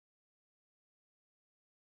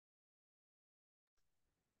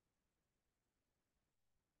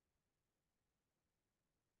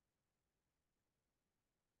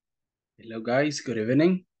Hello guys, good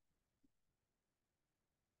evening.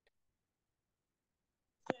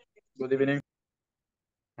 Good evening.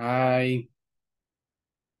 Hi.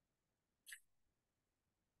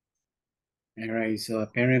 All right, so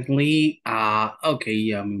apparently, okay,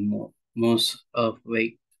 yeah, most of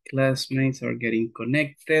the classmates are getting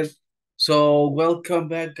connected. So welcome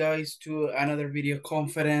back guys to another video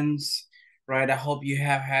conference, right? I hope you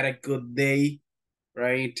have had a good day,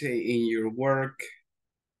 right? In your work,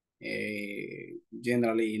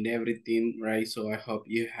 generally in everything, right? So I hope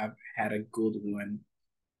you have had a good one.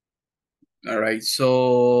 All right,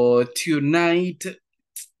 so tonight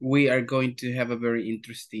we are going to have a very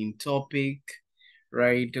interesting topic,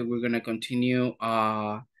 right? We're gonna continue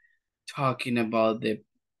talking about the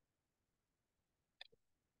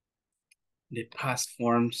past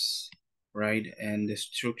forms, right? And the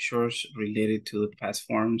structures related to the past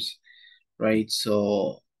forms, right?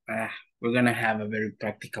 So we're gonna have a very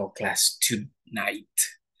practical class tonight.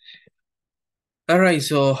 All right,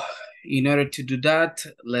 so in order to do that,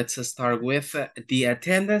 let's start with the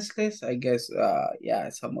attendance list. I guess, yeah,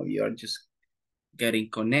 some of you are just getting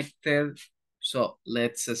connected. So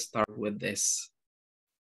let's start with this.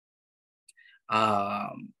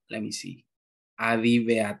 Let me see. Adi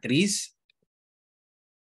Beatriz.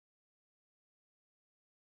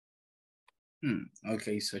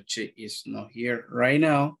 Okay, so she is not here right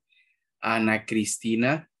now. Ana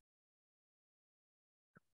Cristina.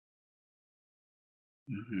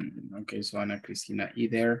 Okay, so Ana Cristina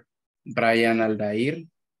either. Brian Aldair.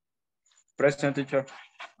 Present, teacher.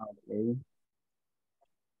 Okay.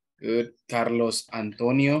 Good. Carlos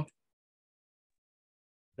Antonio.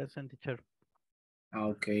 Present, teacher.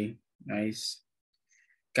 Okay, nice.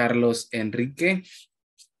 Carlos Enrique.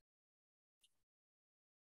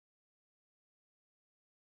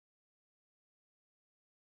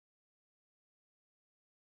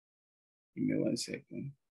 Give me 1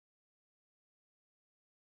 second.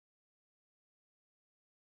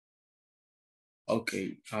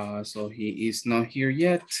 Okay, so he is not here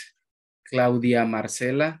yet. Claudia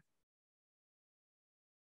Marcela.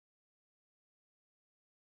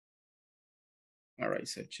 All right,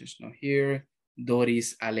 so she's not here.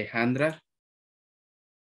 Doris Alejandra.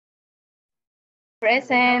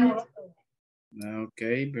 Present.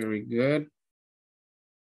 Okay, very good.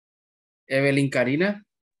 Evelyn Karina.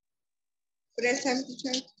 Present,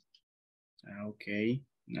 teacher. Okay,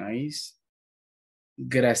 nice.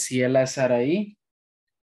 Graciela Saraí.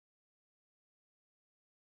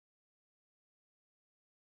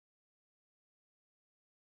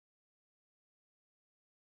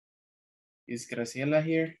 Is Graciela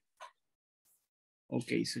here?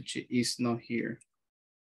 Okay, so she is not here.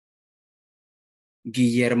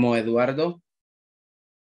 Guillermo Eduardo.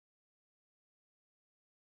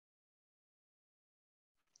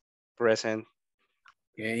 Present.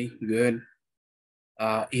 Okay, good.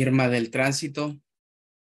 Irma del Tránsito.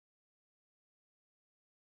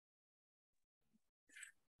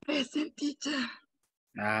 Present, teacher.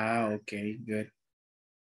 Okay, good.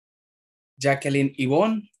 Jacqueline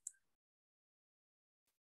Yvonne.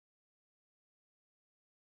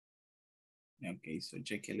 Okay, so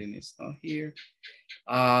Jacqueline is not here.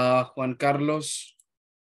 Juan Carlos.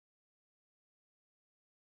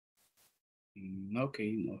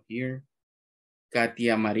 Okay, not here.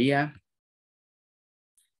 Katia Maria.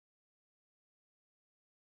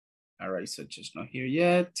 All right, so just not here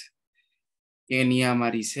yet. Kenia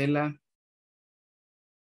Marisela.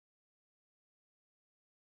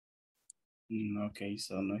 Okay,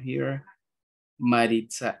 so not here.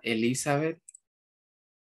 Maritza Elizabeth.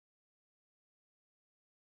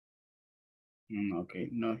 Okay,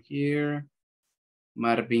 not here.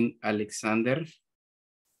 Marvin Alexander.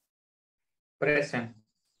 Present.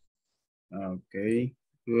 Okay,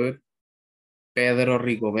 good. Pedro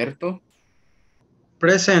Rigoberto.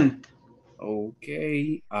 Present.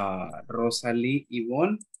 Okay. Rosalie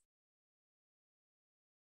Yvonne.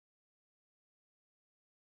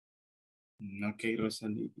 Okay,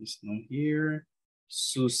 Rosalie is not here.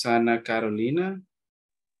 Susana Carolina.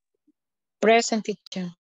 Present,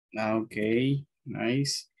 teacher. Okay,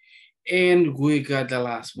 nice. And we got the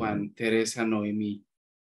last one, Teresa Noemi.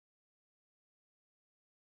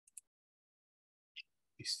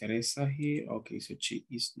 Is Teresa here? Okay, so she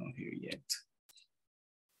is not here yet.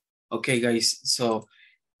 Okay, guys, so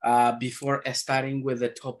before starting with the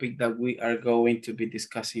topic that we are going to be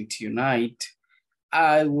discussing tonight,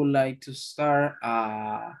 I would like to start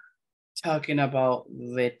talking about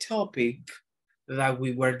the topic that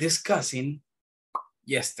we were discussing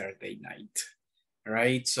yesterday night. All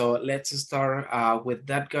right, so let's start with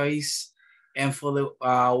that, guys. And for the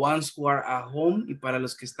ones who are at home, y para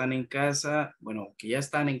los que están en casa, bueno, que ya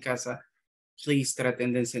están en casa, please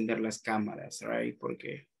traten de encender las cámaras, right?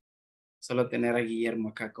 Porque solo tener a Guillermo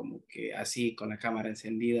acá como que así con la cámara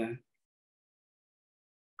encendida,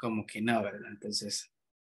 como que no, ¿verdad? Entonces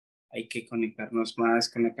hay que conectarnos más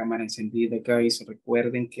con la cámara encendida, guys.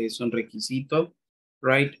 Recuerden que es un requisito,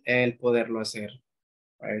 right? El poderlo hacer,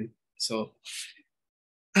 right? So,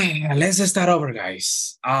 let's start over,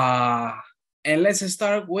 guys. And let's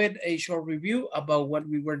start with a short review about what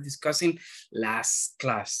we were discussing last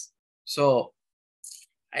class. So,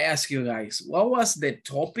 I ask you guys, what was the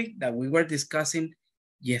topic that we were discussing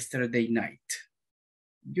yesterday night?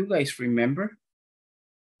 You guys remember?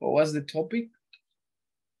 What was the topic?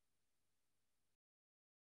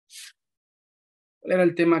 ¿Cuál era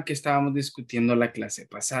el tema que estábamos discutiendo la clase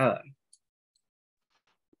pasada?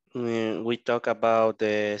 We talk about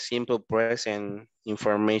the simple present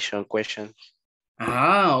information question.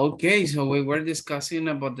 Ah, okay. So we were discussing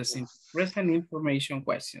about the simple present information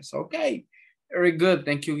questions. Okay. Very good.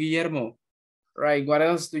 Thank you, Guillermo. Right. What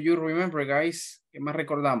else do you remember, guys? ¿Qué más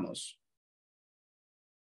recordamos?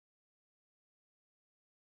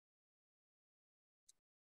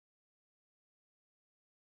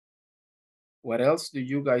 What else do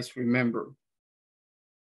you guys remember?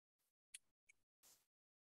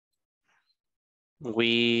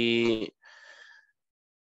 We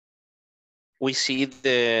see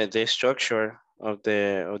the structure of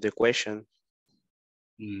the question.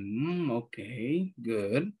 Okay.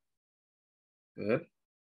 Good. Good.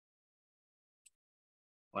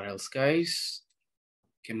 What else, guys?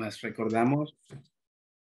 ¿Qué más recordamos?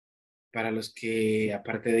 Para los que,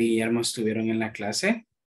 aparte de Guillermo, estuvieron en la clase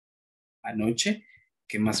anoche,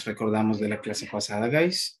 ¿qué más recordamos de la clase pasada,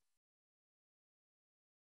 guys?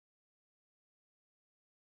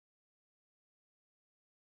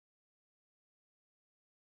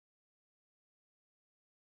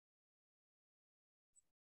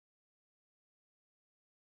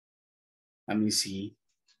 Let me see.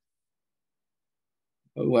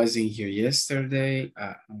 I wasn't here yesterday.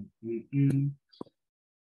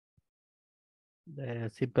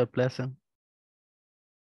 The simple present.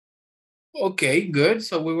 Okay, good.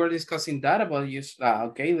 So we were discussing that about use.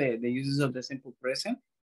 Okay, the uses of the simple present,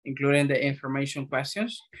 including the information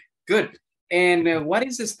questions. Good. And what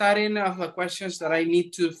is the starting of the questions that I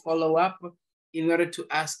need to follow up in order to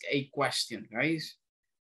ask a question, guys?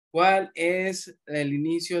 ¿Cuál es el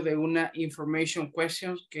inicio de una information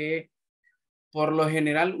question que por lo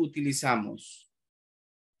general utilizamos?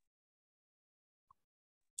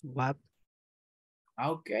 What?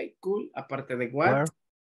 Okay, cool. Aparte de what? Where?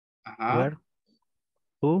 Ajá. Where?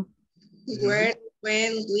 Who? Where,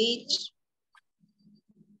 when, which.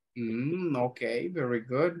 Okay, very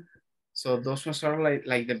good. So those ones are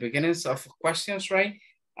like the beginnings of questions, right?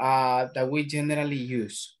 That we generally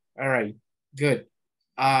use. All right, good.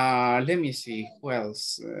 Let me see who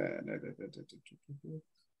else.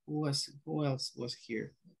 Who else was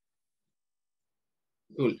here?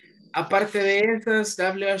 Cool. Aparte de esas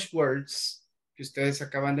WH words que ustedes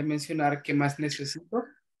acaban de mencionar, ¿qué más necesito?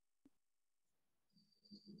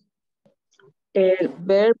 El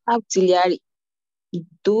verb auxiliar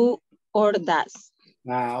do or does.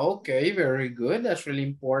 Okay, very good. That's really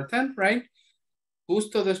important, right?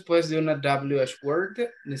 Justo después de una WH word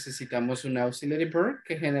necesitamos un auxiliary verb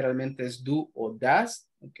que generalmente es do o does.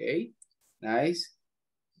 Okay, nice.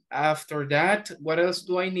 After that, what else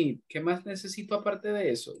do I need? ¿Qué más necesito aparte de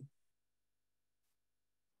eso?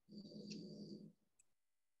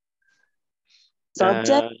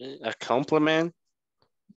 Subject. A complement.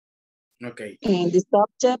 Okay. And the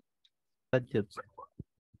subject. Subject.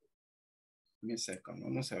 Give me a second.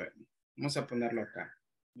 Vamos a ver. Vamos a ponerlo acá.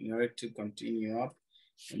 In order to continue up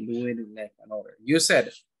and do it in left and order. You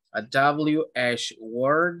said a WH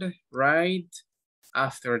word, right?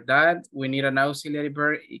 After that, we need an auxiliary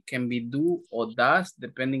verb. It can be do or does,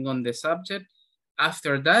 depending on the subject.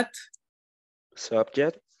 After that,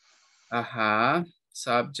 Subject. ajá,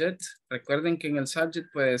 subject. Recuerden que en el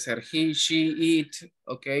subject puede ser he, she, it,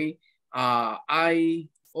 ok. I,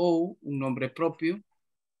 o, un nombre propio.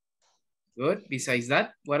 Good. Besides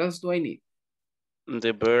that, what else do I need?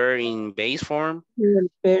 The verb in base form. El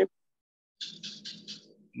verb.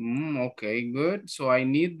 Okay, good. So I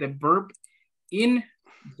need the verb in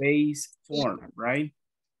base form, right?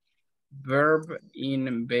 Verb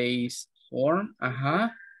in base form.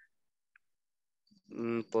 Ajá.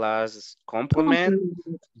 Plus complement.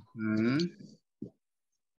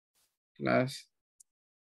 Plus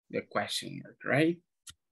the question mark, right?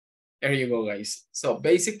 There you go, guys. So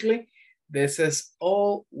basically, this is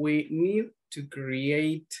all we need to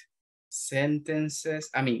create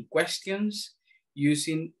questions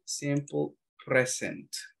using simple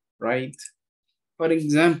present, right? For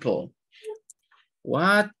example,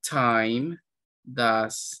 what time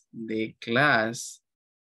does the class,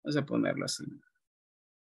 vamos a ponerlo así.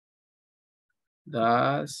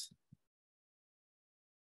 Does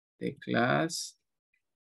the class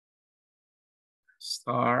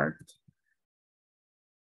start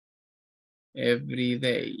every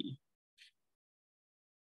day?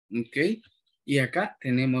 Ok. Y acá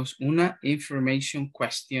tenemos una information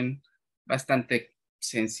question bastante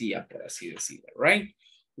sencilla, por así decirlo, right?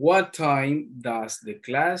 What time does the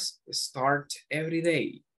class start every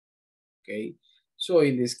day? Okay. So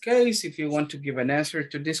in this case, if you want to give an answer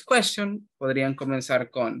to this question, podrían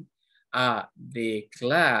comenzar con the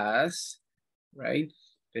class, right?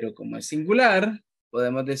 Pero como es singular,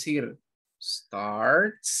 podemos decir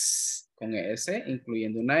starts con S,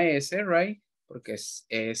 incluyendo una S, right? Porque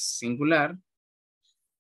es singular.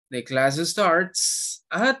 The class starts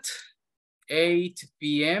at 8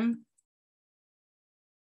 p.m.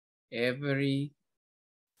 every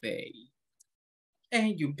day.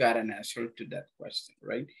 And you got an answer to that question,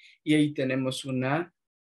 right? Y ahí tenemos una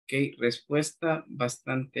respuesta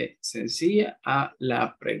bastante sencilla a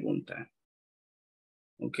la pregunta.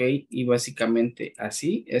 Ok, y básicamente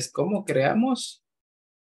así es como creamos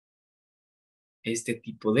este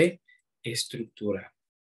tipo de estructura,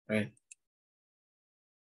 right?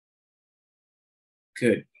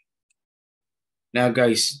 Good. Now,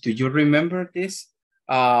 guys, do you remember this?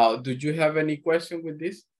 Do you have any question with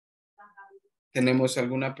this? ¿Tenemos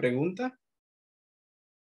alguna pregunta?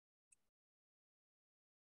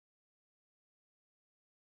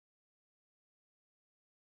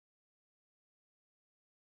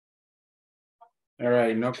 All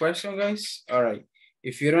right, no question, guys? All right.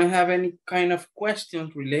 If you don't have any kind of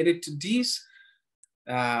questions related to this,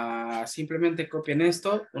 simplemente copien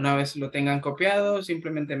esto. Una vez lo tengan copiado,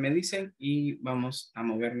 simplemente me dicen y vamos a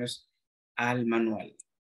movernos al manual.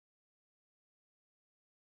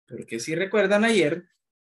 Porque si recuerdan ayer,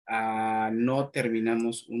 no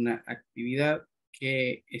terminamos una actividad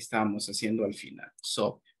que estábamos haciendo al final.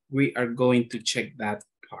 So, we are going to check that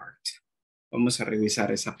part. Vamos a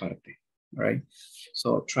revisar esa parte. All right?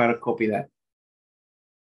 So, try to copy that.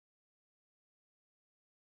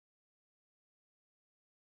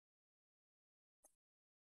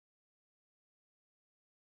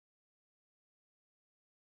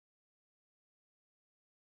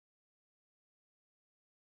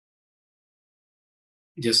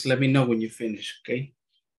 Just let me know when you finish, okay?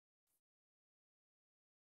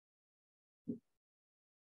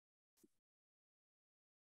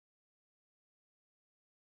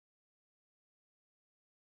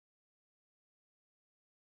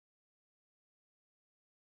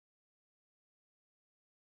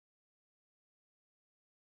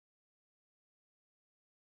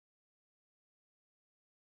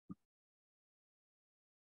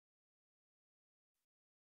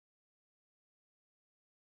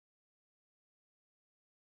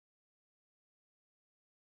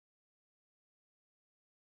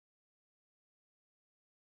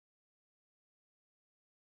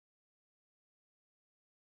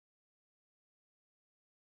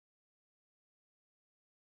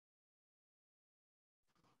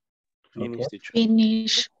 Finish, teacher.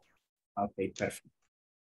 Finish. Okay, perfect.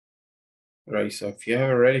 All right, so if you have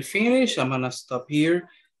already finished, I'm gonna stop here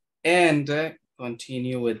and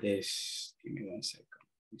continue with this. Give me 1 second,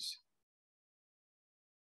 please.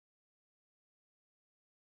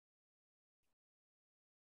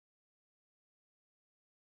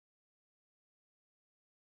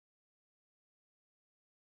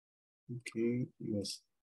 Okay, yes.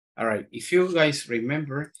 All right, if you guys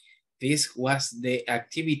remember, this was the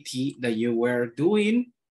activity that you were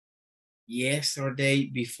doing yesterday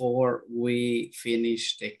before we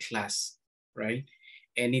finished the class, right?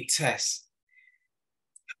 And it says,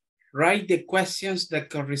 write the questions that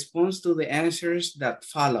corresponds to the answers that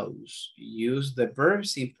follows. Use the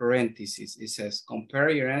verbs in parentheses. It says, compare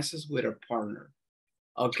your answers with a partner.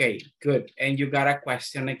 Okay, good. And you got a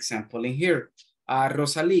question example in here.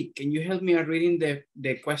 Rosalie, can you help me on reading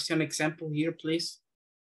the question example here, please?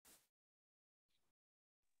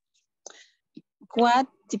 What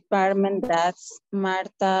department does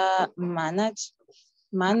Marta manage?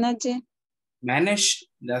 Manage,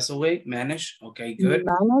 that's the way, manage. Okay, good.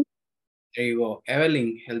 Manage. There you go.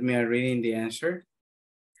 Evelyn, help me on reading the answer.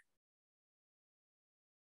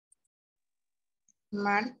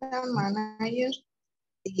 Marta manages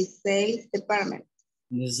the sales department.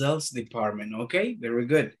 The sales department. Okay, very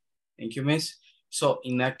good. Thank you, miss. So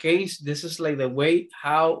in that case, this is like the way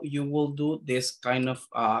how you will do this kind of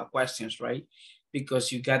questions, right?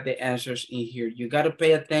 Because you got the answers in here. You got to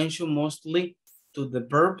pay attention mostly to the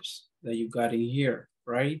verbs that you got in here,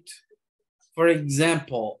 right? For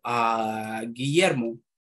example, Guillermo,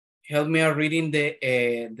 help me out reading the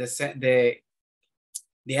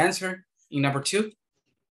answer in number 2.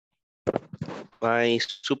 I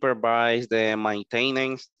supervise the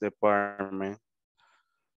maintenance department.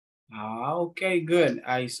 Okay, good.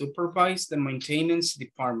 I supervise the maintenance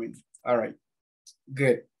department. All right,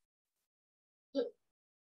 good.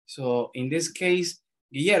 So in this case,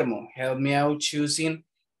 Guillermo, help me out choosing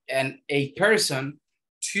a person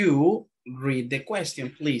to read the question,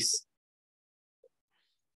 please.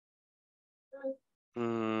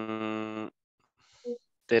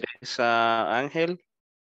 Teresa Ángel.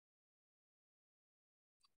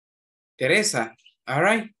 Teresa, all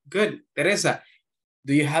right, good. Teresa,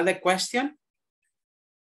 do you have the question?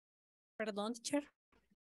 Perdón, teacher.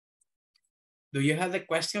 Do you have the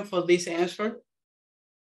question for this answer?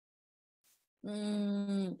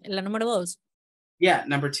 La número 2. Yeah,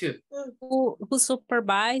 number 2. Who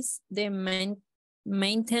supervise the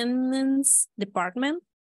maintenance department?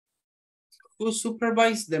 Who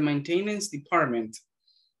supervise the maintenance department?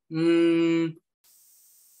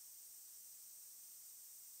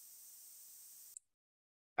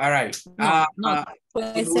 All right. No.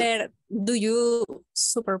 Puede ser, do you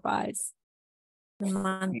supervise the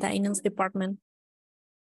maintenance department?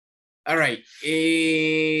 All right.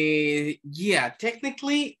 Yeah,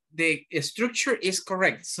 technically the structure is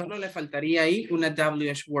correct. Solo le faltaría ahí una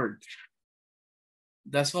WH word.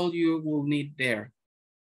 That's all you will need there.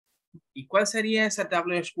 ¿Y cuál sería esa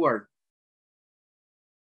WH word?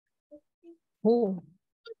 Who?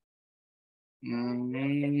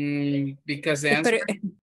 Because the answer,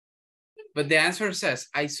 but the answer says,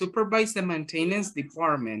 I supervise the maintenance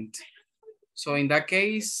department. So in that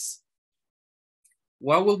case,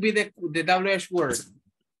 what will be the WH word?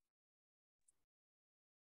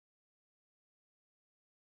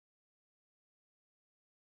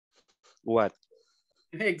 What?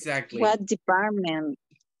 Exactly. What department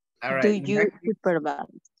All right. do you supervise?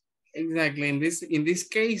 Exactly. In this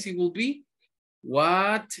case, it will be,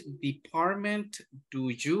 what department do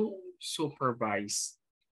you supervise?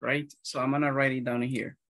 Right? So I'm gonna write it down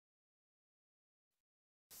here.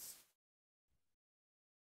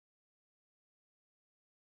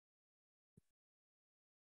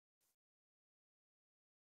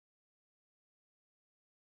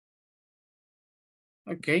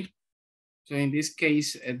 Okay. So in this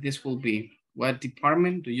case, this will be, what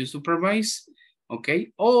department do you supervise?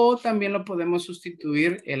 Ok, o también lo podemos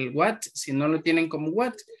sustituir el what, si no lo tienen como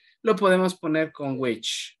what, lo podemos poner con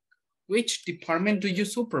which. Which department do you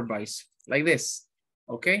supervise? Like this,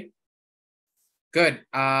 okay? Good,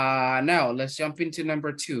 now let's jump into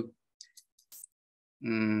number 2.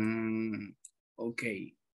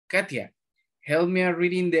 Okay, Katia, help me out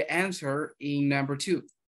reading the answer in number 2.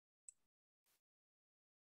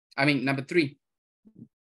 I mean, number 3.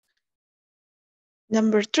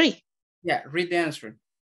 Number 3. Yeah, read the answer.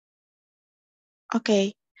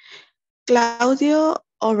 Okay. Claudio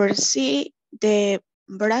oversee the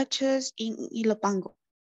branches in Ilopango.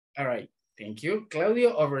 All right, thank you.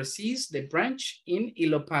 Claudio oversees the branch in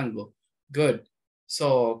Ilopango. Good.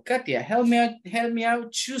 So, Katia, help me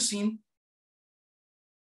out choosing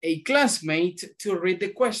a classmate to read the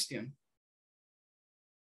question.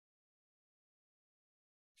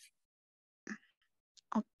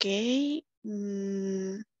 Okay.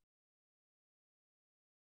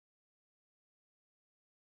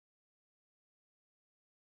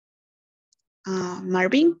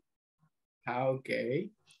 Marvin.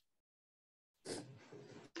 Okay.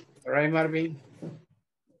 All right, Marvin.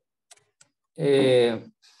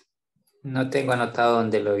 No tengo anotado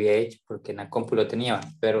dónde lo había hecho porque en la compu lo tenía,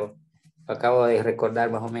 pero lo acabo de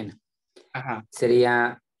recordar más o menos. Ajá.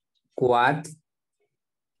 Sería what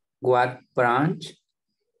branch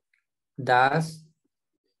does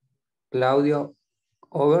Claudio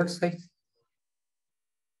oversee?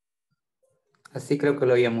 Así creo que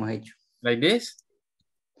lo habíamos hecho. Like this?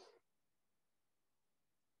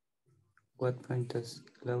 What branch does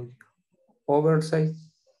Claudio oversee?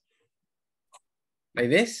 Like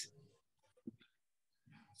this?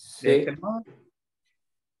 Sí. ¿De este modo?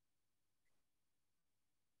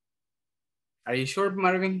 Are you sure,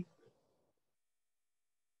 Marvin?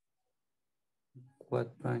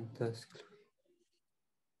 What branch does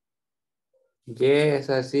Yes,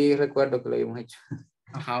 así recuerdo que lo habíamos hecho.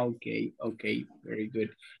 Okay, okay, very good.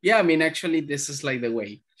 Yeah, I mean, actually, this is like the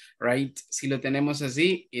way, right? Si lo tenemos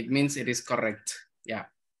así, it means it is correct. Yeah.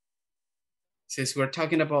 since we're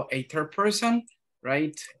talking about a third person,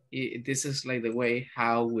 right? This is like the way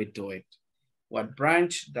how we do it. What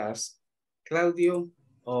branch does Claudio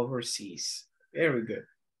oversees? Very good.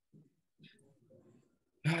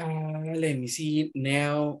 Let me see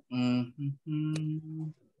now.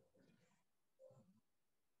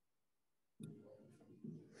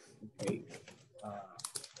 Okay.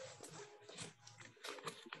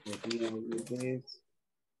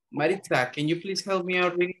 Maritza, can you please help me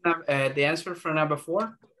out reading the answer for number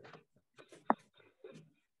 4?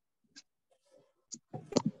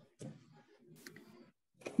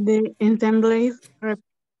 The assemblies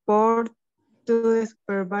report to the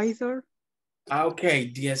supervisor.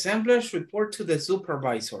 Okay, the assemblers report to the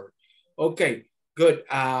supervisor. Okay, good.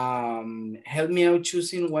 Help me out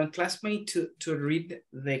choosing one classmate to read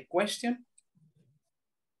the question.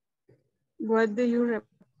 What do you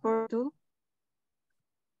report to?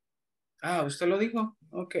 Ah, ¿usted lo dijo?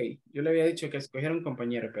 Ok, yo le había dicho que escogiera un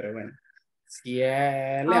compañero, pero bueno. Sí,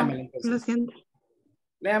 léamelo Lo entonces. siento.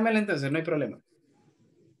 Léamelo entonces, no hay problema.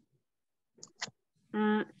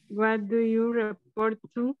 What do you report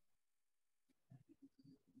to?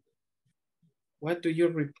 What do you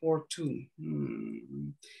report to?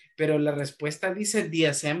 Pero la respuesta dice the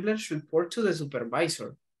assemblers report to the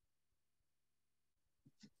supervisor.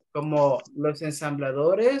 Como los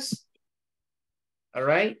ensambladores, all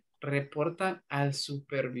right, reportan al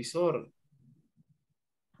supervisor.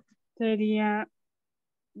 Sería,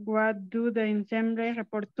 what do the assemblies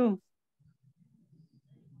report to?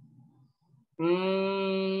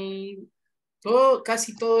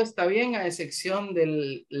 Casi todo está bien, a excepción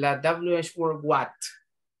de la WH word what.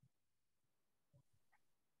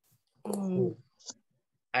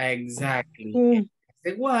 Exactly.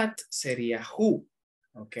 The what sería who.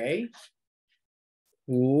 Okay.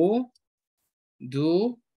 Who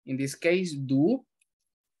do, in this case, do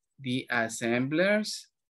the assemblers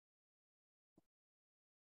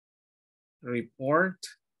report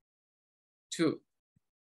to?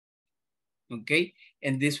 Okay.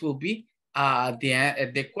 And this will be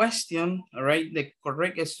the question, all right? The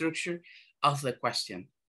correct structure of the question.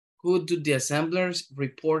 Who do the assemblers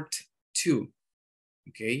report to?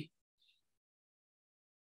 Okay.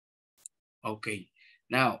 Okay.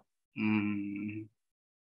 Now, who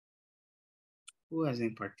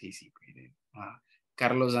hasn't participated?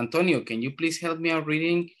 Carlos Antonio, can you please help me out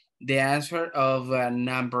reading the answer of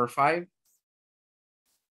number 5?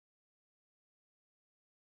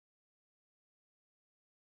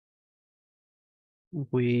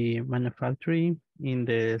 We manufacture in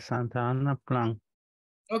the Santa Ana plant.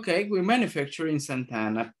 Okay, we manufacture in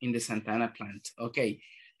the Santa Ana plant. Okay,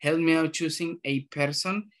 help me out choosing a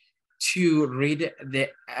person to read the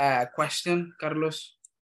question, Carlos.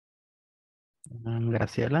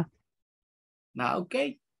 Graciela.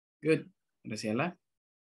 Okay, good. Graciela.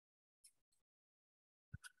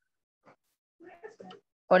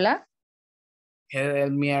 Hola.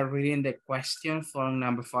 Help me out reading the question for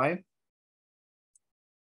number 5.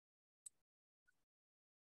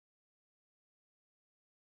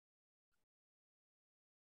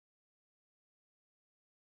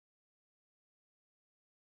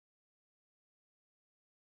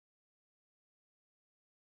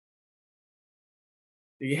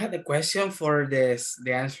 Do you have the question for this,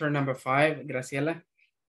 the answer number 5, Graciela?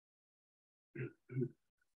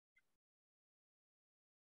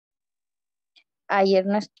 Ayer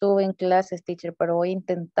no estuve en clases, teacher, pero voy a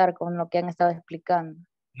intentar con lo que han estado explicando.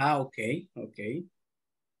 Okay, okay.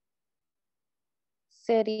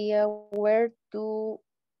 Sería where to.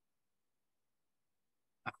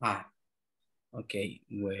 Ajá. Okay,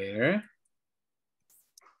 where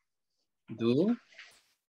do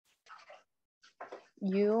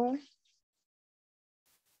You.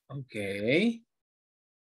 Okay.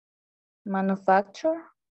 Manufacture.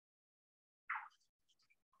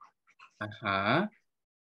 Ajá.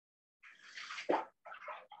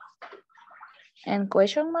 And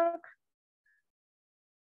question mark.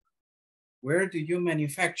 Where do you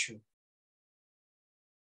manufacture?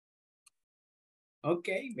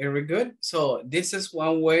 Okay, very good. So this is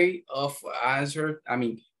one way of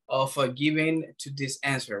giving to this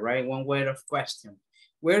answer, right? One way of question.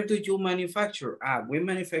 Where do you manufacture? We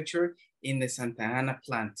manufacture in the Santa Ana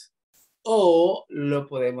plant. O lo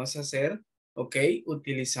podemos hacer, ok,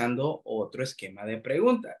 utilizando otro esquema de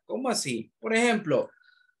pregunta. ¿Cómo así? Por ejemplo,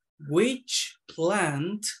 which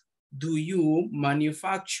plant do you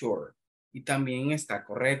manufacture? Y también está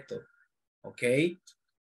correcto, ok.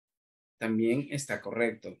 También está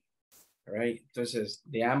correcto. All right. Entonces,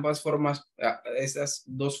 de ambas formas, estas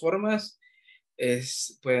dos formas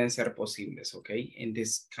pueden ser posibles, ok, in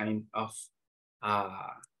this kind of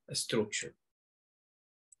structure.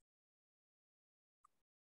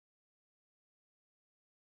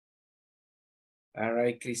 All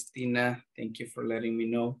right, Christina, thank you for letting me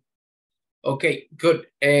know. Okay, good.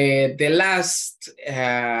 The last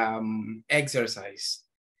exercise.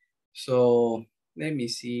 So let me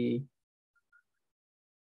see.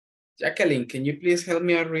 Jacqueline, can you please help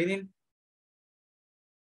me out reading?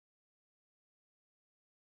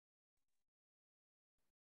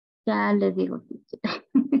 Ya le digo, teacher.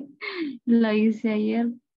 Lo hice ayer,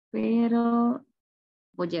 pero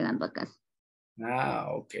voy llegando a casa.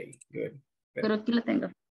 Ah, okay, good. Pero aquí lo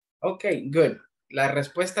tengo. Okay, good. La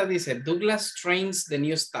respuesta dice, Douglas trains the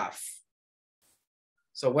new staff.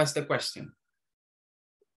 So what's the question?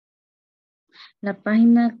 La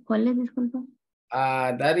página, ¿cuál es? Disculpa.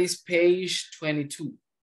 That is page 22.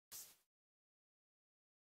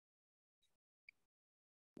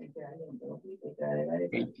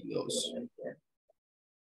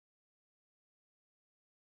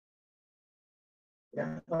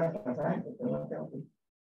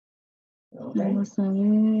 Vamos a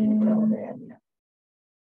ver.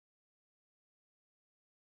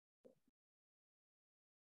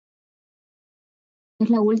 Es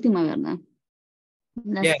la última, ¿verdad?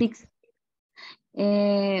 La Yeah. 6.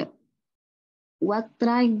 What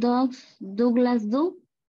track dogs Douglas do?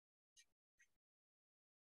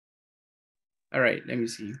 All right, let me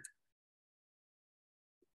see.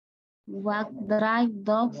 What track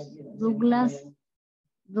dogs Douglas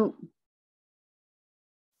do?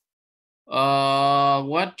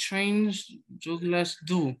 What trains Douglas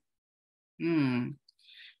do?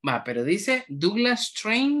 Va, pero dice Douglas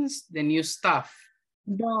trains the new staff.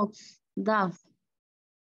 Dogs.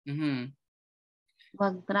 Ujú.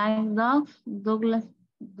 What track dogs Douglas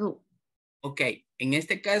do? Ok, en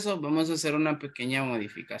este caso vamos a hacer una pequeña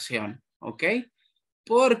modificación, ¿ok?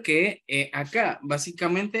 Porque acá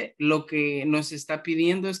básicamente lo que nos está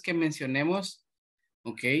pidiendo es que mencionemos,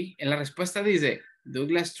 ¿ok? En la respuesta dice,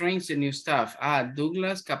 Douglas trains the new staff.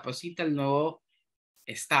 Douglas capacita el nuevo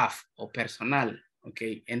staff o personal, ¿ok?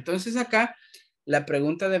 Entonces acá la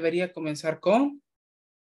pregunta debería comenzar con...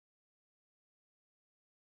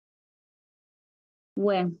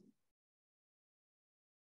 When.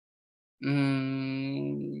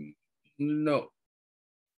 No.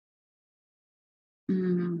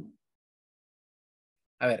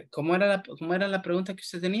 A ver, ¿cómo era la pregunta que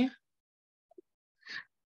usted tenía?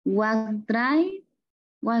 What track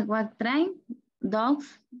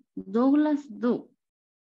dogs Douglas do?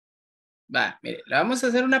 Va, mire, le vamos a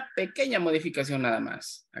hacer una pequeña modificación nada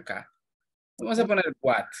más acá. Vamos a poner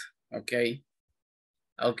what, ok.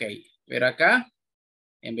 Ok, pero acá,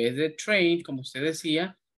 en vez de train, como usted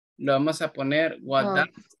decía, lo vamos a poner what does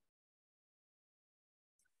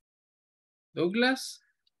Douglas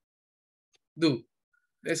do.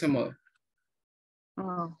 De ese modo.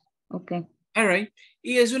 Oh, ok. All right.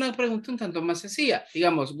 Y es una pregunta un tanto más sencilla.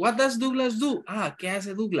 Digamos, what does Douglas do? ¿Qué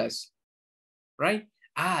hace Douglas? Right?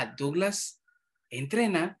 Douglas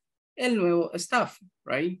entrena el nuevo staff,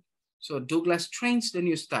 right? So Douglas trains the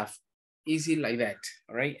new staff. Easy like that,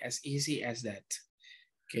 all right? As easy as that.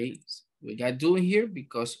 Okay, so we got do here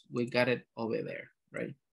because we got it over there,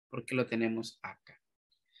 right? Porque lo tenemos acá.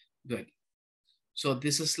 Good. So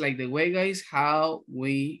this is like the way, guys, how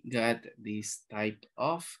we got this type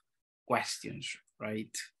of questions,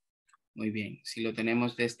 right? Muy bien. Si lo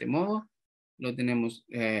tenemos de este modo, lo tenemos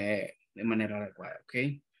de manera adecuada,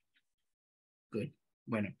 ¿ok? Good.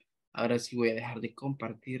 Bueno, ahora sí voy a dejar de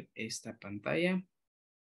compartir esta pantalla.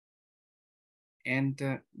 And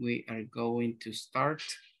we are going to start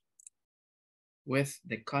with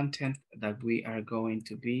the content that we are going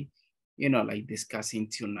to be, like discussing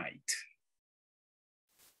tonight.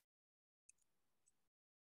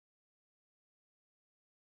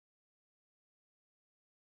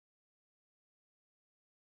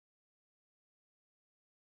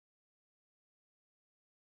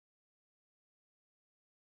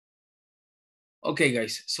 Okay,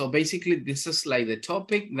 guys, so basically this is like the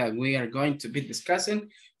topic that we are going to be discussing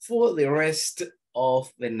for the rest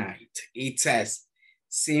of the night. It says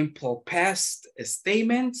simple past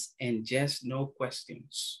statements and yes, no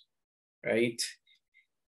questions, right?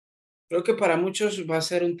 Creo que para muchos va a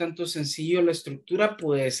ser un tanto sencillo la estructura,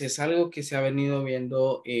 pues es algo que se ha venido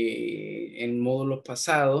viendo en módulos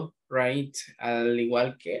pasados, right? Al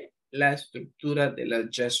igual que la estructura de las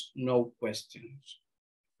just, no questions,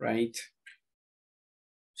 right?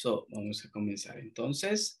 So, vamos a comenzar.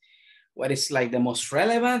 Entonces, what is like the most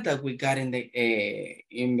relevant that we got in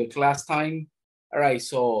the class time? All right,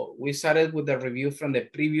 so we started with the review from the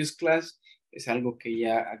previous class. Es algo que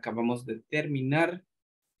ya acabamos de terminar.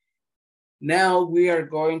 Now we are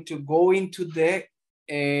going to go into the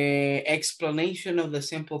explanation of the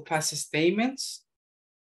simple past statements.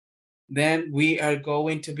 Then we are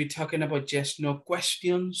going to be talking about yes, no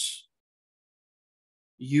questions.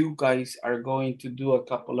 You guys are going to do a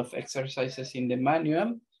couple of exercises in the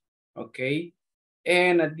manual, okay?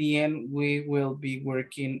 And at the end, we will be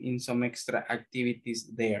working in some extra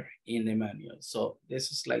activities there in the manual. So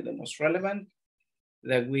this is like the most relevant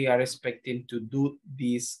that we are expecting to do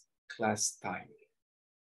this class time.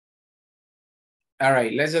 All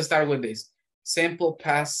right, let's just start with this. Simple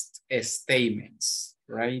past statements,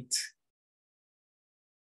 right?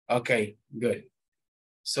 Okay, good.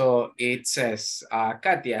 So it says,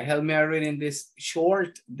 Katia, help me out reading this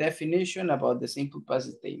short definition about the simple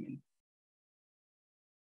past statement.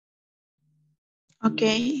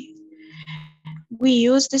 Okay. We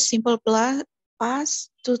use the simple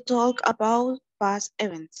past to talk about past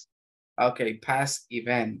events. Okay, past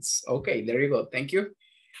events. Okay, there you go. Thank you.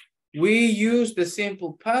 We use the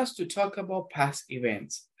simple past to talk about past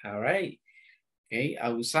events. All right. Okay,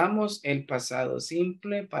 usamos el pasado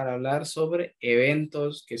simple para hablar sobre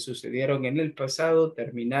eventos que sucedieron en el pasado,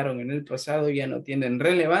 terminaron en el pasado, ya no tienen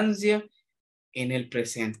relevancia en el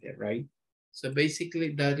presente, right? So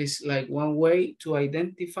basically that is like one way to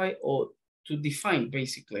identify or to define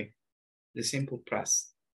basically the simple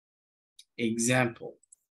past. Example.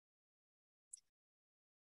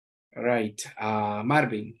 All right,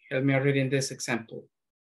 Marvin, help me reading this example.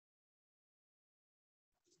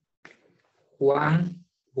 Juan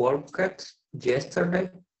worked yesterday.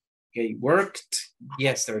 Okay, worked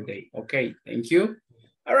yesterday. Okay, thank you.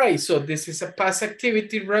 All right, so this is a past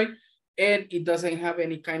activity, right? And it doesn't have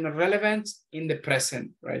any kind of relevance in the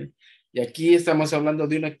present, right? Y aquí estamos hablando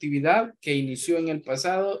de una actividad que inició en el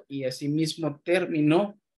pasado y asimismo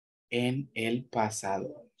terminó en el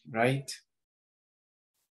pasado, right?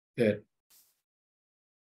 Good.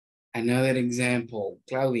 Another example,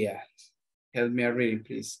 Claudia, help me out reading,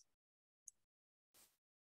 please.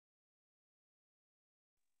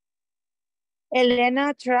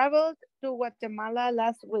 Elena traveled to Guatemala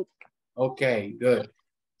last week. Okay, good.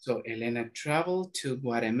 So Elena traveled to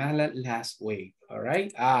Guatemala last week, all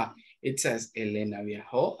right? It says Elena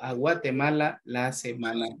viajó a Guatemala la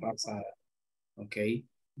semana pasada, okay?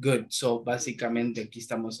 Good, so básicamente aquí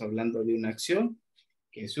estamos hablando de una acción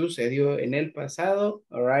que sucedió en el pasado,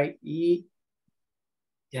 all right? Y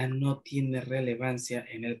ya no tiene relevancia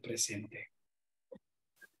en el presente.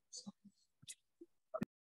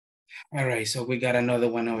 All right, so we got another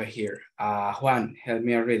one over here. Juan, help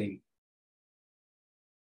me out reading.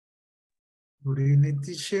 Good evening,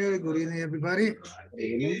 teacher. Good evening, everybody. Good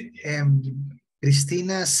evening.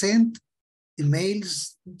 Christina sent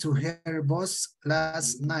emails to her boss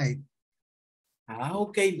last night.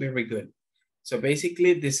 Okay, very good. So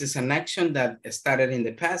basically, this is an action that started in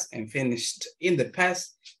the past and finished in the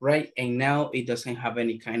past, right? And now it doesn't have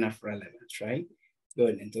any kind of relevance, right?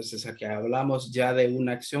 Good. Entonces aquí hablamos ya de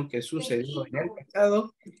una acción que sucedió en el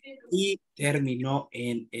pasado y terminó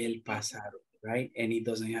en el pasado, right? And it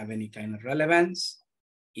doesn't have any kind of relevance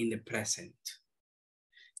in the present.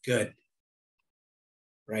 Good.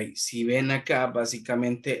 Right. Si ven acá,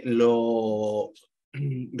 básicamente lo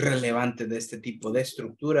relevante de este tipo de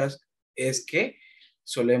estructuras es que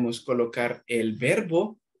solemos colocar el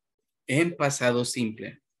verbo en pasado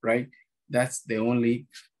simple, right? That's the only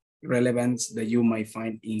relevance that you might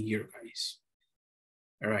find in here, guys.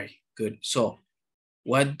 All right, good. So,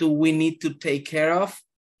 what do we need to take care of?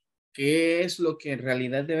 ¿Qué es lo que en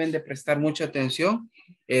realidad deben de prestar mucha atención?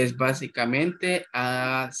 Es básicamente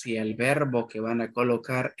si el verbo que van a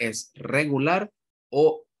colocar es regular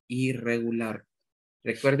o irregular.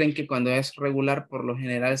 Recuerden que cuando es regular, por lo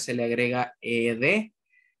general se le agrega ed,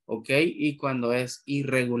 ¿ok? Y cuando es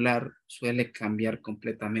irregular, suele cambiar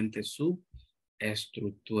completamente su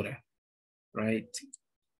estructura. Right?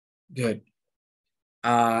 Good.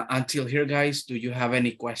 Until here, guys, do you have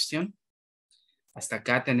any question? Hasta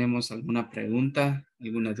acá tenemos alguna pregunta,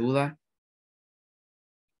 alguna duda.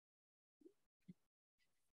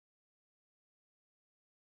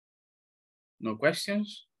 No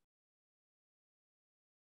questions?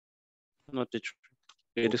 No, teacher.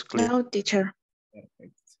 It is clear. No, teacher.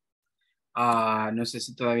 Perfecto. No sé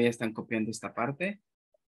si todavía están copiando esta parte.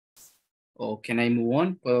 O can I move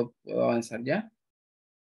on? ¿Puedo avanzar ya?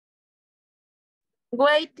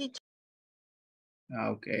 Wait, teacher.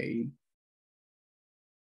 Ok.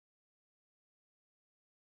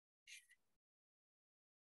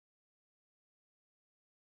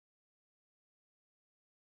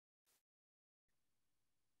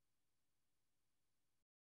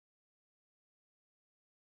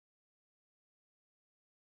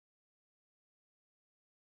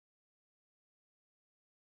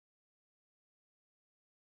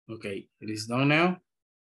 Okay, it is done now.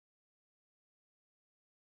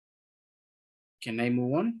 Can I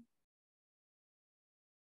move on?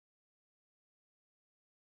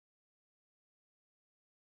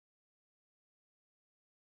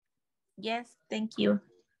 Yes, thank you.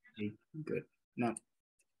 Okay, good. Now,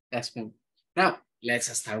 let's move. Now,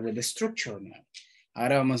 let's start with the structure now.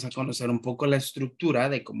 Ahora vamos a conocer un poco la estructura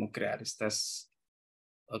de cómo crear estas,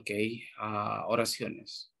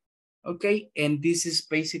 oraciones. Okay, and this is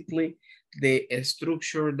basically the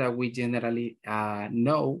structure that we generally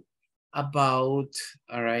know about,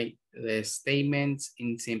 all right, the statements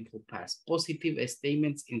in simple past, positive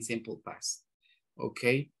statements in simple past,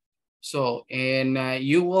 okay? So, and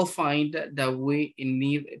you will find that we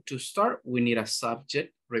need to start, we need a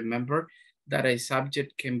subject. Remember that a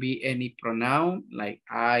subject can be any pronoun like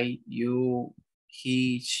I, you,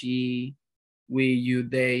 he, she, we, you,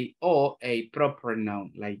 they, or a proper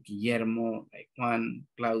noun like Guillermo, like Juan,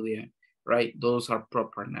 Claudia, right? Those are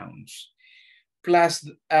proper nouns. Plus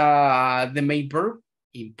the main verb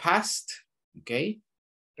in past, okay?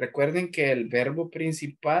 Recuerden que el verbo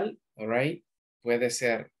principal, all right, puede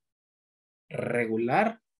ser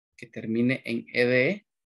regular, que termine en ed,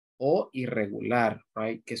 o irregular,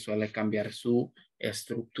 right, que suele cambiar su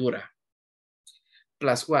estructura.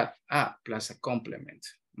 Plus what? Plus a complement.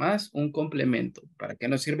 Más un complemento. ¿Para qué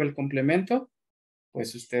nos sirve el complemento?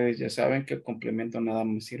 Pues ustedes ya saben que el complemento nada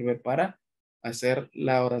más sirve para hacer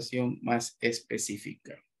la oración más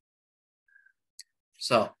específica.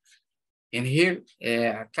 So, in here,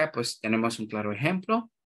 acá pues tenemos un claro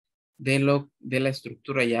ejemplo de la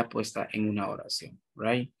estructura ya puesta en una oración,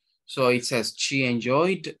 right? So it says, she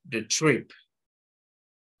enjoyed the trip.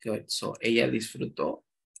 Good. So, ella disfrutó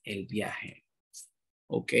el viaje.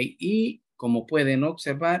 Ok, y como pueden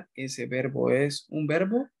observar, ese verbo es un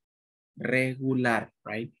verbo regular,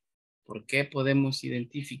 right? ¿Por qué podemos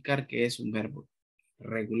identificar que es un verbo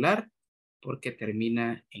regular? Porque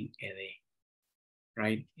termina en ed,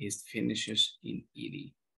 right? It finishes in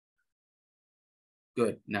ed.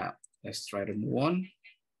 Good. Now, let's try to move on.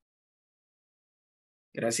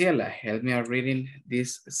 Graciela, help me out reading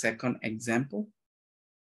this second example.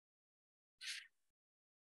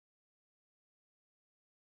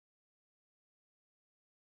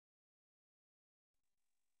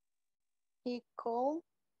 He called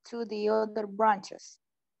to the other branches.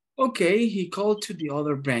 Okay, he called to the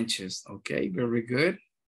other branches. Okay, very good.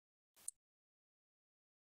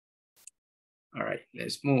 All right,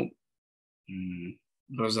 let's move.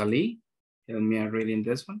 Rosalie, help me out reading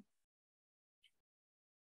this one.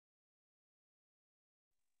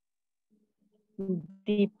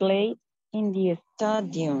 They played in the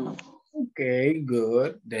stadium. Okay,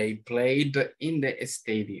 good. They played in the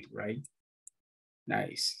stadium, right?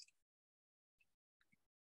 Nice.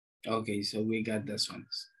 Okay, so we got this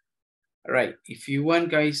ones. All right, if you want,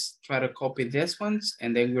 guys, try to copy this ones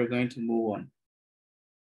and then we're going to move on.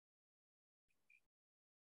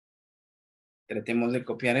 Tratemos de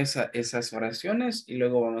copiar esas oraciones y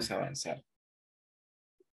luego vamos a avanzar.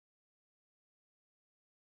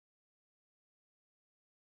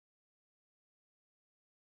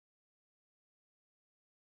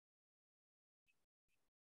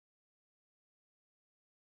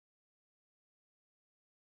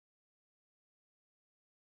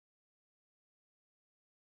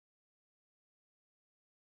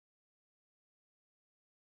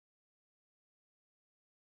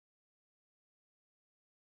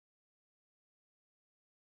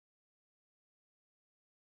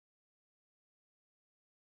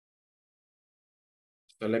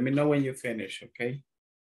 So let me know when you finish, okay?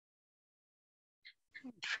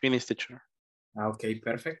 Finish, teacher. Okay,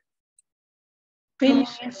 perfect.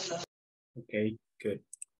 Finish. Okay, good.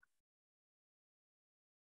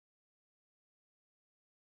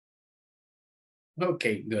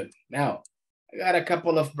 Okay, good. Now, I got a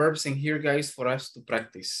couple of verbs in here, guys, for us to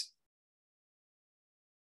practice.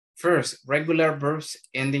 First, regular verbs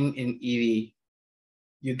ending in ed.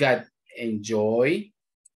 You got enjoy.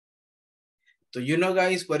 Do you know,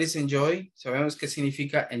 guys, what is enjoy? ¿Sabemos qué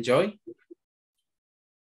significa enjoy?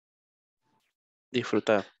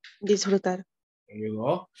 Disfrutar. Disfrutar. There you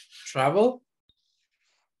go. Travel.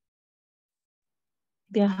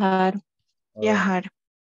 Viajar. Viajar.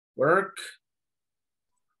 Work.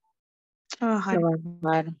 Trabajar.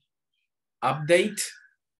 Trabajar. Update.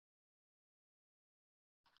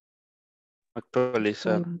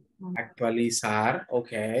 Actualizar. Actualizar.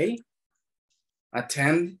 Okay.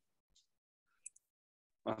 Attend.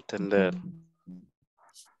 Atender.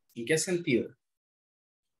 ¿En qué sentido?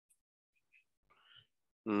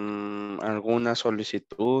 Alguna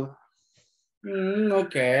solicitud.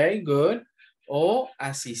 Okay, good. O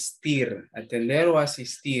asistir, atender o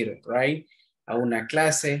asistir, right? a una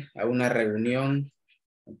clase, a una reunión,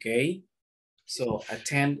 ¿ok? So,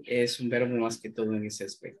 attend es un verbo más que todo en ese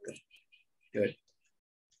aspecto. Good.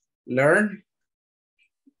 Learn.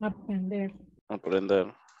 Aprender.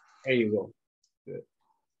 Aprender. There you go. Good.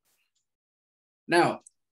 Now,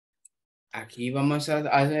 aquí vamos a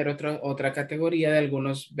hacer otra categoría de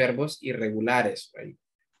algunos verbos irregulares. Right?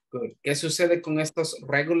 Good. ¿Qué sucede con estos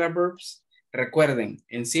regular verbs? Recuerden,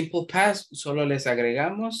 en simple past solo les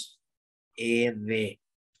agregamos ed.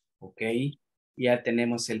 ¿Ok? Ya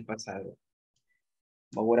tenemos el pasado.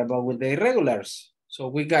 But what about with the irregulars? So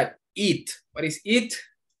we got eat. What is eat?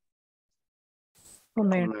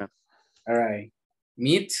 Comer. Comer. All right.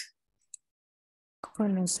 Meet.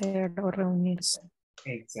 Conocer o reunirse.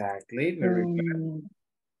 Exactly. Very good.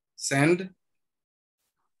 Send.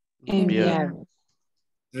 Enviar.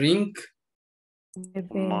 Drink.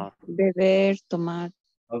 Beber. Beber, tomar.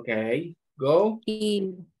 Okay. Go.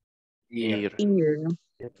 Ir. Here. Ir.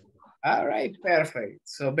 All right. Perfect.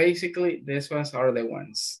 So basically, these ones are the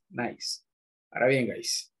ones. Nice. Ahora bien,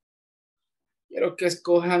 guys. Quiero que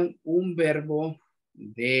escojan un verbo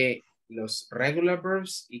de los regular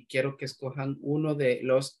verbs y quiero que escojan uno de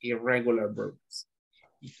los irregular verbs.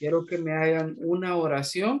 Y quiero que me hagan una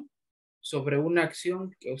oración sobre una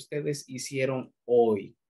acción que ustedes hicieron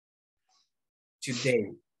hoy.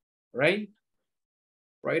 Today. Right?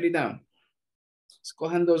 Write it down.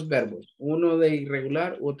 Escojan dos verbos. Uno de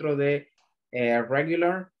irregular, otro de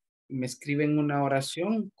regular. Y me escriben una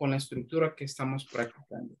oración con la estructura que estamos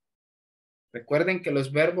practicando. Recuerden que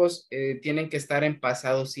los verbos tienen que estar en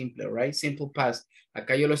pasado simple, right? Simple past.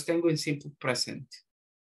 Acá yo los tengo en simple present.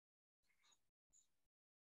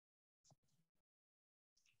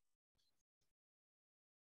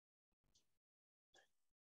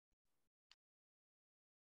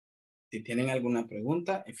 Si tienen alguna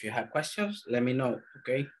pregunta, if you have questions, let me know,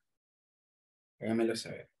 okay? Háganmelo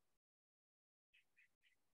saber.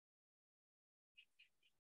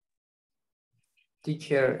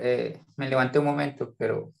 Teacher, me levanté un momento,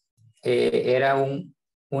 pero ¿era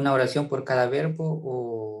una oración por cada verbo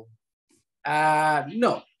o...?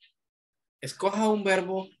 No. Escoja un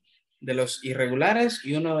verbo de los irregulares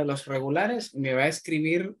y uno de los regulares y me va a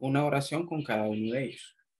escribir una oración con cada uno de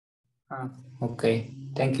ellos. Ok,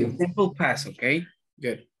 thank you. Simple past, okay?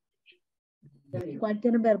 Good.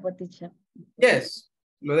 Cualquier verbo, teacher. Yes.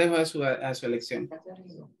 Lo dejo a su elección.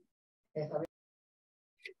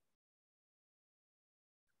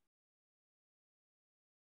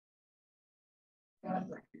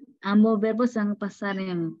 Ambos verbos se van a pasar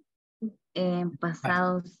en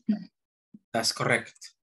pasados. That's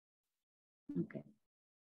correct. Okay.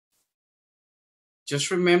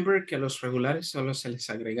 Just remember que a los regulares solo se les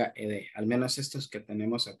agrega ed. Al menos estos que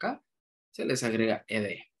tenemos acá, se les agrega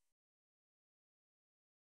ed.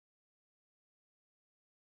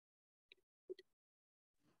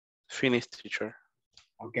 Finish, teacher.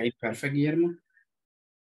 Okay, perfect, Guillermo.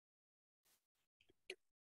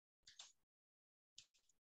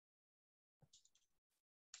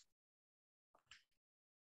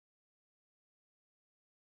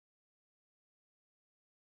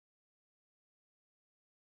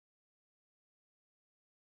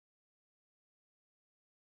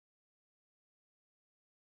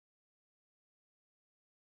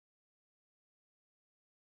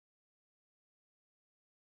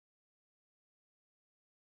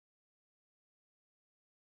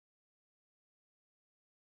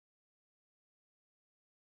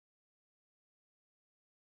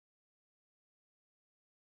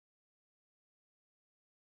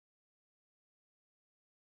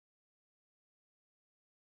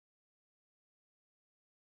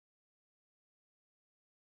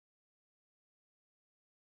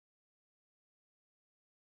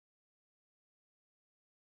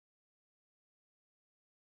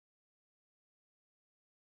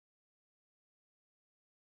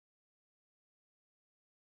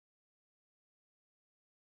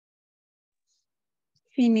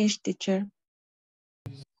 Finish, teacher.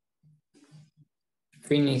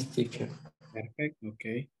 Finish, teacher. Perfect,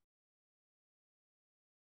 okay.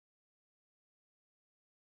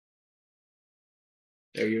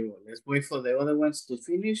 There you go. Let's wait for the other ones to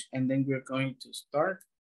finish and then we're going to start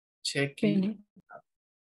checking. Finish.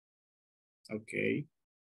 Okay.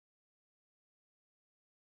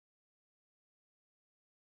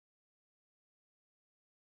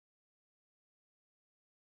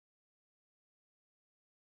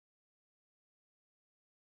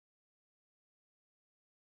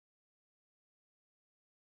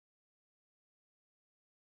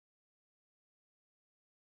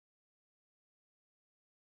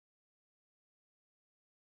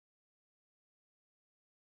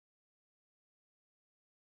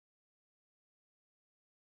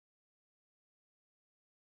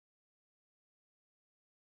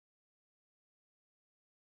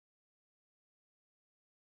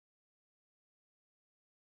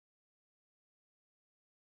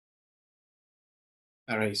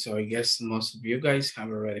 All right, so I guess most of you guys have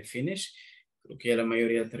already finished. Creo que ya la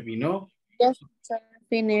mayoría terminó. Yes, sir.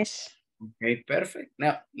 Finish. Okay, perfect.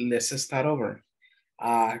 Now, let's start over.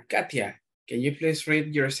 Katia, can you please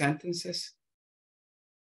read your sentences?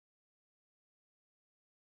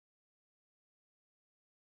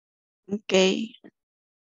 Okay.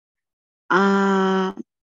 The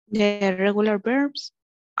regular verbs.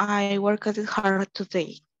 I worked hard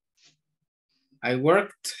today. I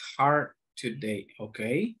worked hard today,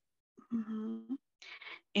 okay?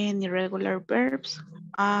 And the regular verbs.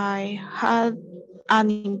 I had an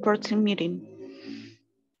important meeting.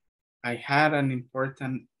 I had an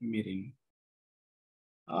important meeting.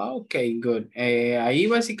 Ok, good. Ahí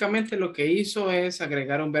básicamente lo que hizo es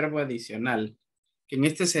agregar un verbo adicional, que en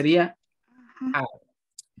este sería have.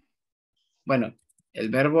 Bueno, el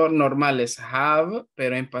verbo normal es have,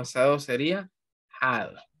 pero en pasado sería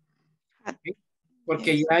had. ¿Sí?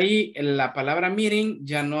 Porque ya ahí la palabra meeting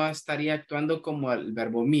ya no estaría actuando como el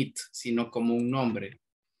verbo meet, sino como un nombre.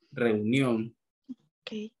 Reunión.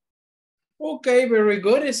 Okay. Okay, very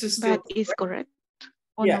good. Is still But is correct.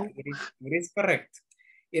 Or yeah, no? it is correct.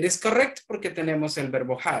 It is correct porque tenemos el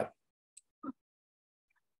verbo have.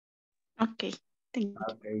 Okay, thank you.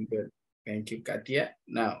 Okay, good. Thank you, Katia.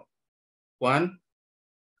 Now, Juan.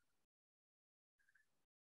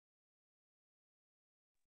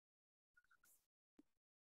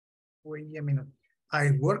 Wait a minute. I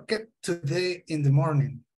worked today in the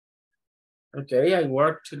morning. Okay, I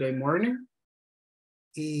worked today morning.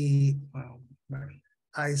 Well,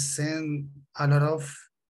 I sent a lot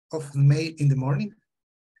of mail in the morning.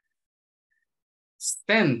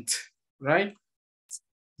 Sent, right?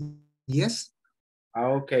 Yes.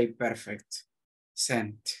 Okay, perfect.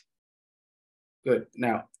 Sent. Good.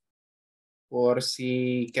 Now, por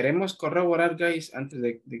si queremos corroborar, guys, antes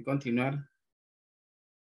de continuar,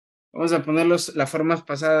 vamos a poner las formas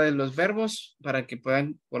pasadas de los verbos para que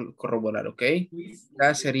puedan corroborar, ¿ok?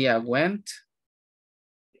 Ya sería went.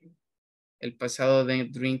 El pasado de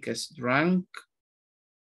drink es drunk.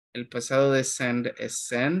 El pasado de send es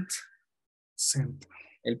sent. Sent.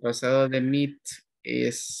 El pasado de meet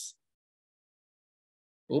es...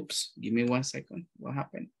 Oops, give me 1 second. What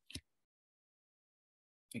happened?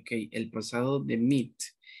 Ok, el pasado de meet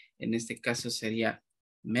en este caso sería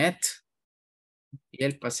met. Y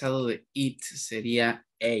el pasado de eat sería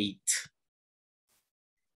ate.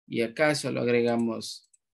 Y acá solo agregamos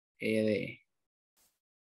ed.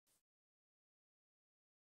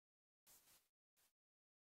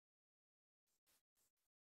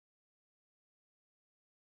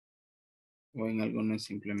 O en algunos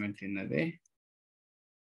simplemente una D.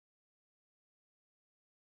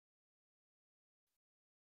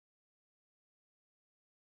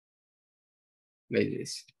 Like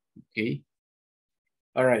this. Okay.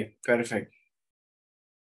 All right, perfect.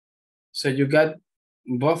 So you got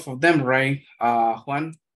both of them, right,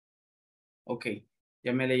 Juan? Okay.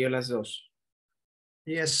 Ya me leyó las dos.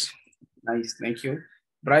 Yes. Nice, thank you.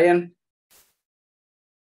 Brian?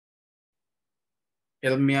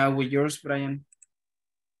 Help me out with yours, Brian.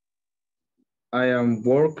 I am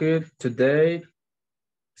working today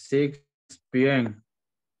 6 p.m.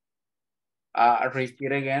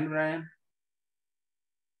 Repeat again, Brian.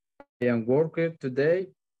 I am working today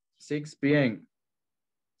 6 p.m.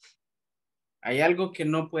 Hay algo que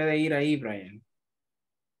no puede ir ahí, Brian.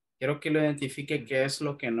 Quiero que lo identifique qué es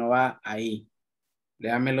lo que no va ahí.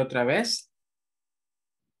 Léamelo otra vez.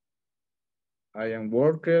 I am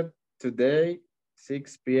working today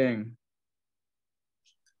 6 p.m.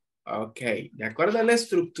 Ok, de acuerdo a la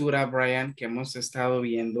estructura, Brian, que hemos estado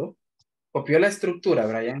viendo. ¿Copió la estructura,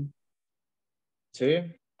 Brian?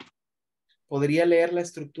 Sí. ¿Podría leer la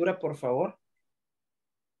estructura, por favor?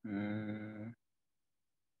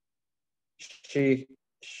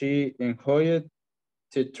 She enjoyed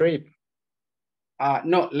the trip.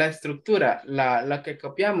 No, la estructura, la que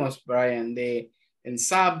copiamos, Brian, de el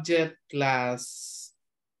subject plus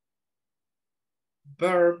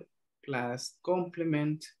verb plus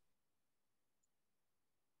complement.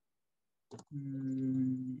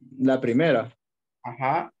 La primera.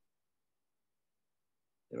 Ajá.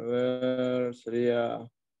 A ver, sería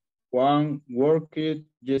Juan worked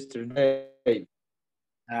yesterday.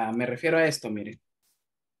 Me refiero a esto, mire.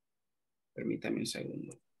 Permítame un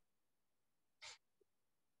segundo.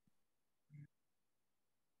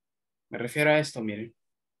 Me refiero a esto, mire.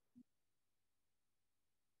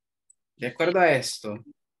 De acuerdo a esto,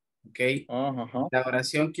 ¿ok? La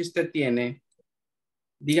oración que usted tiene,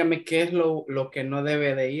 dígame qué es lo que no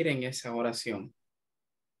debe de ir en esa oración.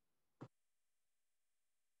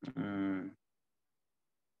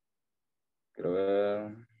 Quiero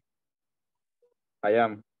ver. I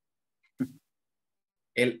am.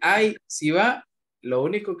 El I sí va, lo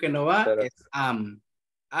único que no va Pero- es am.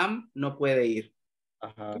 Am no puede ir.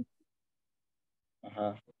 Ajá.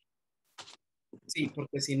 Ajá. Sí,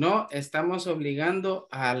 porque si no, estamos obligando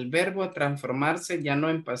al verbo a transformarse ya no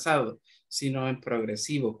en pasado, sino en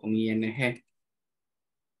progresivo con ing.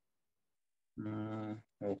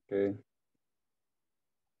 Okay.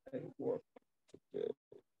 I work today.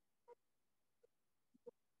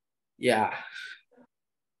 Ya.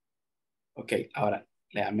 Ok, ahora,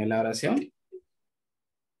 léame la oración.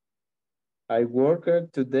 I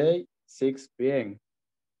worked today 6 p.m.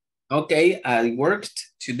 Ok, I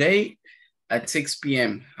worked today at 6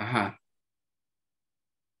 p.m. Ajá.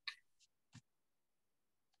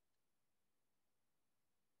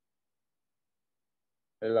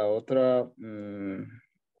 La otra,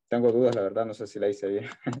 tengo dudas, la verdad, no sé si la hice bien.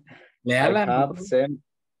 Léala.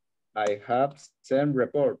 I have sent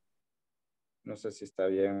report. No sé si está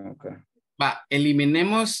bien o qué. Va,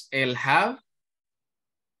 eliminemos el have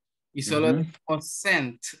y solo Ujú. decimos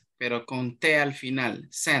sent, pero con T al final.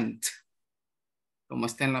 Sent. Como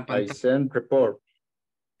está en la I pantalla. sent report.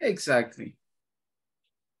 Exactly.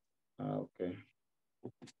 Ok.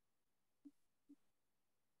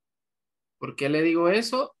 ¿Por qué le digo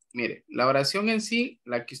eso? Mire, la oración en sí,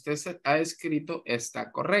 la que usted ha escrito,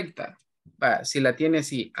 está correcta. Va, si la tiene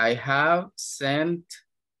así, I have sent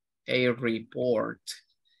a report.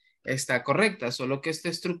 Está correcta, solo que esta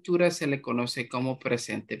estructura se le conoce como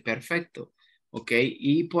presente perfecto. ¿Ok?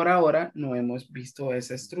 Y por ahora no hemos visto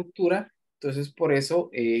esa estructura, entonces por eso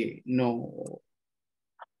no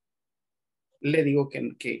le digo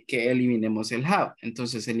que eliminemos el have.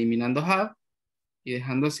 Entonces eliminando have y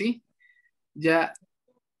dejando así, ya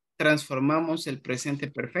transformamos el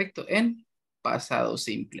presente perfecto en pasado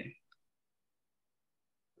simple.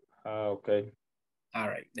 Ok. All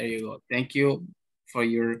right, there you go. Thank you for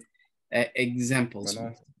your examples.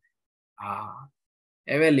 Bueno,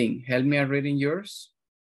 Evelyn, help me reading yours.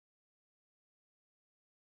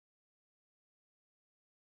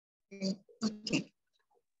 Okay.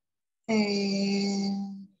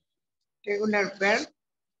 Regular verb.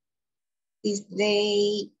 This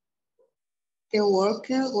day the work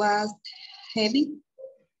was heavy.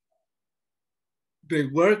 The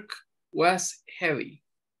work was heavy.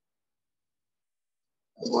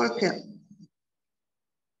 Worker.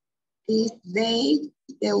 This day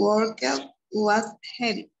the work was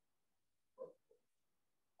heavy.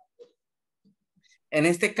 En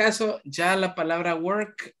este caso, ya la palabra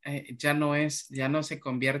work ya no se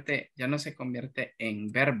convierte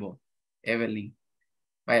en verbo, Evelyn.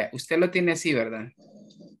 Vaya, usted lo tiene así, ¿verdad?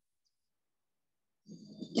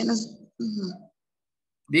 Ya no,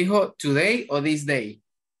 ¿Dijo today o this day?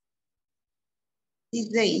 This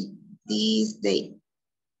day. This day.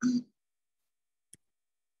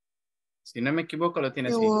 Si no me equivoco, lo tiene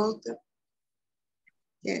The así. work.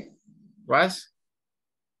 Yes. Was?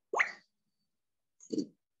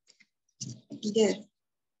 Yes.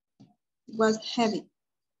 It was heavy.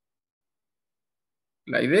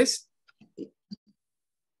 Like this?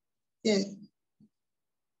 Yes.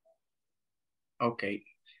 Ok.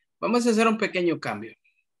 Vamos a hacer un pequeño cambio.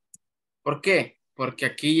 ¿Por qué? Porque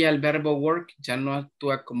aquí ya el verbo work ya no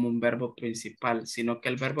actúa como un verbo principal, sino que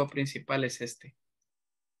el verbo principal es este.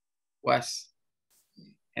 Was.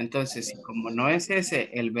 Entonces, si como no es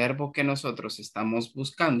ese el verbo que nosotros estamos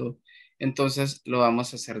buscando, entonces lo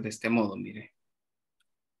vamos a hacer de este modo, mire.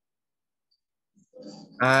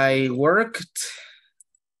 I worked.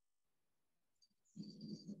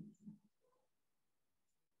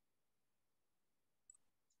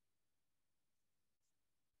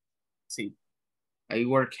 Sí. I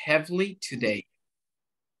work heavily today.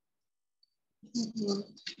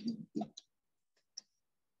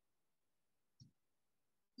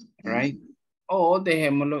 Right? O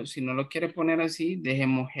dejémoslo, si no lo quiere poner así,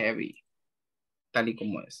 dejemos heavy, tal y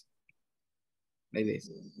como es. La idea es.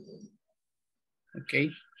 Ok.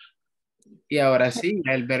 Y ahora sí,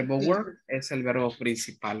 el verbo work es el verbo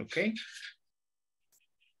principal, ok.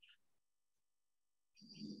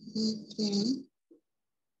 Okay.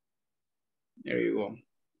 There you go.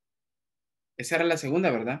 Esa era la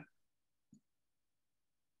segunda, ¿verdad?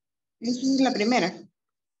 Esa es la primera.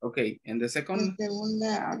 Ok, and the La second.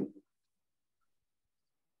 segunda.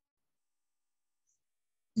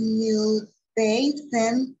 You they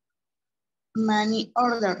send money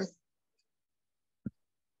orders.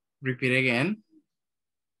 Repeat again.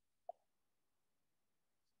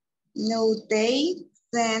 No, they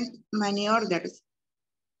send money orders.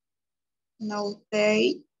 No,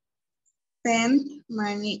 they send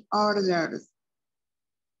money orders.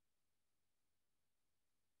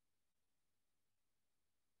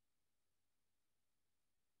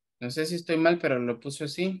 No sé si estoy mal, pero lo puso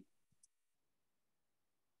así.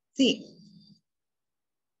 Sí.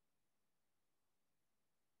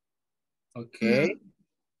 Ok.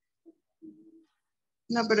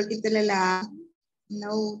 No, pero quítale la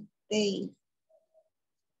no day.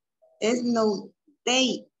 Es no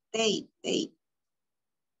day, day, day.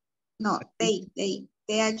 No, day, day.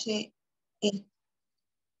 T-H-E.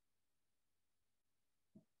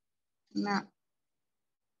 No,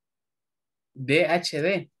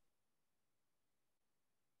 DHD.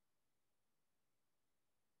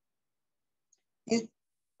 es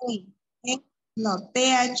day. No,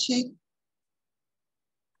 T-H.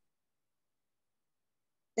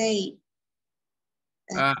 Day.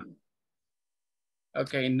 Ah.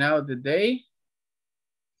 Okay, now the day.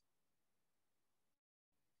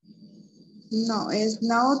 No, es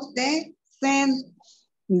no de sen.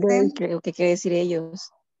 They, creo que quiere decir ellos.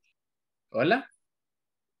 Hola.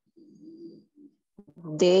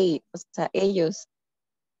 They, o sea, ellos.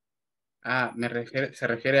 Ah, se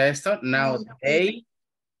refiere a esto. Now they.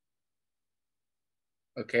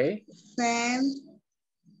 Okay. Send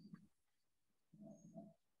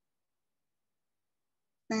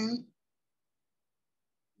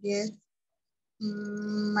yes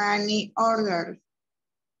money orders.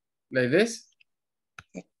 Like this?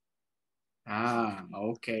 Ah,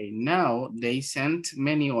 okay. Now they sent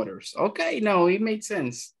many orders. Okay, no, it makes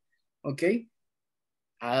sense. Okay.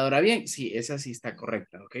 Ahora bien, sí, esa sí está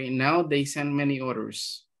correcta. Okay. Now they send many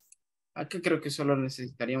orders. Acá creo que solo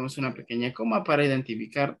necesitaríamos una pequeña coma para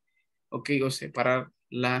identificar, okay, o separar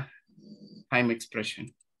la time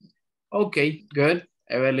expression. Okay, good.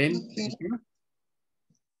 Evelyn. Okay. Thank you.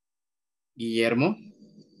 Guillermo.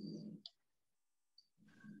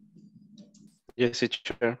 Yes,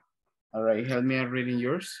 teacher. All right, help me out reading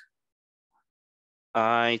yours.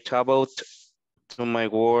 I traveled to my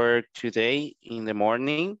work today in the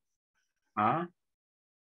morning.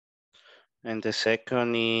 And the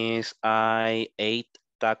second is I ate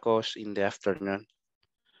tacos in the afternoon.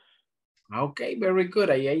 Okay, very good.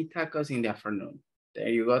 I ate tacos in the afternoon. There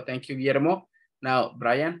you go. Thank you, Guillermo. Now,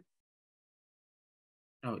 Brian.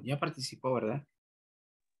 No, ya participó, ¿verdad?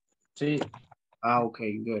 Sí. Ah,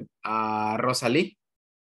 okay, good. Rosalie.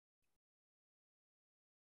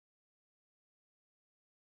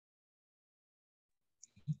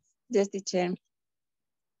 Yes, teacher.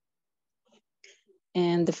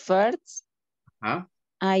 And the first,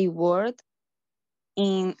 I worked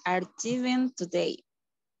in archiving today.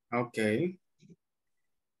 Okay.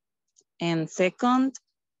 And second,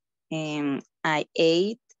 I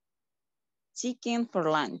ate chicken for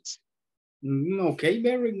lunch. Okay,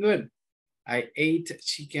 very good. I ate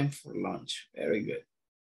chicken for lunch. Very good.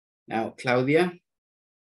 Now, Claudia.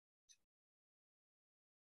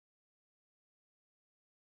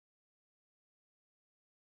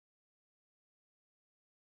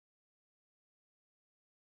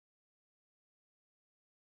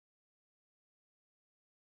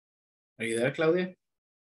 Are you there, Claudia?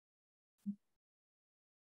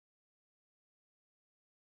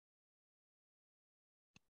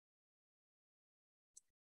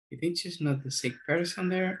 You think she's not the sick person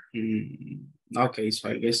there? Okay, so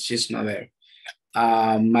I guess she's not there.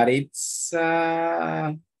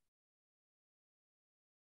 Maritza.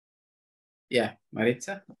 Yeah,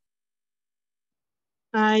 Maritza.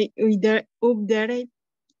 I update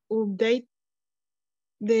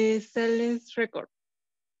the sales record.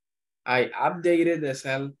 I updated the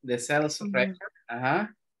sales record. I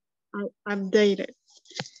updated.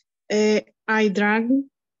 I drank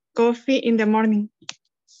coffee in the morning.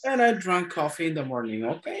 And I drank coffee in the morning.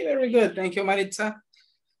 Okay, very good. Thank you, Maritza.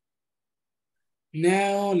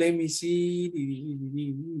 Now, let me see.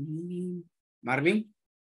 Marvin?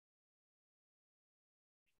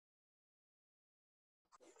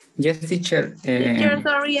 Yes, teacher. Teacher,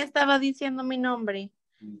 sorry, estaba diciendo mi nombre.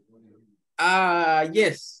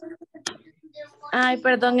 Yes. Ay,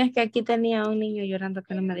 perdón, es que aquí tenía un niño llorando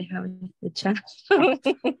que no me dejaba escuchar.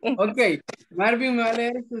 Ok, Marvin me va a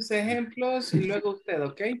leer sus ejemplos y luego usted,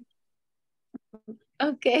 ¿ok?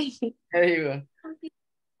 Ok. There you go.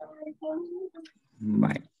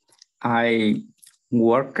 Bye. I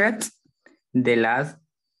worked the last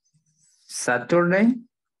Saturday.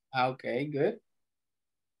 Okay, good.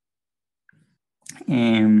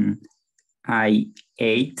 And I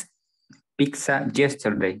ate pizza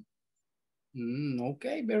yesterday.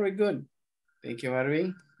 Okay, very good. Thank you,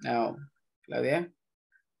 Marvin. Now, Claudia.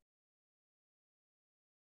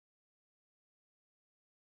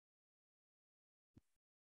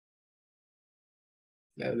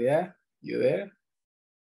 Claudia, you there?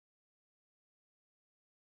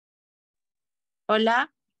 Hola.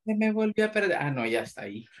 Se me volvió a perder. Ah, no, ya está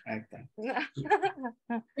ahí. Ahí está.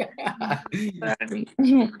 Sorry.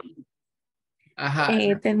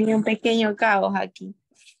 Ajá. Tenía un pequeño caos aquí.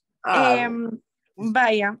 Ah,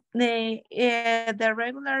 Vaya, the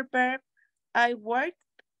regular verb, I worked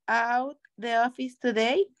out the office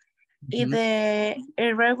today. Y the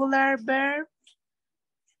irregular verb,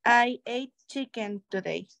 I ate chicken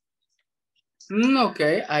today.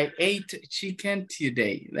 Okay, I ate chicken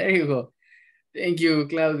today. There you go. Thank you,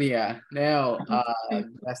 Claudia. Now,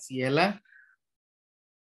 Graciela.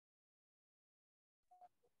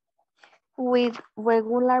 With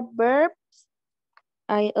regular verbs,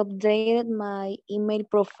 I updated my email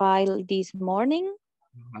profile this morning.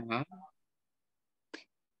 Uh-huh.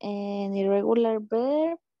 And irregular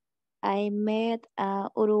verb, I met a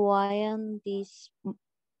Uruguayan this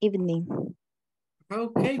evening.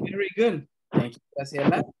 Okay, very good. Thank you,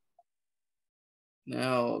 Graciela.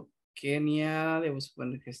 Now, Kenia, debo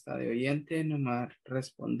suponer que está de oyente, no me va a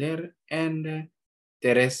responder. And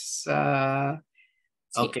Teresa.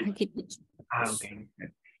 Sí, Okay. aquí. Okay.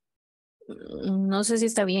 No sé si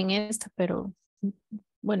está bien esta, pero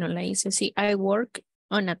bueno, la hice. Sí, I work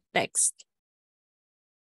on a text.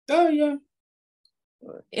 Oh, yeah.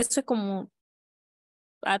 Esto es como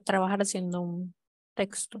a trabajar haciendo un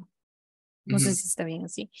texto. No sé si está bien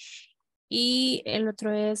así. Y el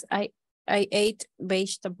otro es I ate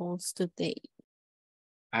vegetables today.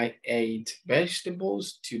 I ate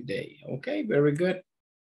vegetables today. Okay, very good.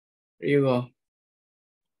 There you go.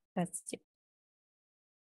 That's it.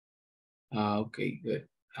 Okay, good.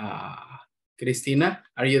 Cristina,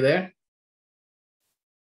 are you there?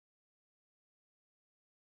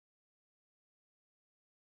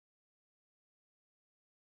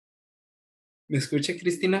 ¿Me escucha,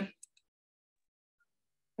 Cristina?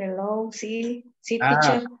 Hello, sí,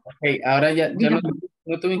 teacher. Ok, ahora ya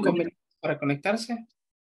no tuve inconvenientes para conectarse.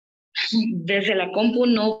 Desde la compu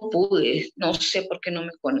no pude, no sé por qué no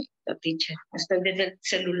me conecta, teacher. Estoy desde el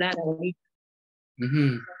celular ahorita.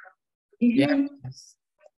 Ya, es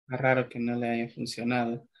raro que no le haya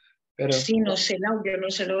funcionado. Pero, sí, no sé, el audio no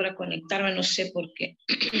se logra conectarme, no sé por qué.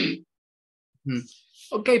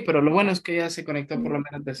 Ok, pero lo bueno es que ya se conectó por lo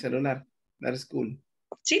menos del celular. That is cool.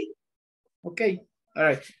 Sí. Ok, all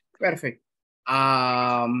right, perfect.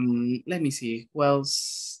 Let me see. Who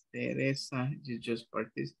else? Teresa, you just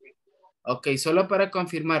participate. Ok, solo para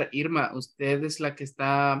confirmar, Irma, usted es la que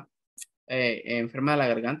está enferma de la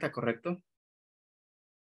garganta, ¿correcto?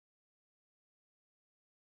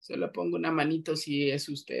 Solo pongo una manito si es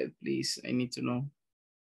usted, please. I need to know.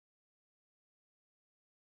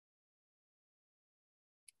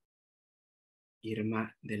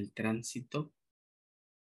 Irma del tránsito.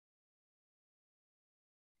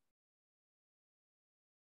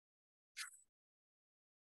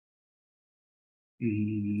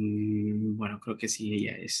 Bueno, creo que sí,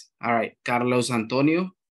 ella es. All right, Carlos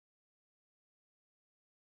Antonio.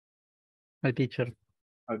 Hi, teacher.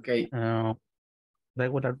 Okay.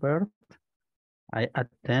 Regular verb. I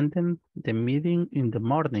attended the meeting in the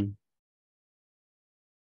morning.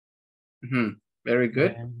 Very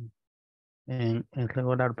good. And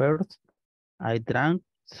regular verbs, I drank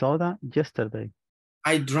soda yesterday.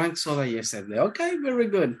 I drank soda yesterday. Okay, very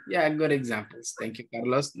good. Yeah, good examples. Thank you,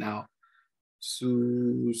 Carlos. Now,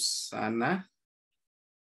 Susana.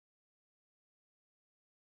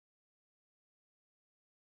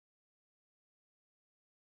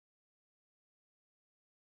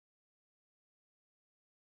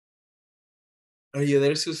 Are you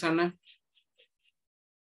there, Susana?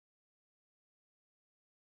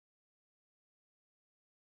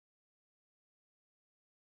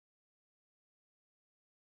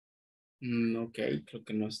 Ok, creo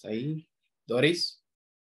que no está ahí. Doris.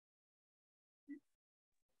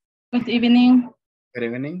 Good evening. Good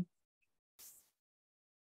evening.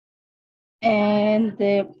 And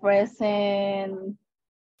the present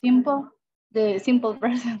simple, the simple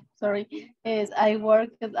present, sorry, is I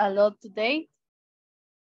worked a lot today.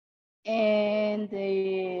 And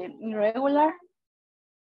the irregular,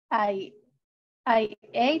 I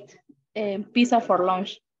ate pizza for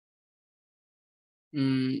lunch.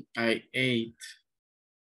 I ate.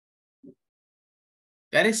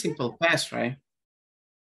 That is simple past, right?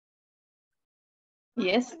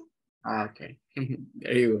 Yes. Okay.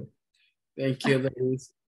 There you go. Thank you,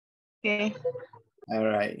 Doris. Okay. All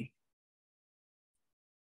right.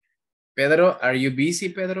 Pedro, are you busy,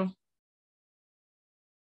 Pedro?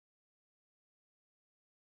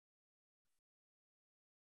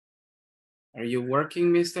 Are you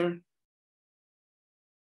working, mister?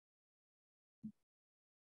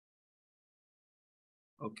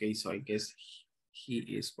 Okay, so I guess he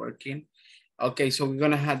is working. Okay, so we're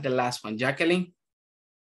gonna have the last one. Jacqueline?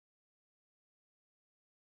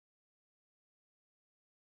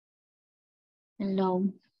 Hello.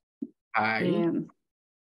 Hi.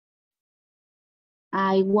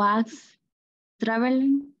 I was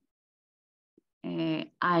traveling.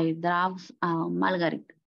 I drove Margaret.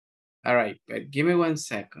 All right, but give me 1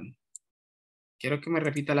 second. Quiero que me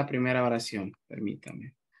repita la primera oración.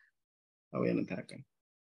 Permítame. La voy a anotar acá.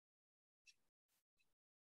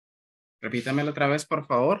 Repítamelo otra vez, por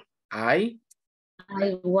favor. I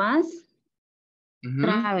was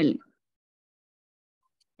traveling.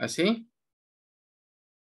 ¿Así?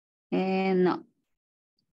 No.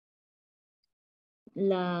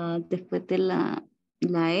 Después de la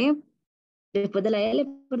E, después de la L,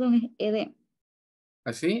 perdón, es ED.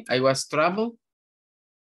 ¿Así? I was travel.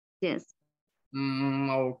 Yes.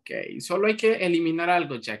 Ok. Solo hay que eliminar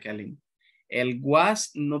algo, Jacqueline. El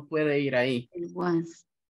was no puede ir ahí. El was.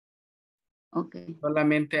 Ok.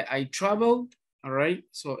 Solamente I traveled. All right.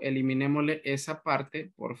 So eliminémosle esa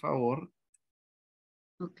parte, por favor.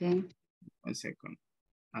 Ok. 1 second.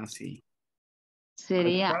 Así.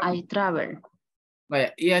 Sería I travel.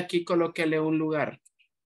 Vaya, y aquí colóquele un lugar.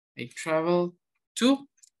 I travel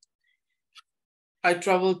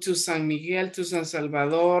to San Miguel, to San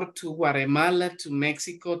Salvador, to Guatemala, to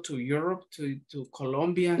Mexico, to Europe, to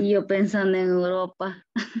Colombia. Y yo pensando en Europa.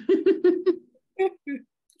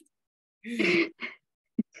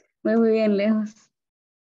 Muy bien lejos.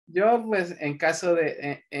 Yo, pues, en caso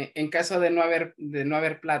de no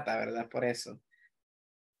haber plata, ¿verdad? Por eso.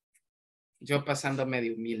 Yo pasando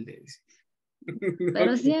medio humilde.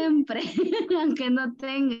 Pero siempre, aunque no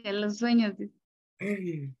tenga los sueños.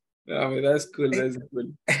 No, me das cool, that's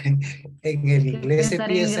cool. En el inglés se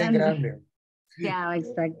piensa en grande. Ya,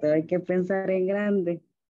 exacto, hay que pensar en grande.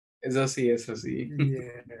 Eso sí, eso sí.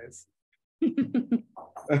 Yes.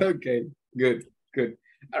 Okay, good, good.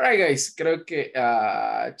 All right, guys. Creo que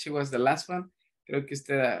she was the last one. Creo que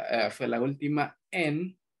esta fue la última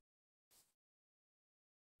en...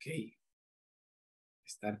 Ok.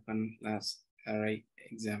 Estar con las array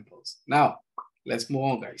examples. Now, let's move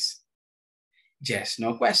on, guys. Yes,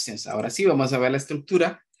 no questions. Ahora sí, vamos a ver la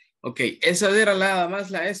estructura. Ok, esa era nada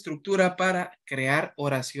más la estructura para crear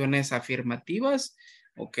oraciones afirmativas.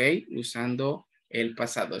 Ok, usando el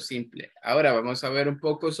pasado simple. Ahora vamos a ver un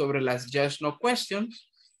poco sobre las just no questions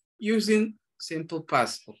using simple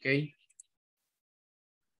past. Ok.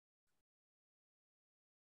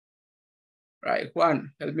 Right,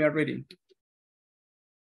 Juan, help me reading.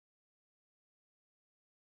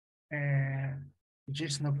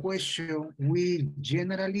 Yes, no question. We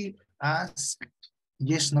generally ask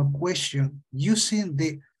yes, no question using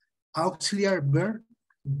the auxiliary verb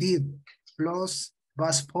did plus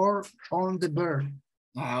past form on the verb.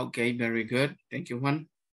 Okay, very good. Thank you, Juan.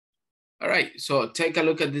 All right, so take a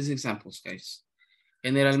look at these examples, guys.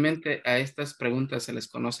 Generalmente a estas preguntas se les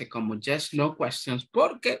conoce como yes, no questions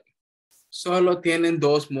porque solo tienen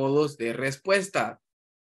dos modos de respuesta.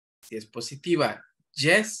 Si es positiva,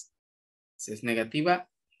 yes. Si es negativa,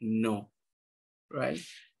 no. Right?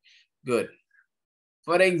 Good.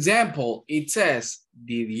 For example, it says,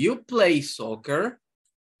 did you play soccer?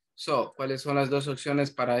 So, ¿cuáles son las dos opciones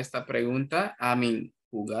para esta pregunta? I mean,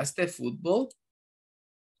 ¿jugaste fútbol?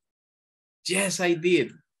 Yes, I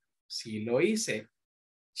did. Sí lo hice.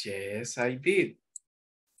 Yes, I did.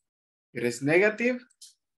 It is negative.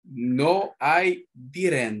 No, I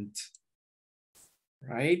didn't.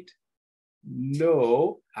 Right?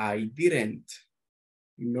 No, I didn't.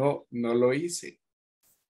 No, no lo hice.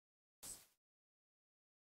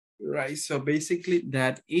 Right, so basically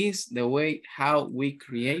that is the way how we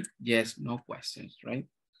create yes, no questions, right?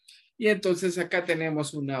 Y entonces acá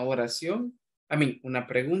tenemos una oración, una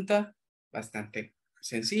pregunta bastante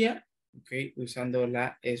sencilla, ok, usando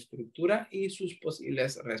la estructura y sus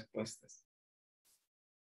posibles respuestas.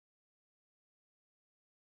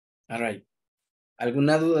 All right.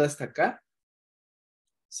 ¿Alguna duda hasta acá?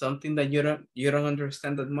 Something that you don't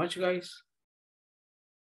understand that much, guys?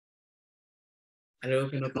 Algo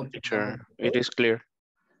que no Sure, it is clear.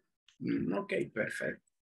 Ok, perfecto.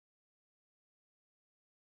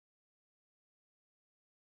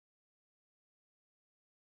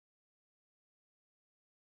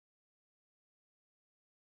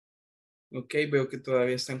 Ok, veo que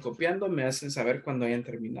todavía están copiando. Me hacen saber cuando hayan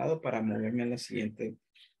terminado para moverme a la siguiente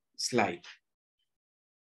slide.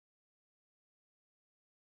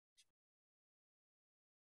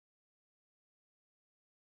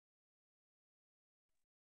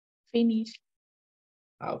 Finish.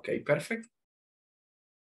 Ok, perfecto.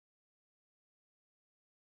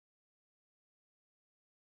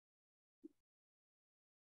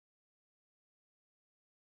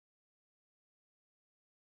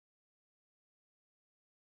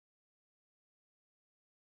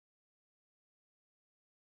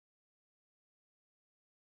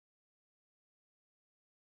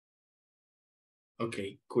 Ok,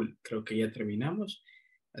 cool. Creo que ya terminamos.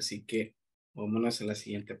 Así que vámonos a la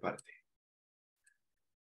siguiente parte.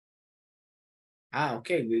 Ah,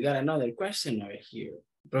 okay. We got another question over here.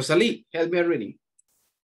 Rosalie, help me reading.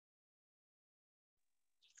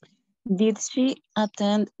 Did she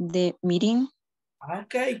attend the meeting?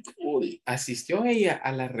 Okay, cool. ¿Asistió ella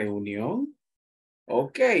a la reunión?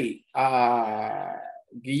 Ok.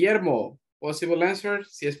 Guillermo, possible answer,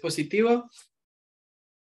 si es positivo.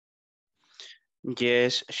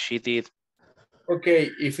 Yes, she did.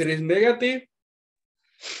 Okay, if it is negative.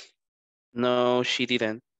 No, she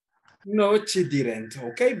didn't. No, she didn't.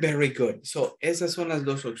 Okay, very good. So, esas son las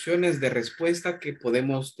dos opciones de respuesta que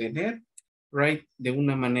podemos tener, right, de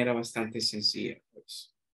una manera bastante sencilla,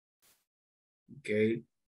 pues. Okay,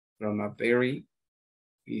 from a very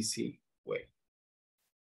easy way.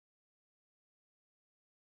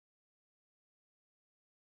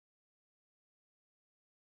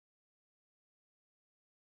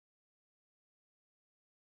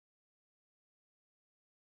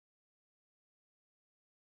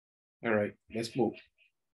 All right, let's move.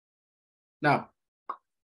 Now,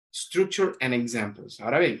 structure and examples.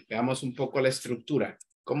 Ahora bien, veamos un poco la estructura.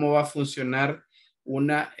 ¿Cómo va a funcionar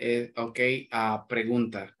una,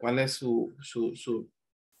 pregunta? ¿Cuál es su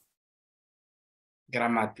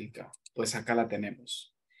gramática? Pues acá la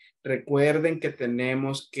tenemos. Recuerden que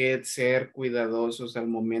tenemos que ser cuidadosos al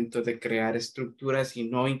momento de crear estructuras y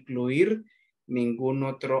no incluir ningún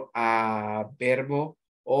otro verbo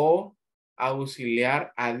o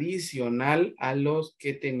auxiliar adicional a los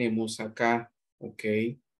que tenemos acá, ¿ok?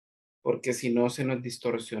 Porque si no se nos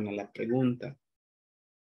distorsiona la pregunta.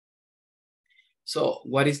 So,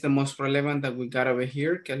 what is the most relevant that we got over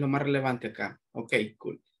here? ¿Qué es lo más relevante acá? Ok,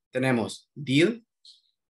 cool. Tenemos did.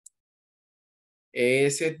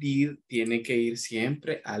 Ese did tiene que ir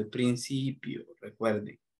siempre al principio,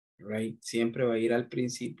 recuerden, right? Siempre va a ir al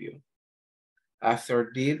principio.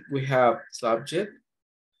 After did, we have subject,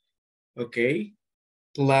 okay?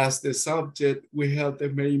 Plus the subject, we have the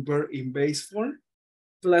main verb in base form,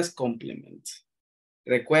 plus complement.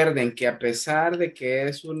 Recuerden que a pesar de que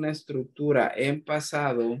es una estructura en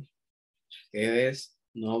pasado, ustedes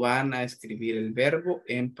no van a escribir el verbo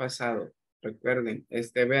en pasado. Recuerden,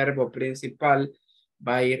 este verbo principal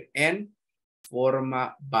va a ir en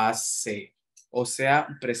forma base, o sea,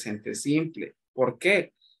 presente simple. ¿Por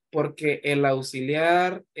qué? Porque el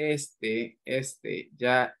auxiliar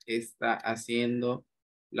ya está haciendo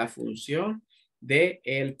la función de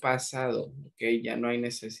el pasado, ¿ok? Ya no hay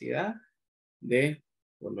necesidad de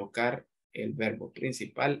colocar el verbo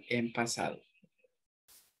principal en pasado.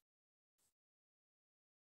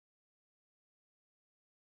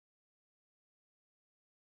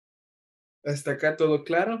 ¿Hasta acá todo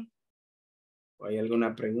claro? ¿O hay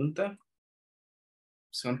alguna pregunta?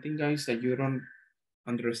 Something, guys, that you don't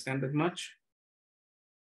understand that much?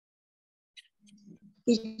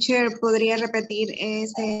 Teacher, ¿podría repetir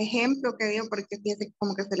ese ejemplo que dio? Porque fíjate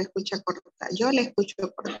como que se le escucha cortado. Yo le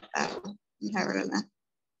escucho cortado, la verdad.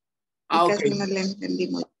 Y casi no le entendí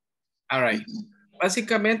muy bien. All right.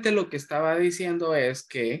 Básicamente lo que estaba diciendo es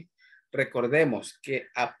que recordemos que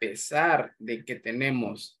a pesar de que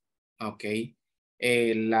tenemos,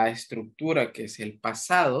 la estructura que es el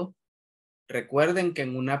pasado, recuerden que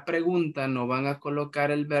en una pregunta no van a colocar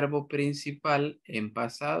el verbo principal en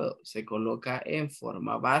pasado, se coloca en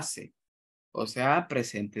forma base, o sea,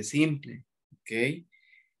 presente simple, ¿ok?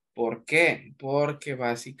 ¿Por qué? Porque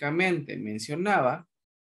básicamente mencionaba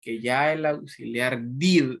que ya el auxiliar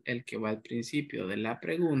did, el que va al principio de la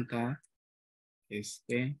pregunta,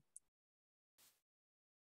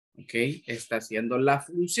 está haciendo la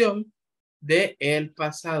función de el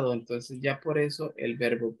pasado. Entonces ya por eso el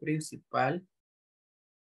verbo principal,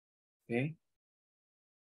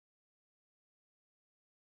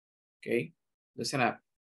 listen up.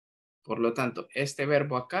 Por lo tanto, este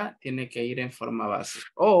verbo acá tiene que ir en forma base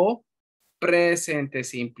o presente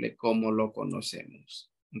simple como lo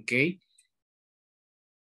conocemos,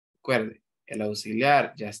 Recuerde, el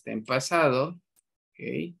auxiliar ya está en pasado,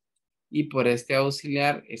 y por este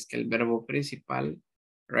auxiliar es que el verbo principal,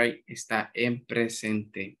 right, está en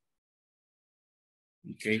presente,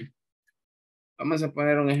 Vamos a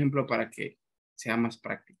poner un ejemplo para que sea más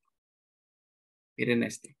práctico. Miren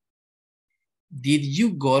este. Did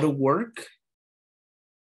you go to work?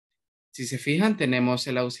 Si se fijan, tenemos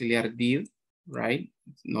el auxiliar did, right?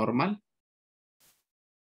 Normal.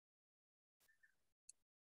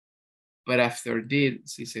 But after did,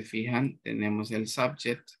 si se fijan, tenemos el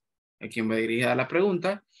subject, a quien va dirigida la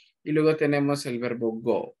pregunta, y luego tenemos el verbo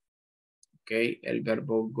go. El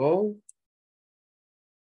verbo go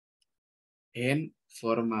en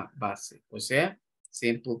forma base. O sea,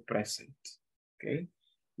 simple present. Okay.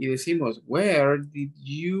 Y decimos, where did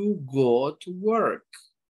you go to work?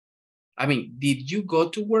 I mean, did you go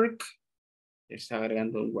to work? Está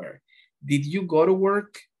agregando un where. Did you go to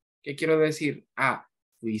work? ¿Qué quiero decir? Ah,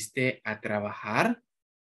 ¿fuiste a trabajar?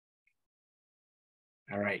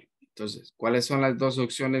 All right. Entonces, ¿cuáles son las dos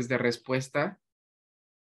opciones de respuesta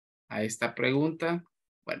a esta pregunta?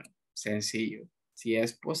 Bueno, sencillo. Si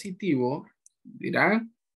es positivo,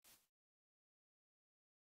 dirán,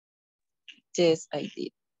 Yes, I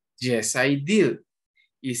did. yes, I did.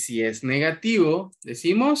 Y si es negativo,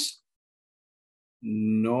 decimos,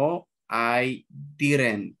 no, I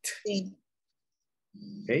didn't. Sí.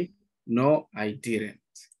 Okay. No, I didn't.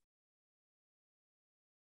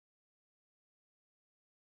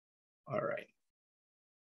 All right.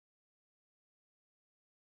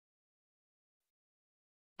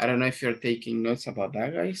 I don't know if you're taking notes about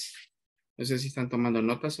that, guys. No sé si están tomando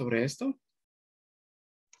notas sobre esto.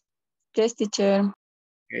 Yes, teacher.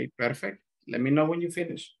 Okay, perfect. Let me know when you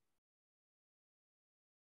finish.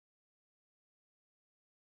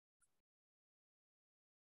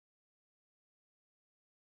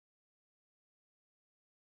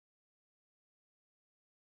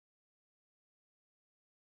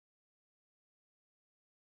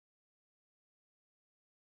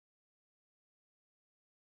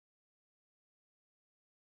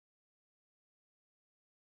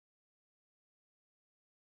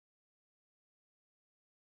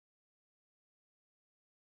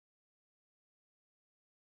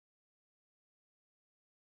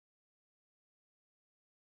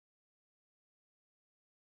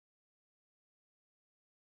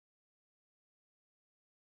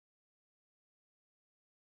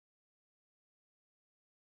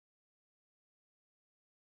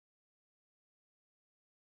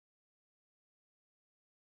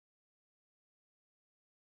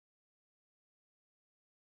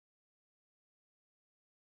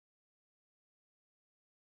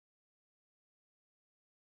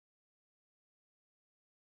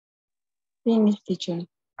 Finish, teacher.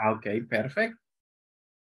 Okay, perfect.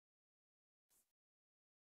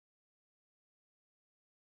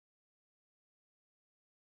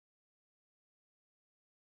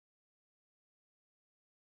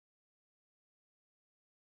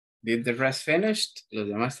 Did the rest finished? ¿Los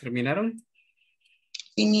demás terminaron?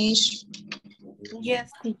 Finish. Yes,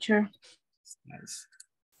 teacher. Nice.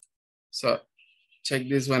 So check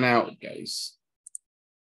this one out, guys.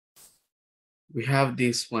 We have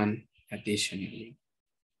this one additionally.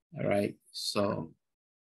 All right. So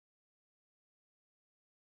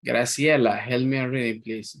Graciela, help me reading,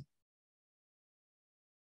 please.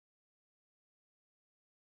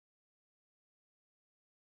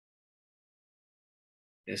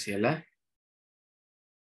 Graciela.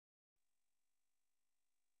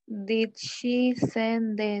 Did she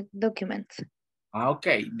send the documents?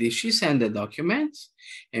 Okay. Did she send the documents?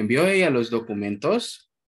 ¿Envió ella los documentos?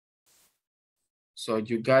 So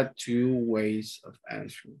you got two ways of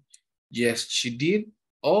answering. Yes, she did.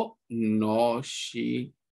 Or no,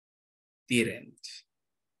 she didn't.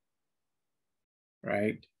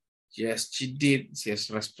 Right? Yes, she did, si es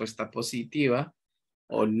respuesta positiva.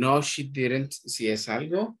 O no, she didn't, si es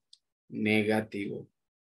algo negativo.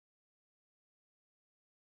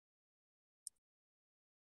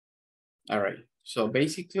 All right. So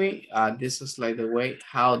basically, this is like the way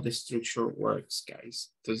how the structure works, guys.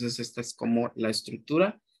 Entonces, esta es como la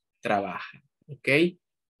estructura trabaja. Okay.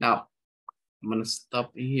 Now, I'm going to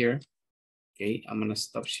stop here. Okay. I'm going to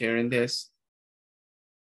stop sharing this.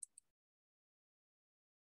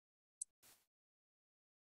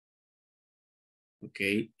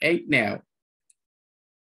 Okay. Hey, now.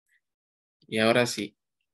 Y ahora sí,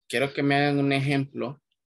 quiero que me hagan un ejemplo,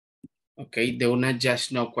 ok, de una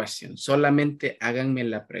just no question. Solamente háganme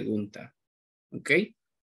la pregunta, ok.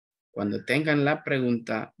 Cuando tengan la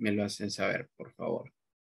pregunta, me lo hacen saber, por favor.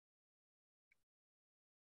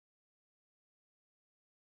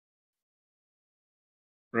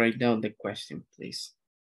 Write down the question, please.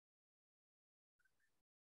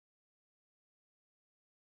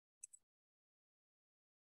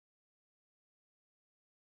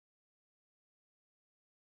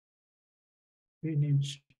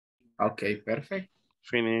 Finish. Okay, perfect.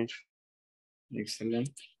 Finish. Excellent.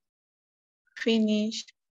 Finish.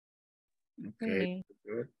 Okay,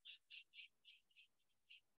 good.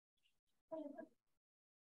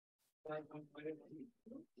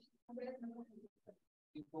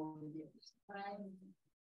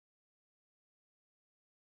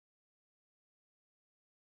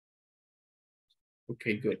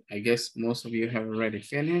 Okay, good. I guess most of you have already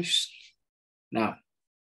finished. Now,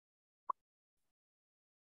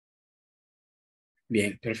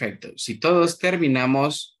 Bien, perfecto. Si todos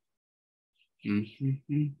terminamos, I'm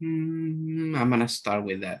gonna start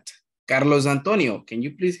with that. Carlos Antonio, can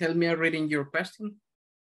you please help me out reading your question?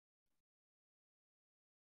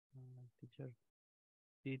 Teacher,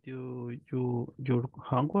 did your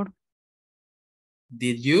homework?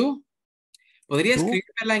 Did you? ¿Podría ¿Tú?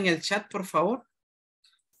 escribirla en el chat, por favor?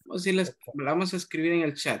 O si la vamos a escribir en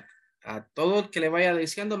el chat. A todo el que le vaya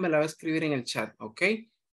diciendo me la va a escribir en el chat, ¿ok?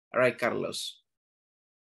 All right, Carlos.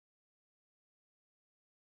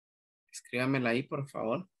 Escríbamela ahí, por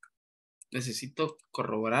favor. Necesito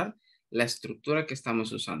corroborar la estructura que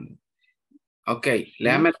estamos usando. Ok,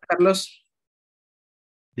 léame, Carlos.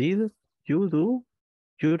 Did you do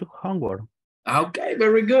your homework? Okay,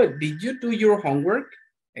 very good. Did you do your homework?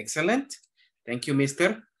 Excellent. Thank you,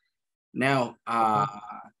 mister. Now,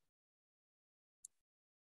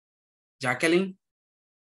 Jacqueline,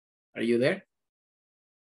 are you there?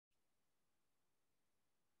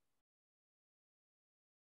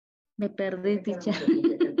 Me perdí, teacher.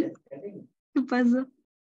 ¿Qué pasó?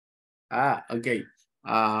 Ok.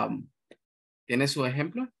 ¿Tiene su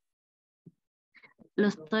ejemplo? Lo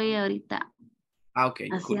estoy ahorita Ok,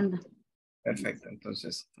 haciendo. cool. Perfecto,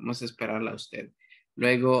 entonces vamos a esperarla a usted.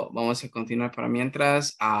 Luego vamos a continuar para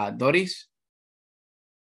mientras. Doris.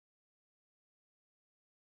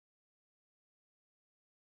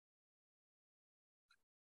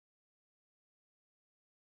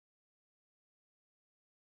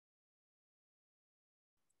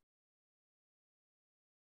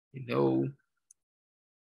 Hello.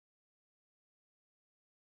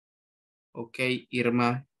 Ok,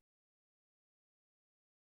 Irma.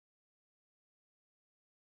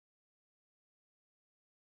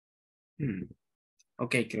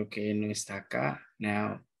 Ok, creo que no está acá.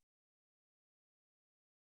 Now.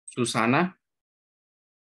 Susana.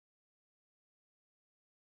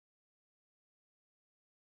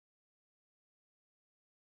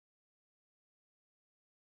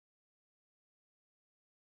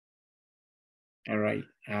 All right.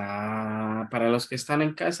 Para los que están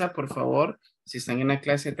en casa, por favor, si están en la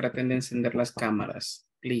clase, traten de encender las cámaras.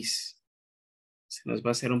 Please. Se nos va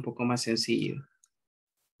a hacer un poco más sencillo.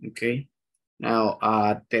 Ok. Now,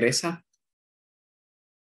 Teresa.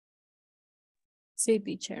 Sí,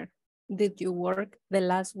 teacher. Did you work the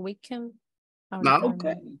last weekend?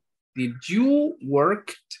 Okay. Did you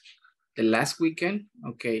work the last weekend?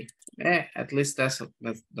 Okay. At least that's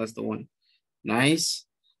the one. Nice.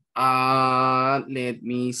 Let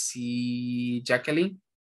me see. Jacqueline.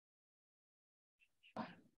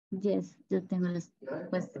 Yes, yo tengo la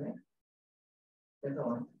respuesta.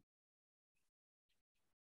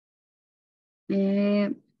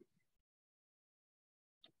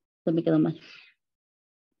 Se me quedó mal.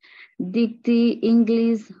 Did the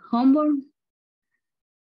English homework?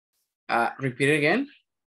 Repeat it again.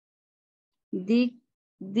 Did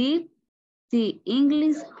the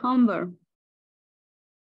English homework?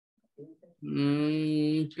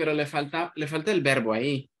 Pero le falta el verbo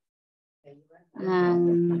ahí.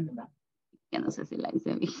 Ya no sé si la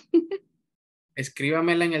hice bien.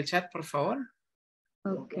 Escríbamela en el chat, por favor.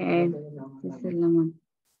 Ok. Dice la mano.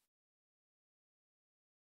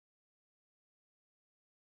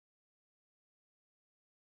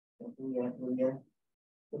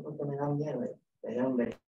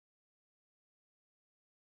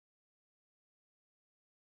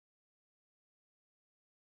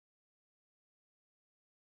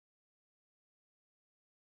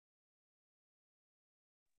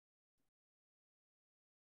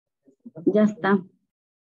 Ya está.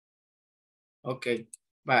 Ok.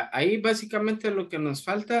 Ahí básicamente lo que nos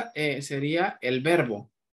falta sería el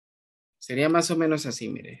verbo. Sería más o menos así,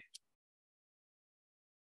 mire.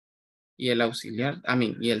 Y el auxiliar,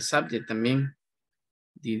 y el subject también.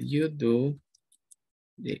 Did you do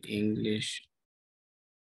the English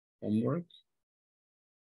homework?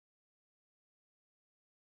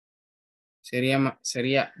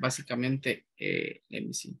 Sería básicamente, let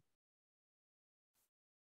me see.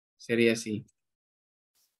 Sería así.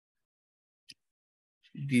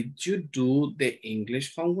 Did you do the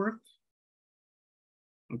English homework?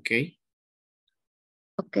 Okay.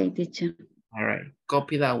 Okay, teacher. All right.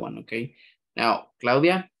 Copy that one, okay? Now,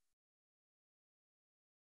 Claudia.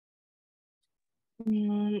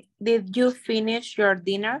 Did you finish your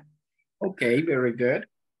dinner? Okay, very good.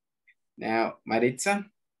 Now, Maritza.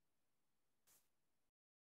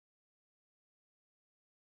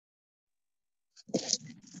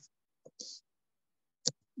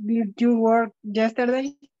 Did you work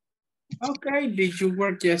yesterday? Okay, did you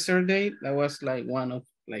work yesterday? That was like one of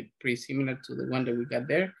pretty similar to the one that we got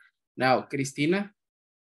there. Now, Cristina.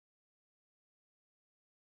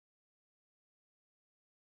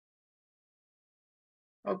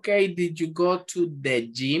 Okay, did you go to the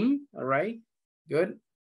gym? All right, good.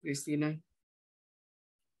 Cristina.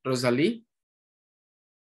 Rosalie?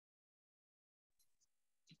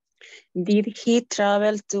 Did he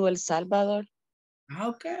travel to El Salvador?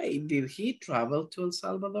 Okay, did he travel to El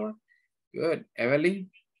Salvador? Good. Evelyn?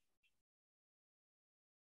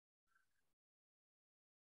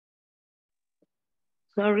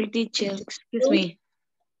 Sorry, teacher, excuse me.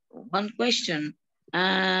 One question.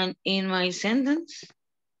 And in my sentence,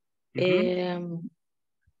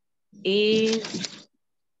 is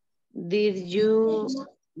did you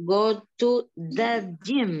go to the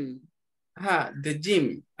gym? Ajá, the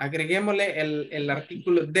gym. Agreguémosle el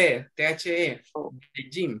artículo de, THE, the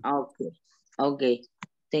gym. Okay, okay,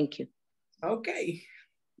 thank you. Okay,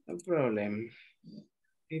 no problem.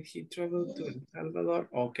 Did he travel to El Salvador?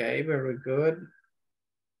 Okay, very good.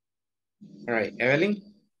 All right, Evelyn?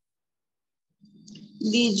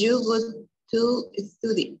 Did you go to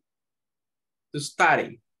study? To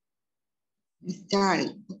study. Study.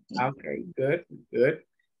 Okay, good, good.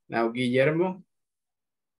 Now, Guillermo?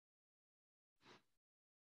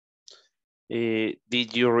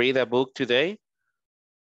 Did you read a book today?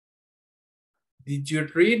 Did you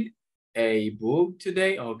read a book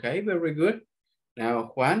today? Okay, very good.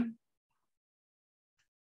 Now, Juan?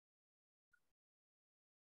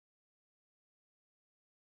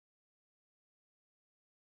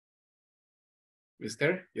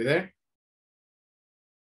 Mister, you there?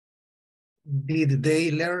 Did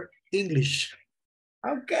they learn English?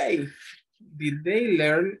 Okay. Did they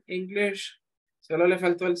learn English? Solo le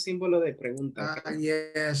faltó el símbolo de pregunta. Okay?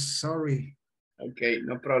 Yes, sorry. Okay,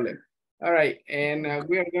 no problem. All right, and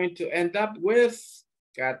we are going to end up with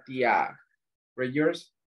Katia. Read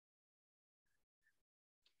yours.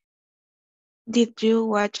 Did you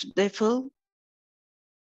watch the film?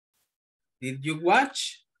 Did you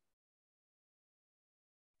watch?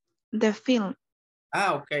 The film.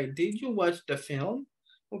 Ah, okay. Did you watch the film?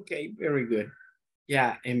 Okay, very good.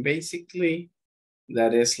 Yeah, and basically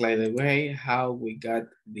that is like the way how we got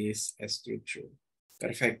this structure.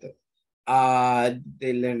 Perfecto.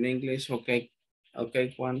 They learn English. Okay.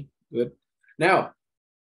 Okay, Juan. Good. Now,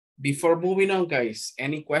 before moving on, guys,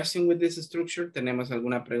 any question with this structure? ¿Tenemos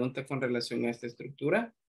alguna pregunta con relación a esta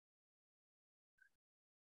estructura?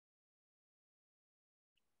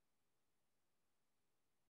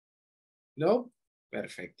 No.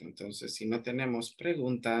 Perfecto. Entonces, si no tenemos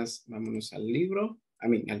preguntas, vámonos al libro, al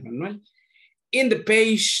manual. In the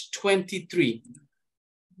page 23.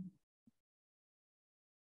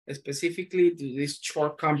 Specifically to this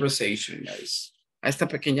short conversation, guys. A esta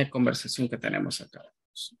pequeña conversación que tenemos acá.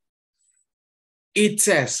 It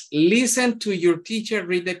says, listen to your teacher,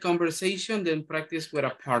 read the conversation, then practice with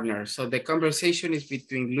a partner. So the conversation is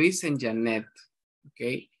between Luis and Janet,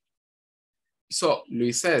 okay? So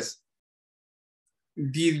Luis says,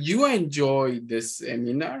 did you enjoy the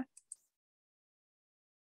seminar?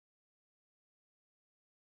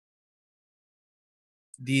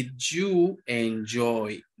 Did you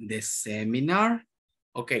enjoy the seminar?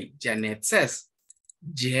 Okay, Janet says,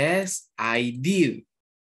 yes, I did.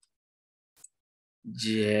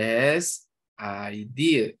 Yes, I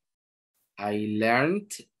did. I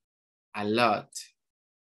learned a lot.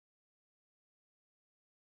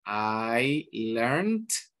 I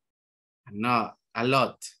learned a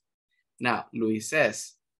lot. Now, Luis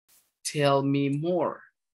says, tell me more.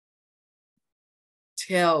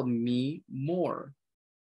 Tell me more.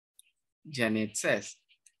 Janet says,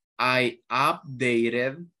 I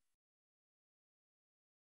updated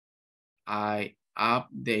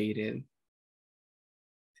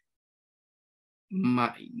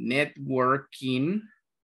my networking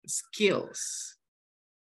skills.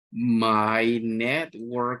 My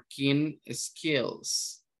networking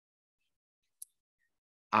skills.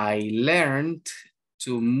 I learned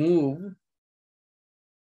to move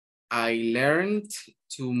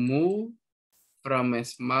from a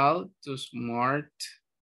small to smart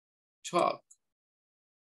talk.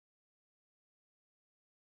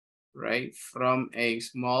 Right? From a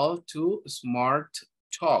small to smart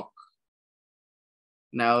talk.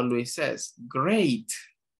 Now Luis says, great.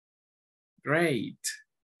 Great.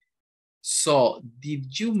 So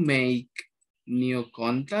did you make new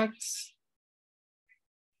contacts?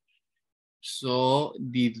 So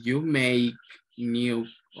did you make new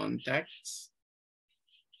contacts?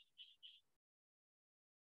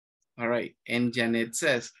 All right. And Janet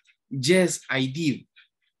says, yes, I did.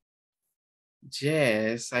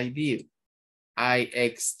 Yes, I did. I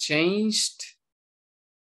exchanged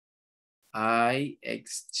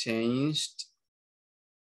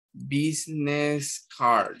business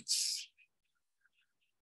cards.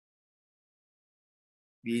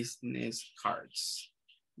 business cards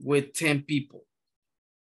with 10 people.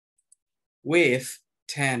 With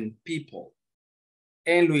 10 people.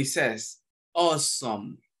 And Luis says,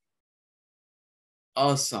 awesome.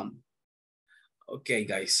 Awesome. Okay,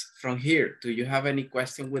 guys, from here, do you have any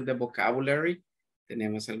question with the vocabulary?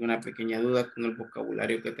 ¿Tenemos alguna pequeña duda con el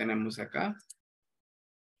vocabulario que tenemos acá?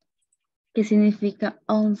 ¿Qué significa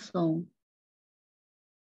awesome?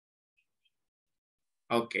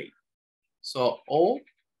 Okay. So, O,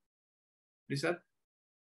 Lisa?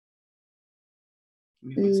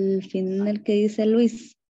 El final que dice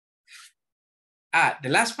Luis. Ah, the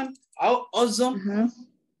last one? Oh, awesome.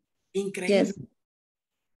 Increíble. Yes.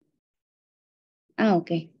 Ah,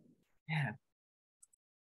 okay. Yeah.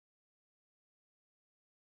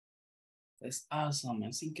 That's awesome.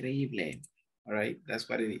 It's increíble. All right, that's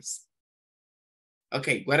what it is.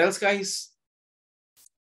 Okay, what else, guys?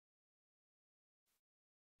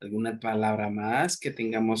 ¿Alguna palabra más que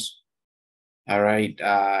tengamos? All right,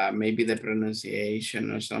 maybe the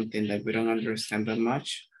pronunciation or something that we don't understand that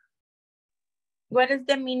much. What is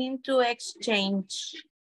the meaning to exchange?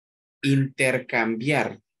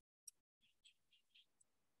 Intercambiar.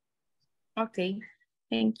 Okay,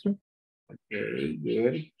 thank you. Okay,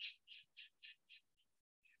 good.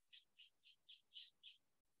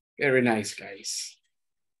 Very nice, guys.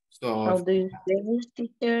 So, How do you say this,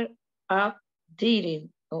 teacher? Updated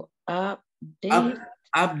or updated?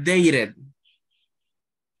 Updated.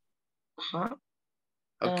 Ajá.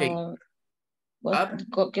 Okay.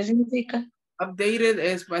 ¿Qué significa? Updated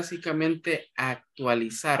es básicamente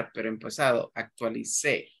actualizar, pero en pasado,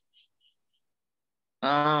 actualicé.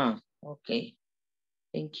 Ah, okay.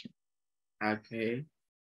 Thank you. Okay.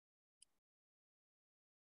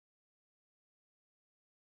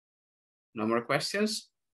 No more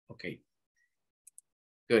questions? Okay.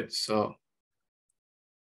 Good. So,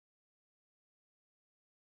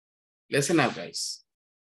 listen up, guys.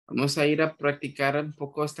 Vamos a ir a practicar un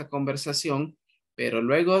poco esta conversación, pero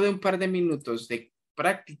luego de un par de minutos de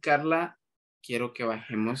practicarla, quiero que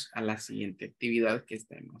bajemos a la siguiente actividad que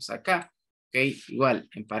tenemos acá. Ok, igual,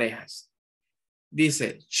 en parejas.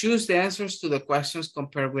 Dice, choose the answers to the questions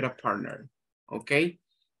compared with a partner. Ok,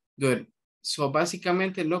 good. So,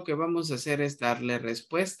 básicamente lo que vamos a hacer es darle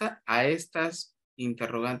respuesta a estas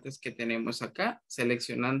interrogantes que tenemos acá,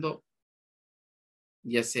 seleccionando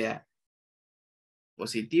ya sea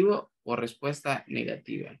positivo o respuesta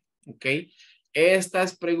negativa. Ok.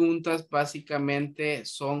 Estas preguntas básicamente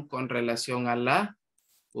son con relación a la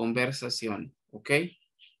conversación. Ok.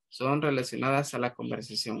 Son relacionadas a la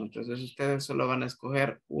conversación. Entonces ustedes solo van a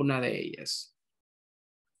escoger una de ellas.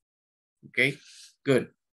 Ok. Good.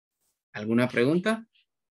 ¿Alguna pregunta?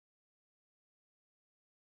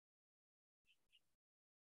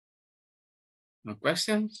 No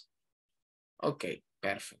questions? Ok.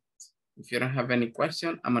 Perfect. If you don't have any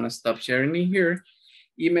question, I'm going to stop sharing it here.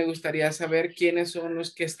 Y me gustaría saber quiénes son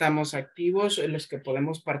los que estamos activos, en los que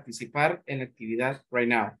podemos participar en la actividad right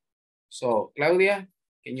now. So, Claudia,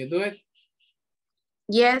 can you do it?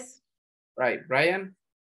 Yes. Right, Brian.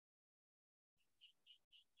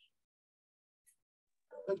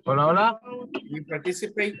 Hola, hola. Can you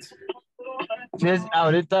participate? Sí,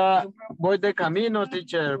 ahorita voy de camino,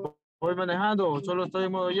 teacher. Voy manejando, solo estoy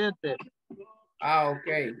en modo oyente. Ah, ok.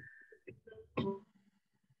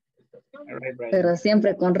 All right, Brian. Pero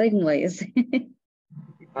siempre con ritmo ese.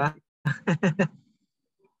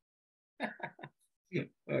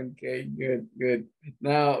 Okay, good, good.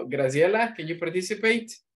 Now, Graciela, can you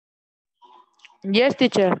participate? Yes,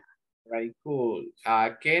 teacher. Right, cool.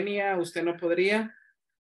 Kenia, ¿usted no podría?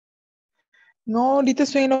 No, ahorita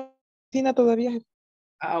estoy en la oficina todavía.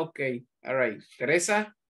 Ah, ok. All right.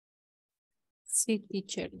 Teresa? Sí,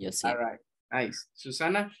 teacher, yo sí. All right. Nice.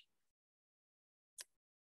 Susana?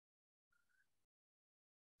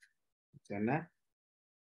 Susana?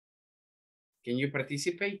 Can you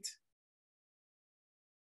participate?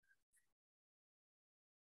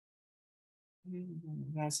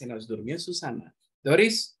 Se nos durmió Susana.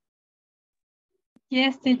 Doris?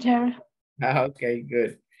 Yes, teacher. Ah, ok,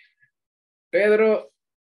 good. Pedro,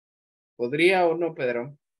 ¿podría o no,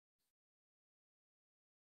 Pedro?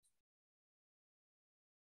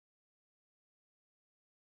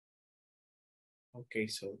 Ok,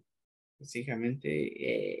 so,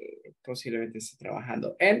 básicamente, posiblemente esté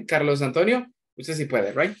trabajando. And Carlos Antonio, usted sí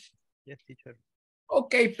puede, right? Yes, teacher.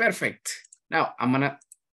 Okay, perfect. Now, I'm gonna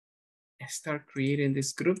start creating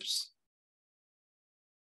these groups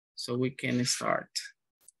so we can start.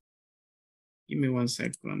 Give me 1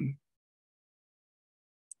 second.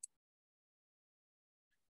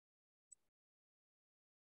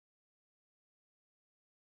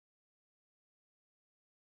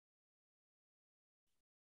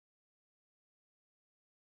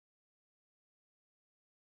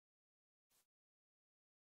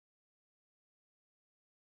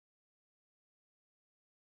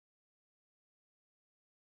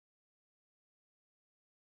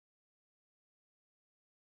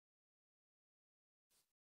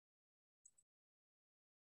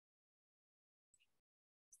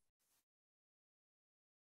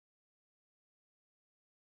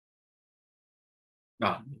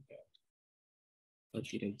 Oh, what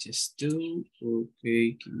did I just do?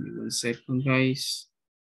 Okay, give me 1 second, guys.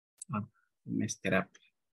 Oh, I messed it up.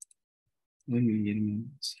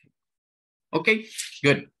 Okay,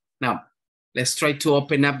 good. Now, let's try to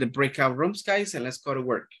open up the breakout rooms, guys, and let's go to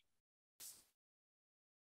work.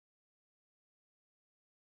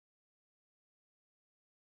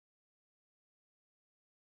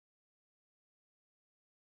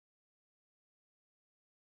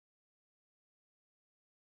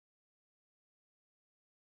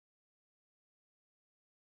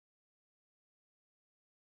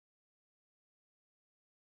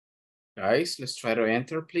 Guys, let's try to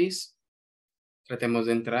enter, please. Tratemos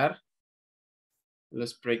de entrar.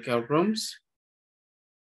 Los breakout rooms.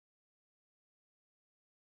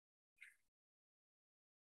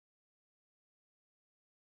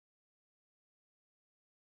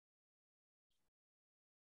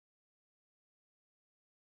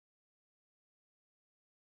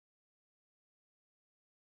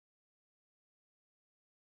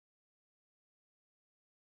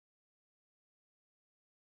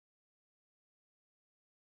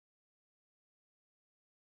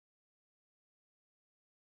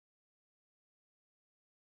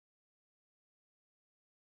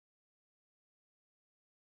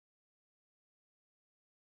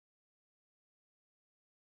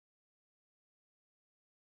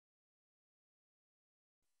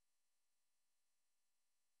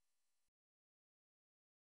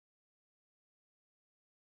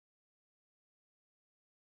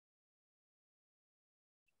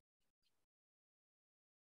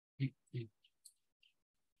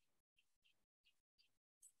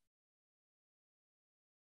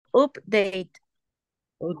 Update.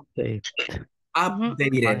 Update.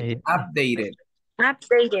 Updated. Updated.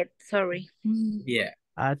 Updated, sorry. Yeah.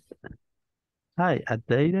 I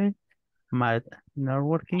updated my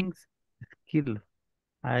networking skill.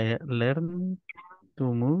 I learned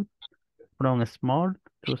to move from small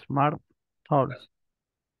to smart tools.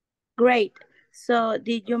 Great. So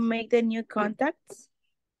did you make the new contacts?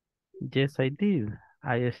 Yes, I did.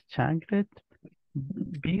 I exchanged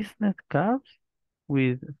business cards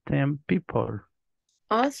with 10 people.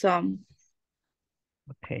 Awesome.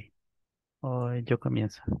 Okay. Yo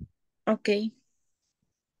comienzo. Okay.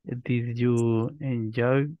 Did you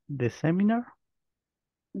enjoy the seminar?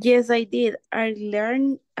 Yes, I did. I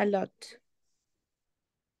learned a lot.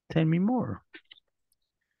 Tell me more.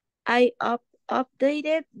 I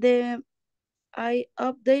updated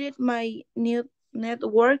my new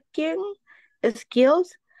networking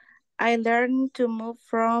skills. I learned to move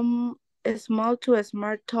from a small to a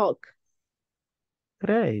smart talk.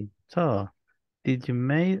 Great. So, did you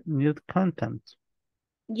make new content?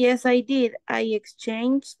 Yes, I did. I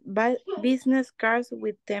exchanged business cards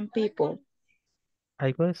with 10 people.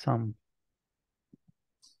 I got some.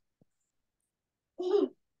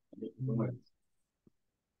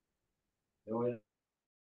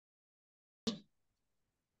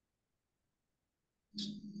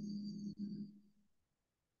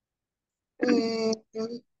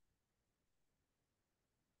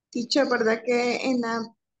 Teacher, ¿verdad que en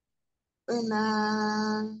lo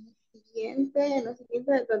siguiente,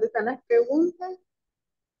 donde están las preguntas,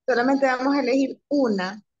 solamente vamos a elegir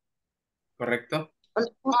una? ¿Correcto?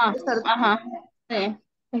 Ajá, sí.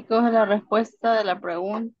 Escoge la respuesta de la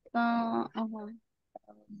pregunta. Ajá.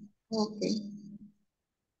 Ok.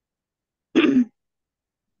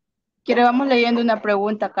 Quiero vamos leyendo una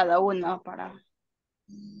pregunta cada una para...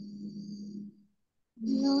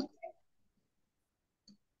 No.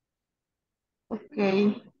 Ok.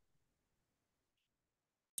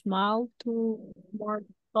 Small to smart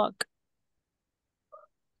talk.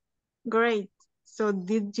 Great. So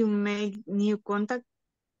did you make new contact?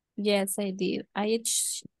 Yes, I did. I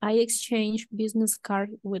exchanged business card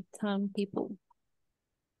with 10 people.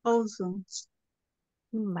 Awesome.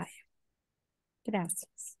 Bye.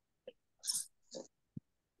 Gracias.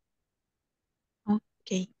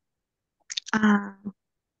 Ok.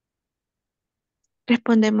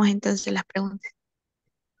 Respondemos entonces las preguntas.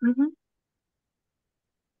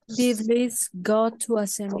 Did Luis go to a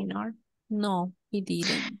seminar? No, he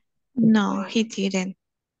didn't. No, he didn't.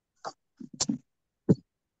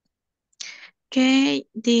 Okay,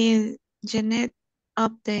 did Janet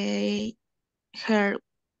update her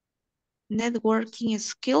networking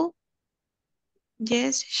skill?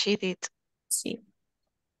 Yes, she did. Sí.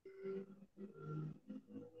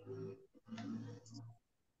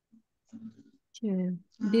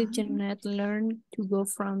 Did Janet learn to go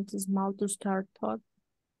from small to start talk?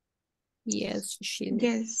 Yes, she did.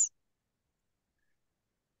 Yes.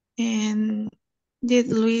 And did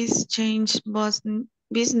Luis change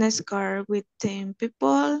business card with 10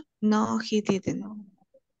 people. No, he didn't.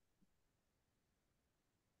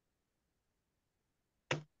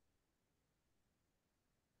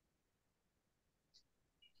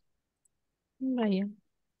 Vaya,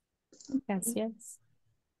 gracias.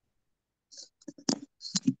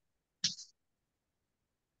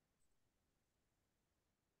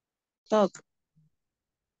 Talk.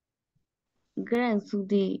 Grace,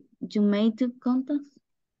 did you make the contacts?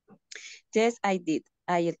 Yes, I did.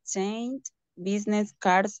 I exchanged business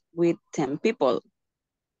cards with 10 people.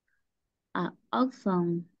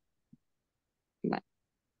 Awesome.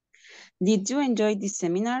 Did you enjoy the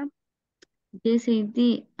seminar? Yes, I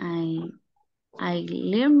did. I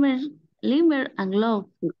learned a lot.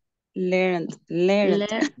 Learned. Learn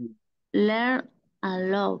a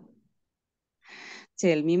lot.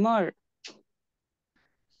 Tell me more.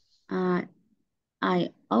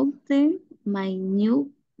 I obtained my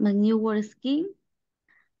new work skill.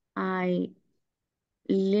 I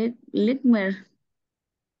learned.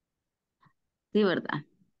 Sí, ¿verdad?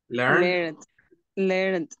 Learn.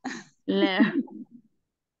 Learned.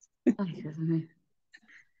 Ay, Dios mío.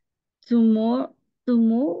 To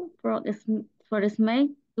move from smart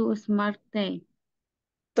to smart day.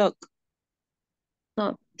 Talk.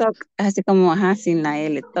 Talk. Así como, ajá, sin la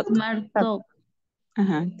L. Talk. Smart talk.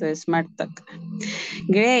 Ajá, entonces smart talk.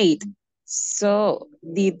 Great. So,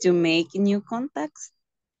 did you make new contacts?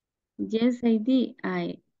 Yes, I did.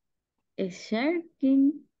 I shared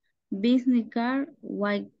business card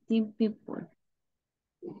with 10 people.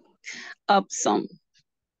 Awesome.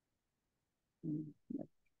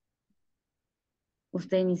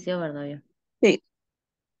 Usted inició, ¿verdad? Yo? Sí.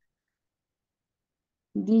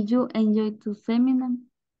 Did you enjoy the seminar?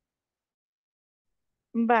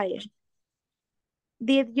 Vaya.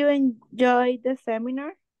 Did you enjoy the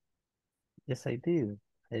seminar? Yes, I did.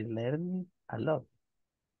 I learned a lot.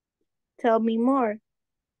 Tell me more.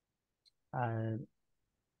 And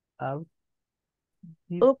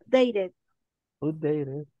Updated.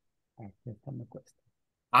 Updated. Esta me cuesta.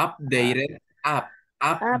 Updated.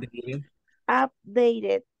 Updated.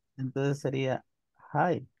 Updated. Entonces sería,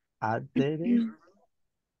 hi, updated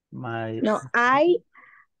my... No, I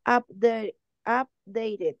updated.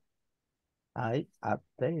 I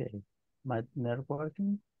updated my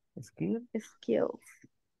networking skills.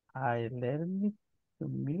 I learned to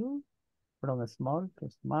move from small to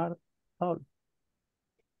smart tall.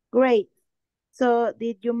 Great. So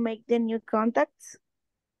did you make the new contacts?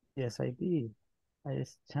 Yes, I did. I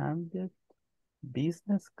exchanged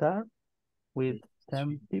business card with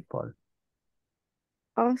 10 people.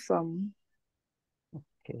 Awesome.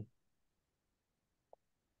 Okay.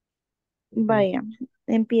 Vaya,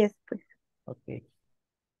 empieza pues. Okay.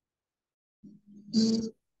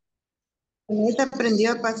 Esta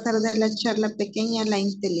aprendió a pasar de la charla pequeña a la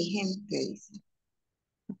inteligente, dice.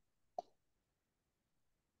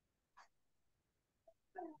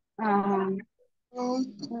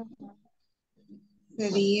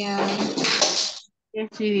 Sería...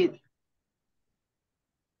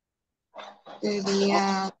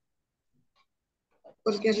 Sería...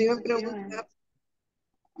 Porque arriba preguntaba...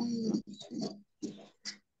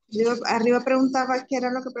 Arriba preguntaba, ¿qué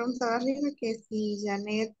era lo que preguntaba arriba? Que si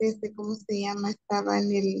Janet, ¿cómo se llama? Estaba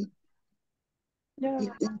en el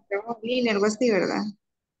trabajo en línea, algo así, ¿verdad?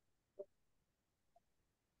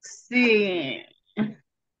 Sí.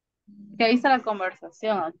 Que ahí está la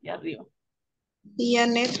conversación aquí arriba. Y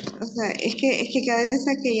Janet, o sea, es que cada vez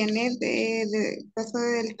que Janet pasó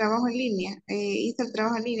del trabajo en línea, hizo el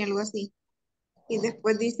trabajo en línea, algo así. Y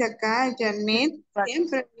después dice acá, Janet,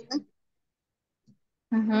 siempre, ¿verdad?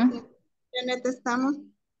 Janet estamos,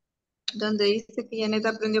 donde dice que Janet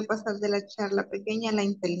aprendió a pasar de la charla pequeña a la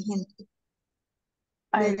inteligente.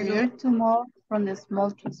 I learned to move from the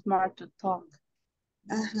small to smart to talk.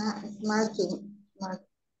 Ajá, smart to smart.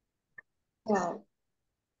 Wow.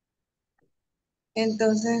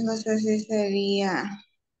 Entonces, no sé si sería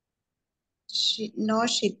no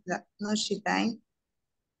she time.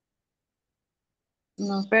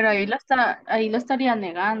 No. Pero ahí lo estaría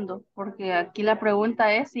negando, porque aquí la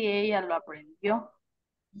pregunta es si ella lo aprendió.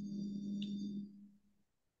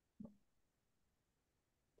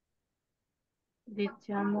 Did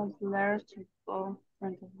Janet learn to go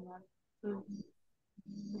from the smart to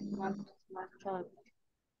smart talk?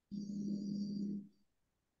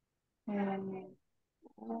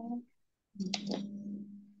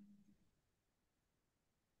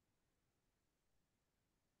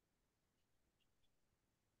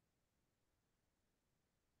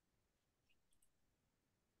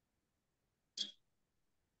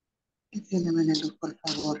 Enciéndeme la luz, por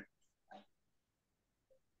favor.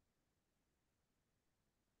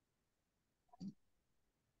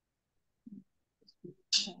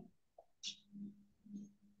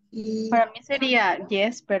 Para mí sería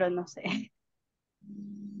yes, pero no sé.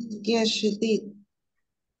 Yes, she did.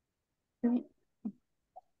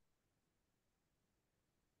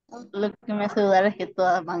 Lo que me hace dudar es que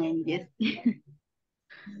todas van en yes.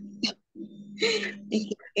 Es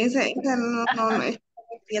que esa no estoy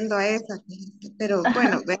viendo a esa, fíjese, pero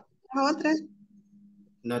bueno, ve a otra.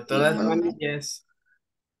 No Y todas por van en yes.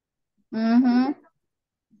 Ujú,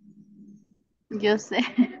 yo sé.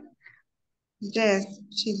 yes,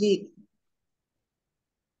 she did.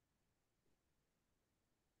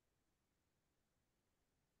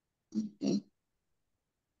 Okay.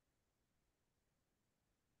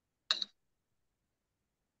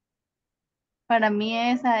 Para mí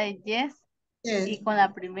esa es yes. Yes. Y con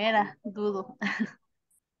la primera dudo.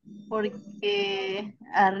 Porque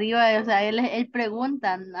arriba, o sea, él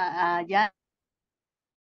pregunta allá.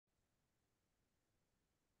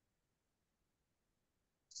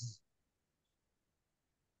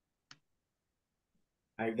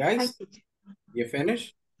 Hi guys, you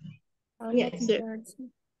finished? Yes.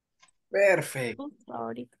 Perfect.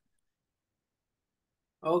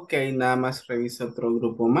 Ok, nada más reviso otro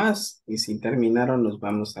grupo más y si terminaron nos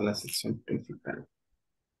vamos a la sección principal.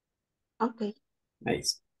 Okay.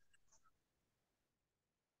 Nice.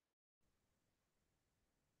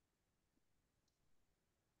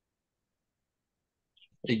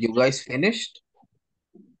 Did you guys finished?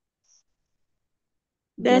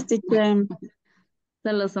 Yes, teacher.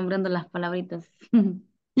 Solo sombrando las palabritas.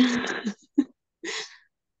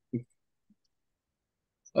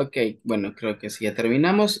 Ok, bueno, creo que sí, ya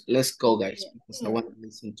terminamos. Let's go, guys, because I want to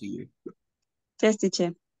listen to you. Yes,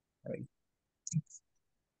 teacher. All right.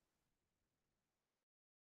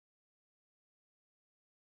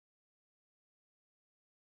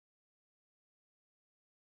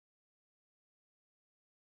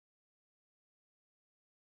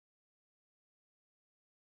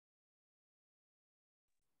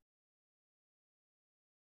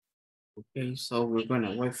 Okay, so we're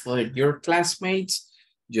gonna wait for your classmates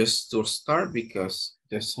just to start because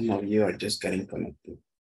there's some of you are just getting connected.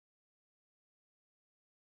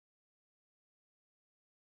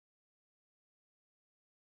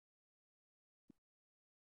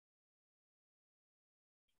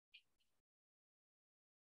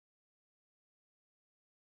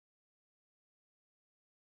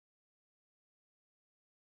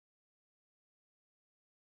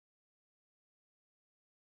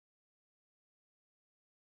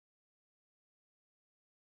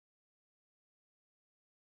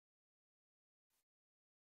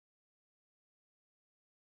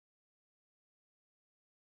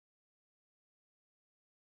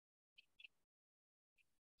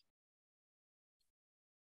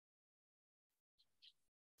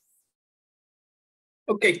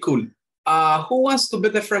 Okay, cool. Who wants to be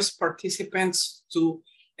the first participants to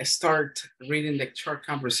start reading the short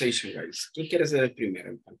conversation, guys? ¿Quién quiere ser el primero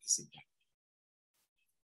en participar?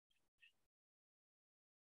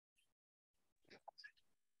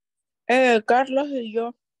 Carlos y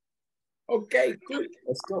yo. Okay, cool.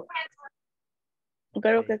 Let's go.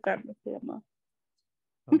 Creo que Carlos se llama.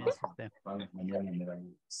 Comienza usted.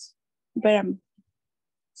 Espérame.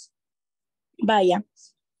 Vaya.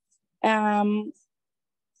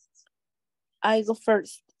 I go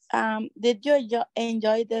first. Did you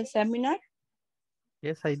enjoy the seminar?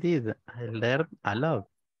 Yes, I did. I learned a lot.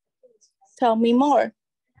 Tell me more.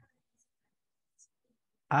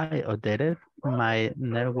 I updated my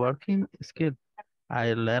networking skill.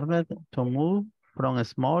 I learned to move from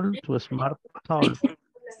small to smart tall.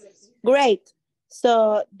 Great.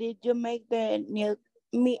 So did you make new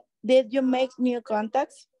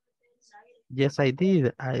contacts? Yes, I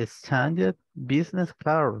did. I exchanged business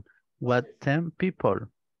cards with 10 people.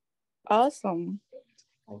 Awesome.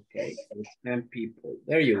 Okay, 10 people.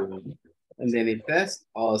 There you go. And then it says,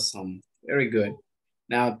 awesome. Very good.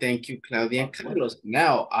 Now, thank you, Claudia and Carlos.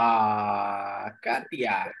 Now,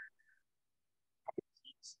 Katia.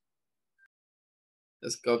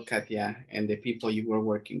 Let's go, Katia, and the people you were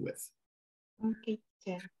working with. Okay,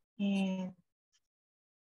 teacher.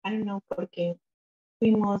 I don't know porque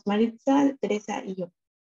fuimos Maritza, Teresa y yo.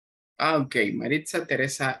 Okay, Maritza,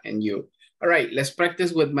 Teresa, and you. All right, let's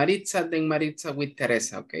practice with Maritza, then Maritza with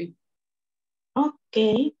Teresa, okay?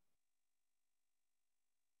 Okay.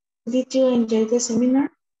 Did you enjoy the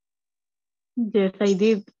seminar? Yes, I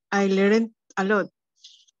did. I learned a lot.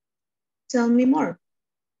 Tell me more.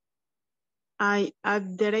 I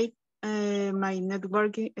updated my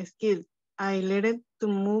networking skills. I learned to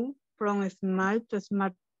move from small to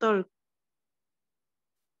smart talk.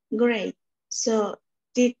 Great. So,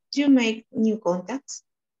 did you make new contacts?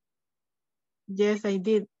 Yes, I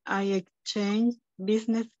did. I exchanged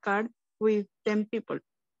business card with 10 people.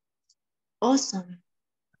 Awesome.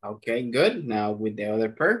 Okay, good. Now with the other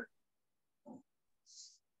pair.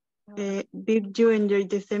 Did you enjoy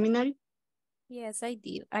the seminar? Yes, I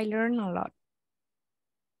did. I learned a lot.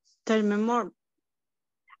 Tell me more.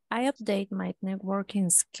 I update my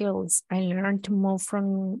networking skills. I learned to move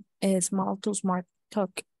from small to smart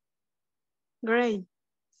talk. Great.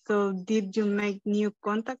 So did you make new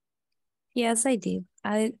contacts? Yes, I did.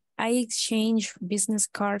 I exchanged business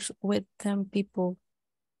cards with 10 people.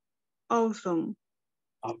 Awesome.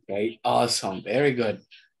 Okay, awesome. Very good.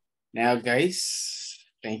 Now, guys,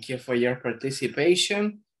 thank you for your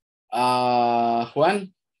participation.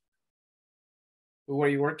 Juan, who were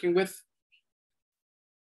you working with?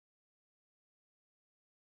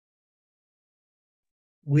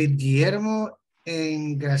 With Guillermo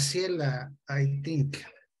and Graciela, I think.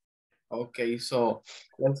 Okay, so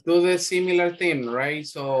let's do the similar thing, right?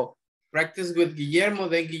 So practice with Guillermo,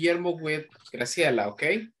 then Guillermo with Graciela,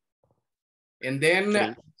 okay? And then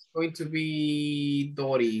Okay. it's going to be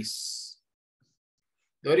Doris.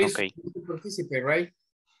 Doris, Okay. you can participate, right?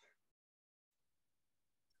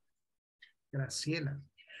 Graciela.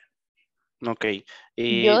 Okay.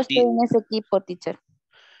 Yo estoy en ese equipo, teacher.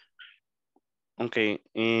 Okay.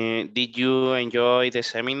 Did you enjoy the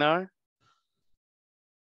seminar?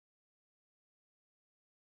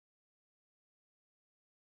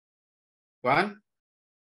 Juan?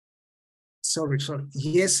 Sorry.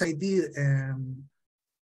 Yes, I did.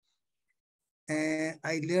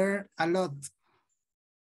 I learned a lot.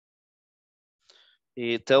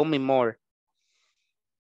 Tell me more.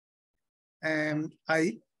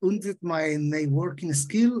 I improved my networking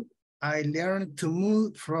skill. I learned to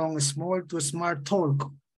move from small to smart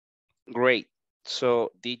talk. Great.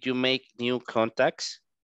 So did you make new contacts?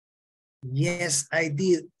 Yes, I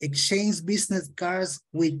did. Exchange business cards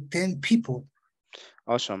with 10 people.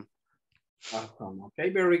 Awesome. Awesome. Okay,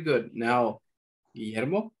 very good. Now,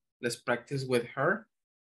 Guillermo, let's practice with her.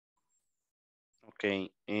 Okay.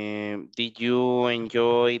 Did you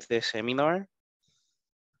enjoy the seminar?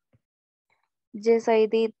 Yes, I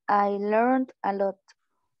did. I learned a lot.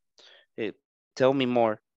 Tell me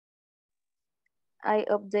more. I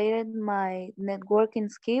updated my networking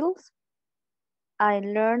skills. I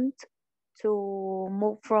learned to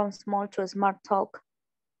move from small to smart talk.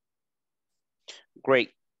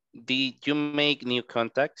 Great. Did you make new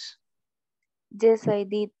contacts? Yes, I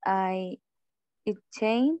did. I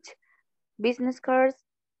exchanged business cards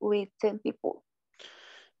with 10 people.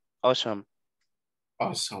 Awesome.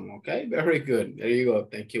 Awesome. Okay, very good. There you go.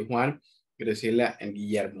 Thank you, Juan, Graciela, and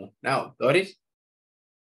Guillermo. Now, Doris.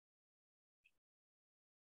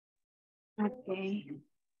 Okay.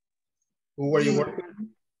 Who were you working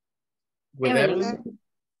with? Evelyn?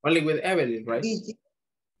 Only with Evelyn, right?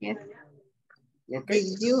 Yes. Okay.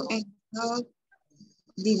 Did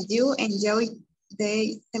you enjoy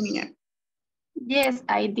the seminar? Yes,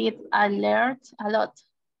 I did. I learned a lot.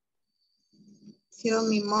 Tell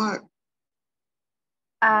me more.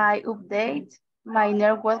 I update my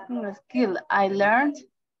networking skill. I learned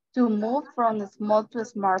to move from small to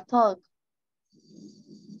smart talk.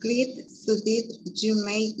 Great. So did you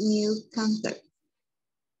make new contacts?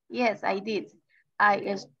 Yes, I did.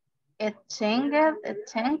 I exchanged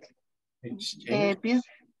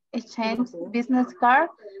business card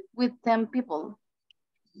with 10 people.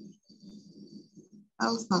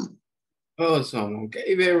 Awesome. Awesome.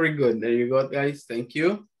 Okay, very good. There you go, guys. Thank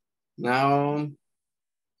you. Now,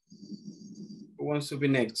 who wants to be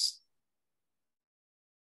next?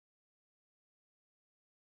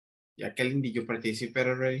 Jacqueline, did you participate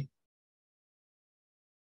already?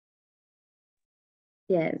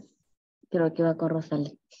 Yes. Creo que va con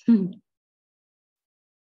Rosalie.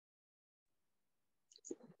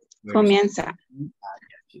 Comienza.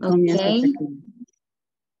 Okay.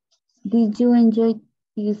 Did you enjoy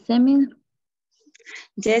the seminar?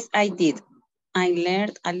 Yes, I did. I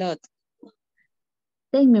learned a lot.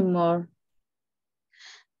 Tell me more.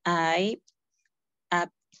 I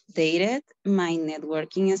updated my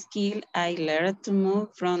networking skill. I learned to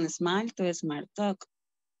move from small to smart talk.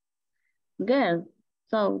 Girl,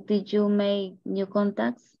 so did you make new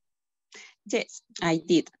contacts? Yes, I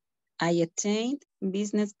did. I obtained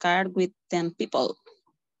business card with 10 people.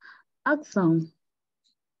 Awesome.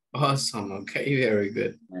 Awesome. Okay, very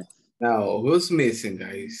good. Now, who's missing,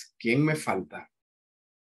 guys? ¿Quién me falta?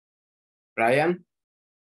 Brian?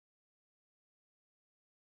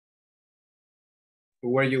 Who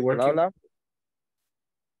were you working? Hola.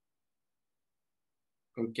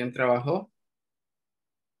 ¿Con quién trabajó?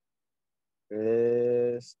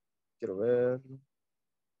 Quiero ver.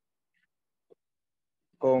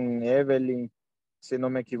 Con Evelyn. si no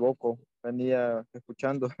me equivoco. Venía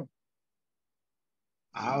escuchando.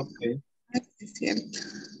 Ah, ok. Es cierto.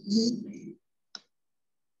 Ujú.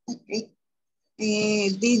 Okay.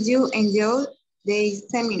 Did you enjoy the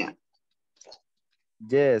seminar?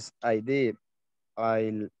 Yes, I did.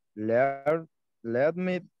 I learned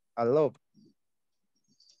me a lot.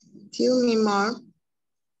 Tell me more.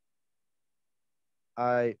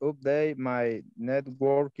 I update my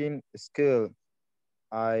networking skill.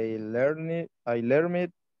 I learned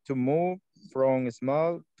to move from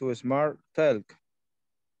small to smart talk.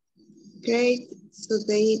 Great. So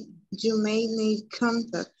you made new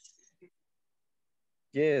contacts.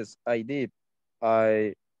 Yes, I did.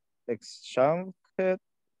 I exchanged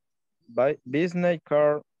business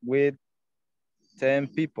card with 10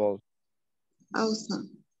 people.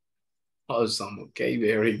 Awesome. Awesome. Okay,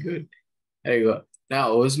 very good. There you go.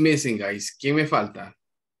 Now, who's missing, guys? ¿Quién me falta?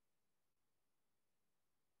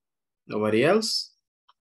 Nobody else?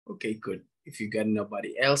 Okay, good. If you got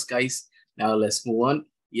nobody else, guys, now let's move on.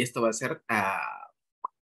 Y esto va a ser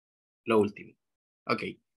lo último. Ok.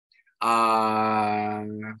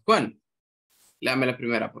 Juan, léame la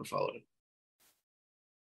primera, por favor.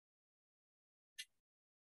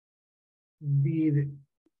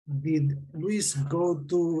 Did Luis go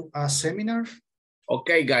to a seminar?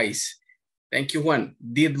 Okay, guys. Thank you, Juan.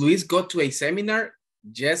 Did Luis go to a seminar?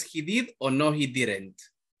 Yes, he did, or no, he didn't?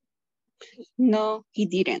 No, he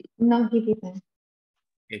didn't. No, he didn't.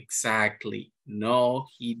 Exactly. No,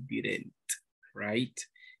 he didn't, right?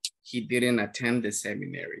 He didn't attend the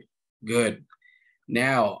seminary. Good.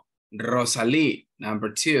 Now, Rosalie,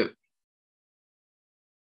 number 2.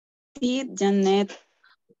 Did Janet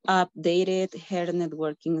updated her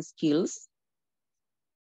networking skills?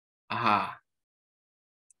 Aha.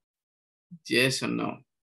 Yes or no?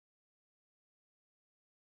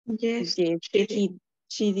 Yes, Yes,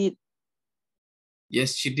 she did.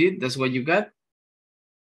 Yes, she did. That's what you got?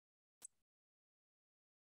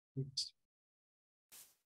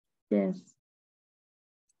 Yes.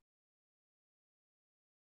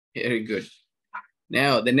 Very good.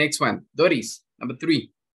 Now, the next one. Doris, number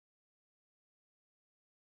 3.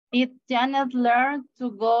 Did Janet learn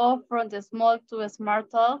to go from the small to a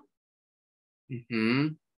smart talk? Mm-hmm.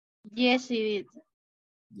 Yes, she did.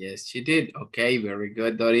 Yes, she did. Okay, very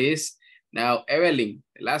good, Doris. Now, Evelyn,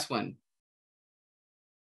 the last one.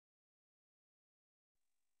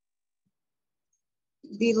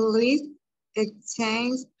 Did Luis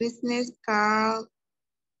exchange business cards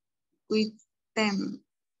with them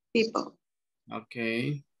people?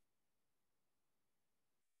 Okay.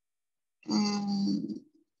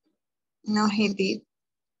 No, he did.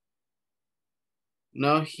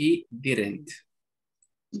 No, he didn't.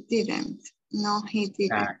 Didn't. No, he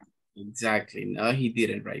didn't. Exactly. No, he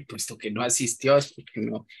didn't, right? Puesto que no asistió es porque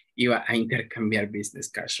no iba a intercambiar business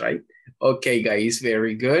cards, right? Okay, guys,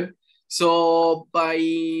 very good. So, by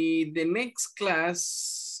the next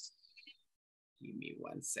class, give me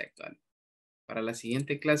 1 second. Para la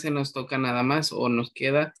siguiente clase nos toca nada más o nos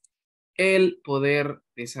queda el poder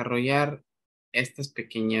desarrollar estas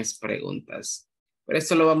pequeñas preguntas. Pero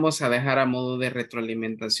esto lo vamos a dejar a modo de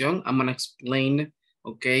retroalimentación. I'm going to explain,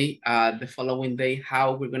 okay, the following day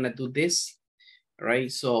how we're going to do this. All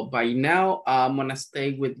right, so by now, I'm going to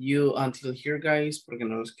stay with you until here, guys, porque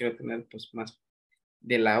no los quiero tener pues más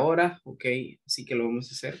de la hora, ok, así que lo vamos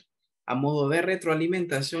a hacer a modo de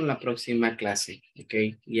retroalimentación la próxima clase, ok,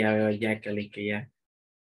 ya veo ya que ya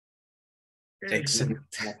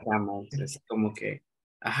Excelente. la cama, entonces como que,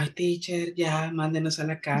 ay, teacher, ya, mándenos a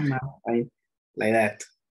la cama, right? Like that.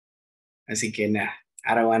 Así que nada,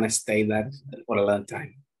 I don't want to stay that for a long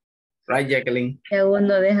time. Right, Jacqueline? Que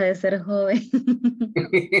uno deja de ser joven.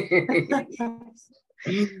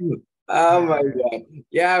 Oh my God.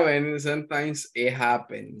 Yeah, man, sometimes it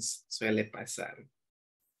happens. Suele pasar.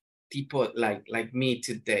 Tipo, like me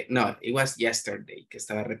today. No, it was yesterday, que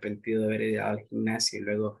estaba arrepentido de haber ido al gimnasio y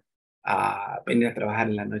luego venir a trabajar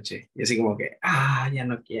en la noche. Y así como que, ya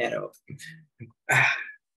no quiero.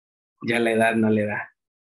 Ya la edad no le da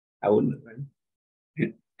a uno, ¿no?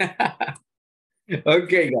 Ok,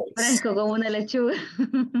 guys. Fresco como una lechuga.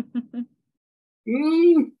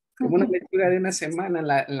 Como una lechuga de una semana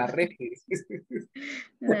en la refri.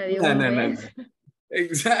 No.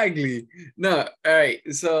 Exactly. No, all right.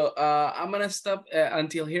 So I'm gonna stop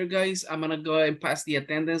until here, guys. I'm gonna go and pass the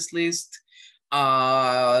attendance list.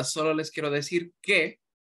 Solo les quiero decir que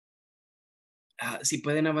si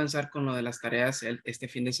pueden avanzar con lo de las tareas este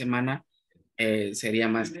fin de semana, sería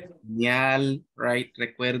más genial, right?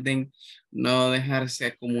 Recuerden no dejarse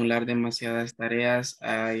acumular demasiadas tareas.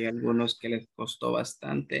 Hay algunos que les costó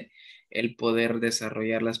bastante el poder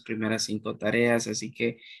desarrollar las primeras 5 tareas, así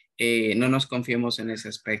que no nos confiemos en ese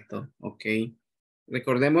aspecto, ¿ok?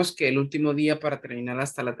 Recordemos que el último día para terminar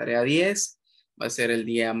hasta la tarea 10 va a ser el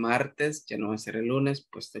día martes, ya no va a ser el lunes,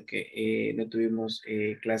 puesto que no tuvimos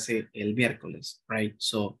clase el miércoles, right?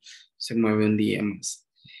 So, se mueve un día más.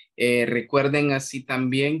 Recuerden así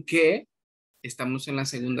también que estamos en la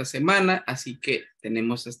segunda semana, así que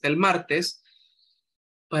tenemos hasta el martes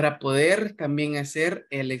para poder también hacer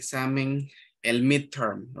el examen, el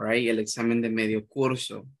midterm, right? El examen de medio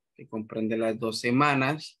curso, que comprende las 2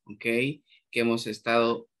 semanas, ¿ok? Que hemos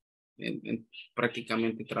estado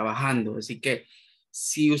prácticamente trabajando. Así que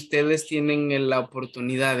si ustedes tienen la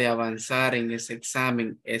oportunidad de avanzar en ese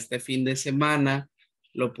examen este fin de semana,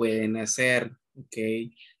 lo pueden hacer, ¿ok?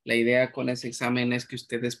 La idea con ese examen es que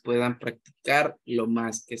ustedes puedan practicar lo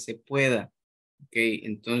más que se pueda, ¿ok?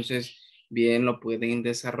 Entonces, bien, lo pueden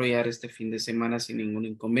desarrollar este fin de semana sin ningún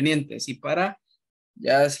inconveniente. Así para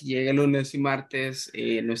ya si llega el lunes y martes,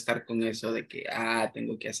 no estar con eso de que,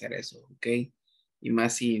 tengo que hacer eso, ¿ok? Y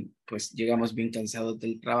más si pues llegamos bien cansados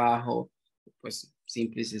del trabajo, pues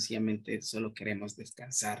simple y sencillamente solo queremos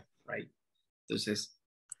descansar, right? Entonces,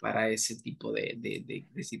 para ese tipo de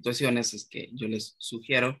situaciones es que yo les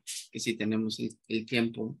sugiero que si tenemos el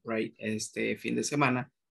tiempo, right, este fin de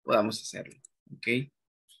semana, podamos hacerlo, ¿ok?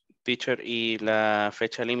 Teacher, ¿y la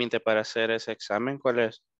fecha límite para hacer ese examen cuál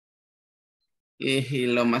es? Y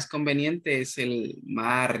lo más conveniente es el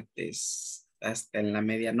martes hasta en la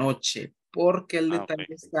medianoche, porque el detalle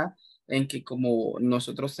está en que como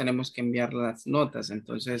nosotros tenemos que enviar las notas,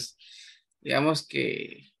 entonces digamos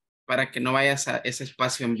que para que no vayas a ese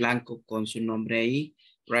espacio en blanco con su nombre ahí,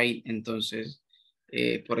 right? Entonces,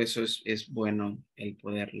 por eso es bueno el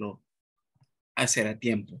poderlo hacer a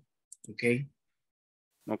tiempo, ¿ok?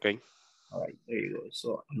 Okay. All right, there you go.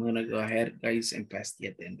 So I'm going to go ahead, guys, and pass the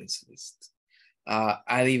attendance list.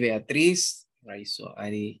 Adi Beatriz, right, so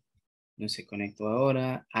Adi no se conectó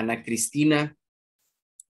ahora. Ana Cristina.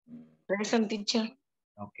 Present, teacher.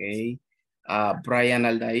 Ok. Brian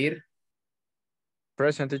Aldair.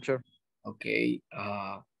 Present, teacher. Ok.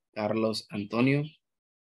 Carlos Antonio.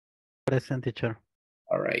 Present, teacher.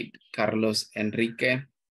 All right. Carlos Enrique.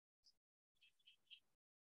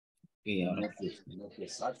 Y ahora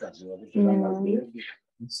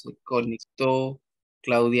se conectó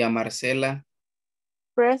Claudia Marcela.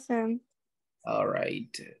 Present. All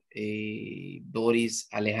right. Doris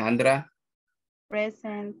Alejandra.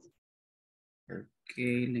 Present.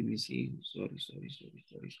 Okay, let me see. Sorry.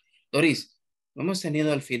 Doris, no hemos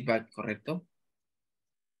tenido el feedback, ¿correcto?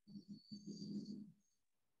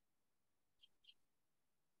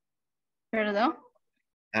 ¿Perdón?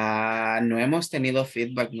 No hemos tenido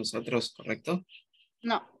feedback nosotros, ¿correcto?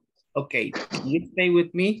 No. Okay, can you stay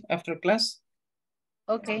with me after class?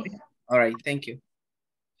 Okay. All right, thank you.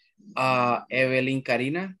 Evelyn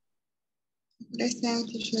Karina. Present,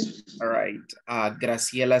 teacher. All right.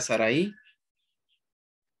 Graciela Saraí.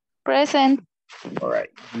 Present. All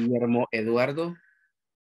right. Guillermo Eduardo.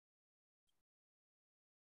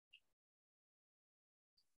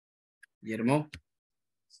 Guillermo.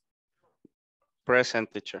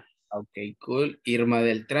 Present, teacher. Okay, cool. Irma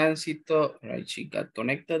del Tránsito. All right, she got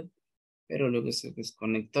connected. Pero luego se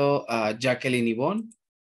desconectó. Jacqueline Ivonne.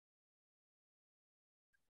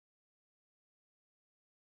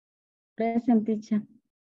 Present, teacher.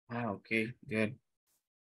 Okay, good.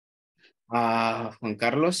 Juan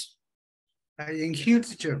Carlos. I am here,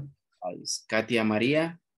 teacher. Katia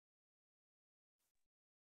María.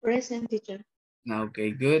 Present, teacher.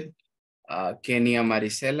 Okay, good. Kenia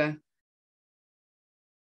Marisela.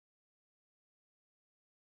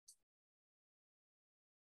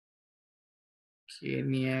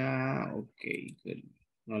 Kenia, okay, good.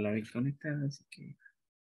 No la vi conectada, así que.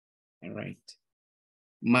 All right.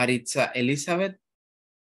 Maritza Elizabeth.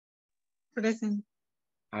 Present.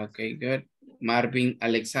 Okay, good. Marvin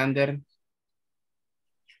Alexander.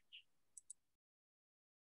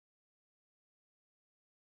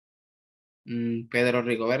 Pedro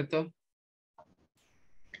Rigoberto.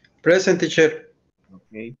 Present, teacher.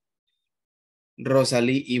 Okay.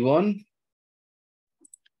 Rosalí Ivonne.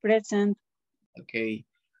 Present. Okay.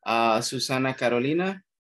 Susana Carolina.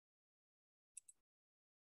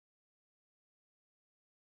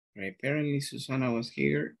 Right. Apparently Susana was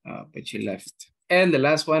here, but she left. And the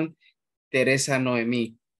last one, Teresa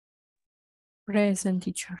Noemí. Present,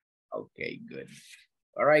 teacher. Okay, good.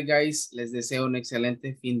 All right, guys. Les deseo un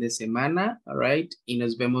excelente fin de semana. All right. Y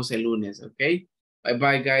nos vemos el lunes, okay?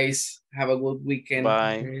 Bye-bye, guys. Have a good weekend.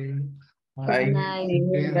 Bye. Okay. Bye. Good night.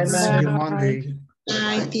 And see you Monday.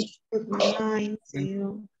 Good night. See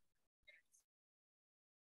you.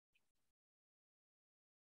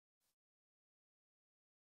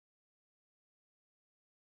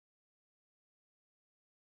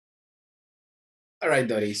 All right,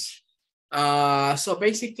 Doris. So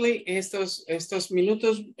basically, estos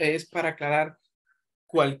minutos es para aclarar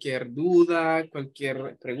cualquier duda,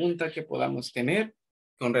 cualquier pregunta que podamos tener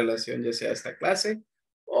con relación ya sea a esta clase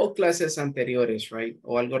o clases anteriores, right?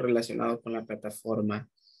 O algo relacionado con la plataforma.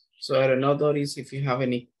 So I don't know, Doris, if you have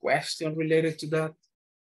any question related to that.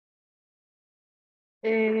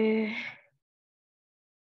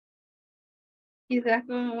 Quizás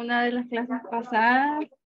con una de las clases pasadas,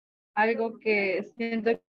 algo que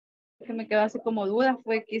siento que me quedó así como duda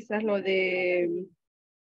fue quizás lo de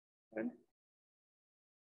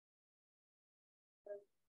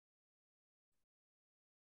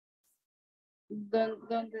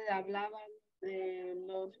donde hablaban de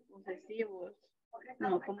los posesivos.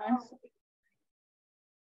 No, ¿cómo es?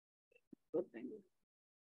 Lo tengo.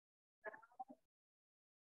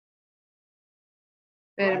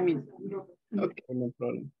 Permítame. Okay, no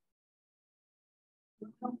problem.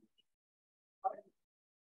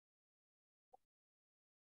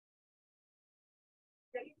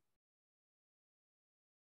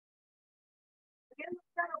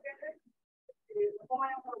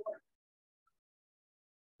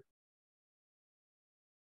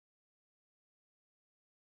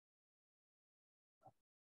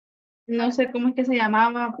 No sé cómo es que se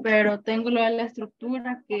llamaba, pero tengo lo de la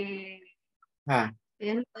estructura que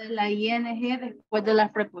es de la ING después de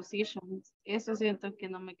las prepositions. Eso siento que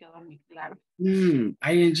no me quedó muy claro.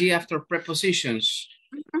 ING after prepositions.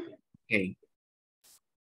 Okay.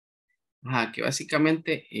 Ajá, que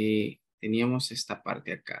básicamente teníamos esta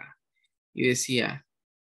parte acá. Y decía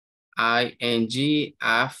ING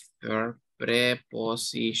after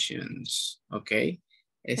prepositions. Ok.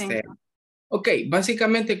 Ok,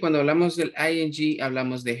 básicamente cuando hablamos del ING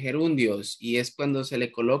hablamos de gerundios y es cuando se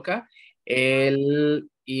le coloca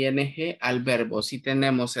el ING al verbo. Si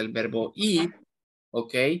tenemos el verbo ir,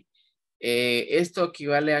 ok, esto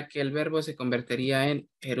equivale a que el verbo se convertiría en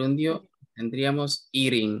gerundio, tendríamos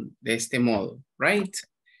eating de este modo, right?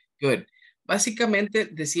 Good. Básicamente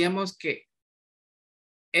decíamos que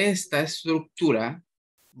esta estructura,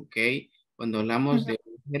 ok, cuando hablamos de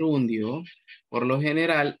un gerundio, por lo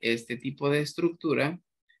general, este tipo de estructura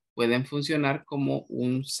pueden funcionar como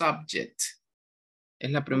un subject. Es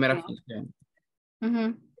la primera función.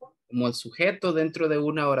 Como el sujeto dentro de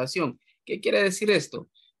una oración. ¿Qué quiere decir esto?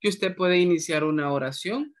 Que usted puede iniciar una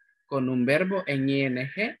oración con un verbo en ing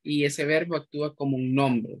y ese verbo actúa como un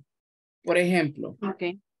nombre. Por ejemplo,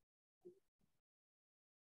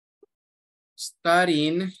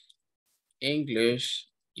 studying English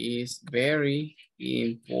is very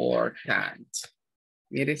important.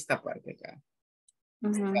 Mire esta parte acá.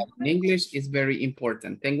 English is very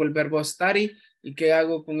important. Tengo el verbo study y ¿qué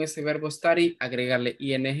hago con ese verbo study? Agregarle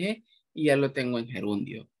ing y ya lo tengo en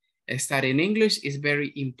gerundio. Studying English is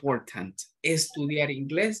very important. Estudiar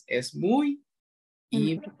inglés es muy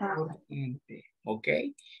importante. ¿Ok?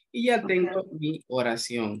 Y ya tengo mi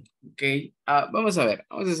oración. ¿Ok? Vamos a ver.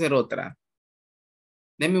 Vamos a hacer otra.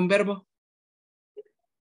 Deme un verbo.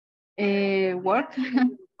 Work.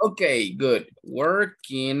 Okay, good.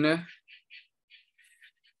 Working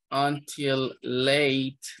until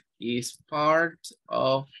late is part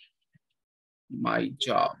of my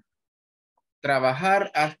job.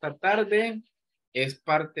 Trabajar hasta tarde es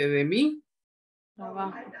parte de mi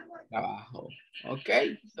trabajo. Ok,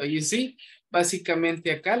 so you see,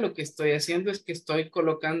 básicamente acá lo que estoy haciendo es que estoy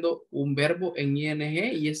colocando un verbo en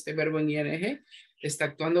ing y este verbo en ing está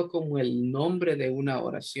actuando como el nombre de una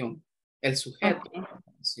oración, el sujeto de una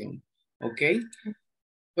oración. Ok,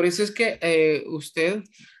 por eso es que usted,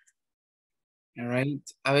 all right,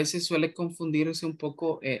 a veces suele confundirse un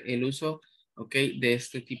poco el uso, ok, de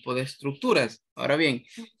este tipo de estructuras. Ahora bien,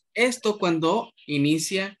 esto cuando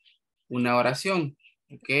inicia una oración,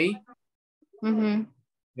 ok.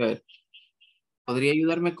 Good. ¿Podría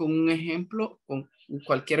ayudarme con un ejemplo, con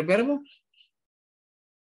cualquier verbo?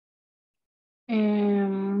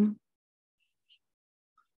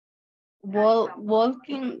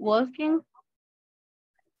 Walking. Walking.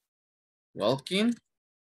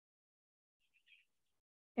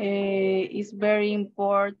 Is very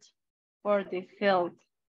important for the health.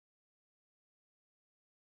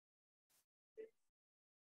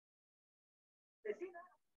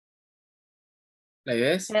 ¿La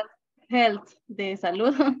ves? Health, de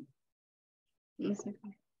salud. No sé.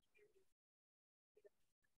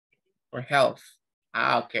 For health.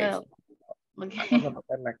 Ok. Health. Okay. Vamos a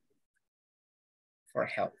ponerla aquí. For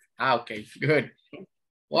health. Ok, good.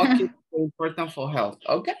 Walking is important for health.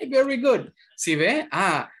 Ok, very good. ¿Sí ve?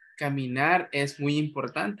 Caminar es muy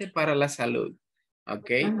importante para la salud.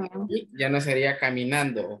 Ok. Y ya no sería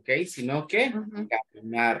caminando, ok, sino que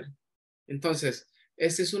caminar. Entonces,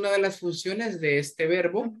 esta es una de las funciones de este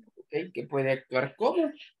verbo, ¿ok? Que puede actuar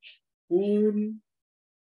como un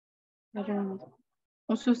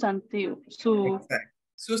sustantivo. Exacto.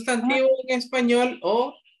 Sustantivo en español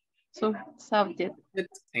o Subject.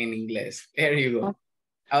 en inglés. There you go.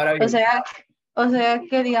 Ahora bien. O sea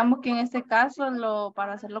que digamos que en este caso,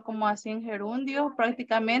 para hacerlo como así en gerundio,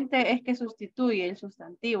 prácticamente es que sustituye el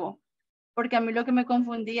sustantivo. Porque a mí lo que me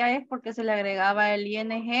confundía es porque se le agregaba el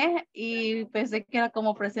ing y pensé que era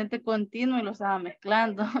como presente continuo y lo estaba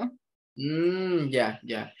mezclando. Ya.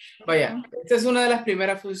 Vaya, esta es una de las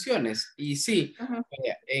primeras funciones. Y sí,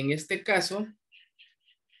 vaya, en este caso,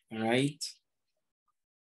 right,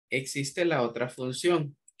 existe la otra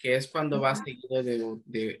función, que es cuando va seguido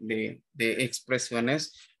de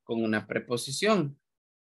expresiones con una preposición.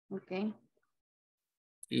 Ok.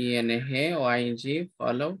 ING o ING,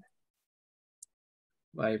 follow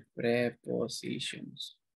by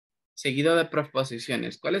prepositions. Seguido de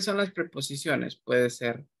preposiciones. ¿Cuáles son las preposiciones? Puede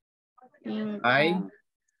ser I,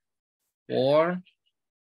 for,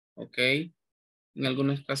 ok. En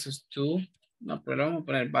algunos casos to. No, pero vamos a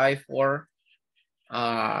poner by, for.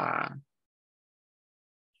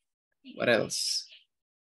 What else?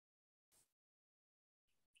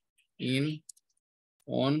 In,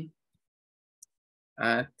 on,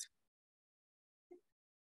 at.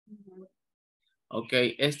 Ok,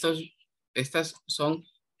 estas son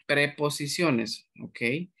preposiciones, ok.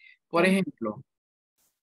 Por ejemplo,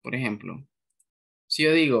 si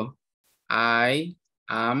yo digo, I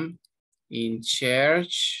am in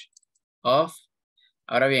charge of.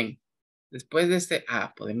 Ahora bien, después de este,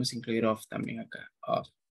 podemos incluir of también acá, of.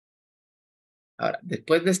 Ahora,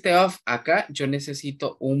 después de este of, acá yo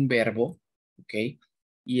necesito un verbo, ok.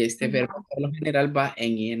 Y este verbo por lo general va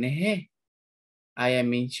en ing. I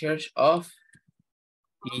am in charge of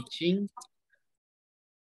teaching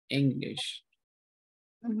English.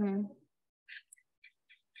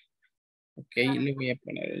 Ok, le voy a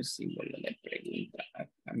poner el símbolo de pregunta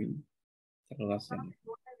a mi interrogación.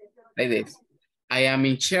 Like this. I am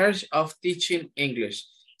in charge of teaching English.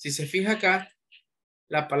 Si se fija acá,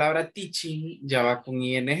 la palabra teaching ya va con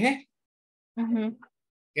ing.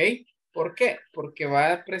 Ok, ¿por qué? Porque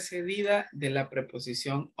va precedida de la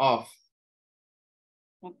preposición of.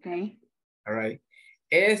 Ok. All right.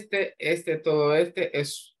 Todo este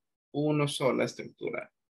es una sola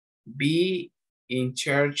estructura. Be in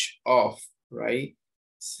charge of, right?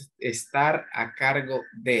 Estar a cargo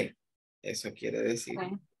de. Eso quiere decir.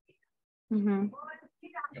 Okay.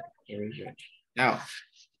 Very good. Now,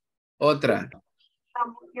 otra.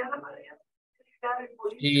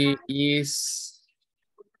 He is,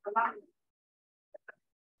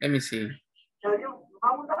 let me see.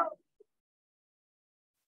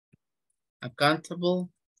 Accountable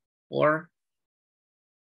for,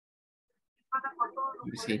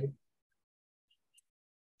 let me see.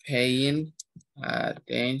 Paying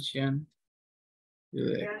attention to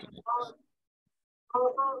the class.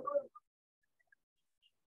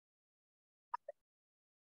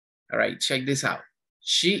 All right, check this out.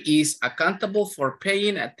 She is accountable for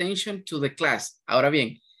paying attention to the class. Ahora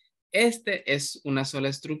bien, este es una sola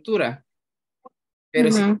estructura. Pero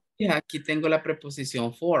si aquí tengo la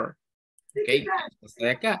preposición for. Ok, está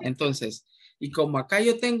de acá. Entonces, y como acá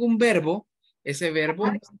yo tengo un verbo, ese verbo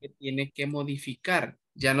se tiene que modificar.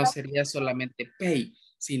 Ya no sería solamente pay,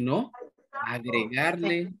 sino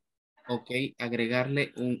agregarle, ok,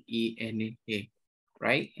 agregarle un ing,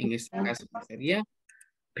 right? En este caso sería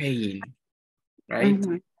paying, right?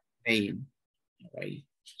 Paying, right?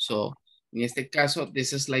 So, en este caso,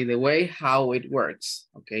 this is like the way how it works,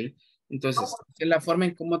 ok. Entonces, esta es la forma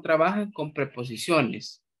en cómo trabajan con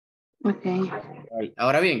preposiciones. Ok. Right.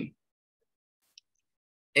 Ahora bien,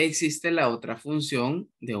 existe la otra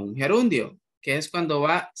función de un gerundio, que es cuando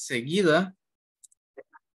va seguida,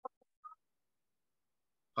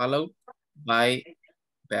 followed by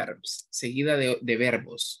verbs, seguida de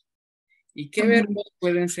verbos. ¿Y qué verbos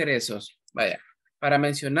pueden ser esos? Vaya, para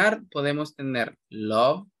mencionar podemos tener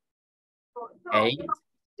love, hate,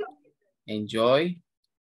 enjoy,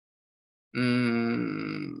 let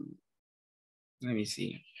me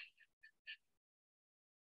see,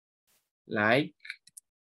 like.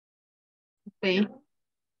 Okay.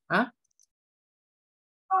 ¿Ah?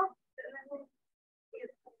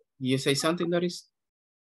 You say something, Doris?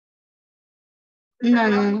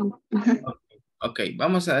 No. Ok,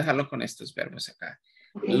 vamos a dejarlo con estos verbos acá.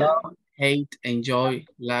 Love, hate, enjoy,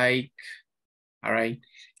 like. All right.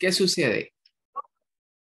 ¿Qué sucede?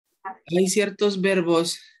 Hay ciertos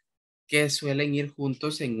verbos que suelen ir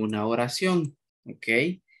juntos en una oración.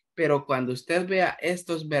 Ok. Pero cuando usted vea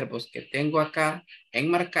estos verbos que tengo acá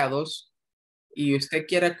enmarcados, y usted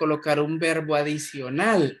quiera colocar un verbo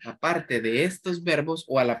adicional aparte de estos verbos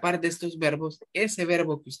o a la par de estos verbos, ese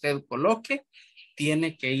verbo que usted coloque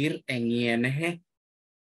tiene que ir en ing.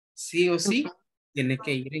 Sí o sí, tiene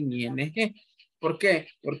que ir en ing. ¿Por qué?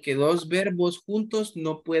 Porque dos verbos juntos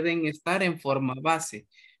no pueden estar en forma base.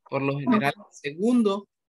 Por lo general, el segundo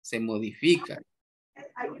se modifica.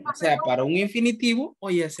 O sea, para un infinitivo o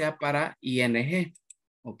ya sea para ing.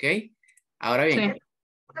 ¿Ok? Ahora bien,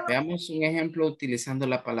 veamos un ejemplo utilizando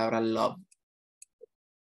la palabra love.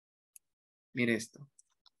 Mire esto.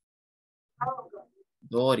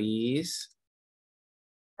 Doris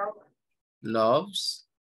loves.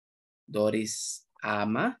 Doris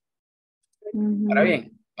ama. Ahora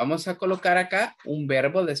bien, vamos a colocar acá un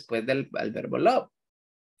verbo después del verbo love.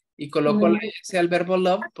 Y coloco la S al verbo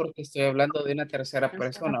love porque estoy hablando de una tercera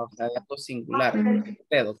persona, o sea, de algo singular.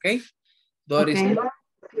 Usted, ¿ok? Doris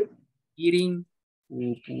eating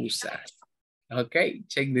pupusas. Ok,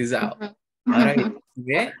 check this out. Ahora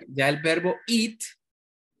bien, ya el verbo eat,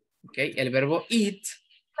 ok, el verbo eat,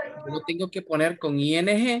 yo lo tengo que poner con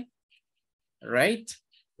ing, right?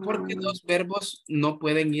 Porque los verbos no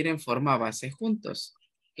pueden ir en forma base juntos.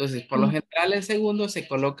 Entonces, por lo general, el segundo se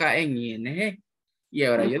coloca en ing. Y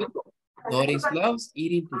ahora yo digo, Doris loves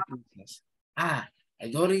eating pupusas. Ah,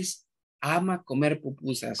 Doris ama comer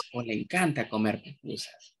pupusas o le encanta comer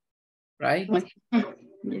pupusas. Right?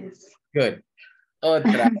 Yes. Good.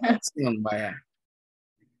 Otra opción, vaya.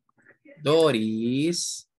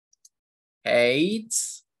 Doris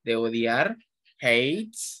hates, de odiar,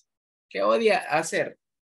 hates. ¿Qué odia hacer?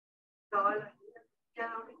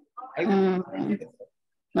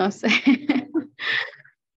 No sé.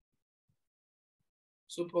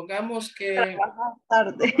 Supongamos que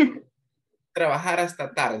Tarde. trabajar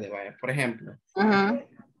hasta tarde, vaya, por ejemplo.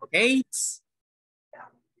 Hates.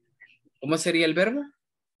 ¿Cómo sería el verbo?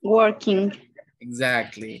 Working.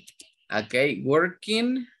 Exactly. Okay,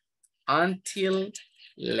 working until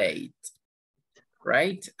late.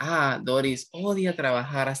 Right? Ah, Doris odia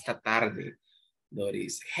trabajar hasta tarde.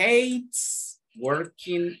 Doris hates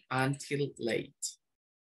working until late.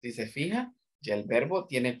 Si se fija, ya el verbo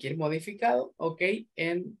tiene que ir modificado, ok,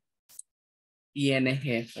 en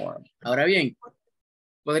ing form. Ahora bien,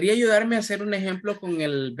 ¿podría ayudarme a hacer un ejemplo con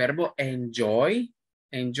el verbo enjoy?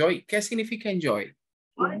 Enjoy, ¿qué significa enjoy?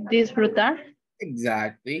 Disfrutar.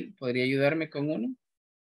 Exactly. ¿Podría ayudarme con uno?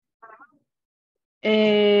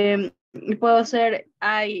 Puedo ser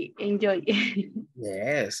I enjoy.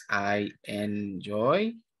 Yes, I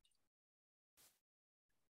enjoy.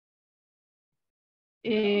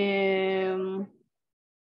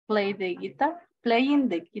 Play the guitar. Playing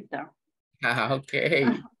the guitar. Okay,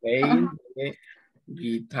 playing the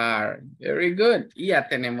guitar. Very good. Y ya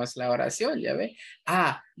tenemos la oración, ¿ya ve?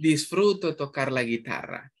 Ah, disfruto tocar la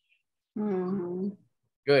guitarra.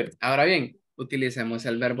 Good. Ahora bien, utilicemos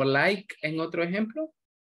el verbo like en otro ejemplo.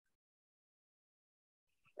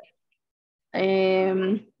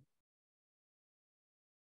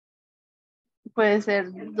 Puede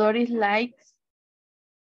ser Doris likes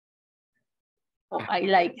o I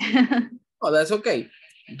like. Oh, that's okay.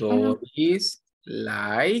 Doris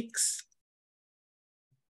likes.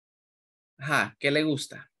 Ajá, ¿qué le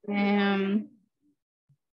gusta?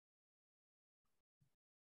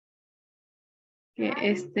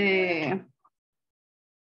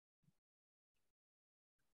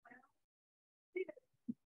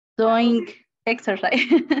 Doing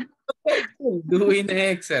exercise. Doing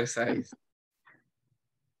exercise.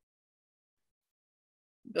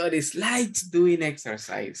 Doris likes doing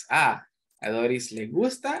exercise. Ah, a Doris le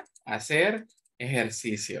gusta hacer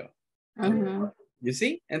ejercicio. You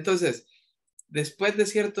see? Entonces, después de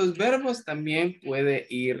ciertos verbos también puede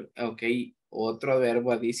ir, ok, otro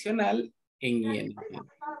verbo adicional en ing.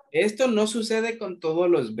 Esto no sucede con todos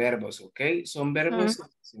los verbos, ok? Son verbos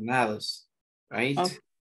seleccionados, right?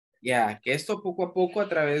 Ya, que esto poco a poco a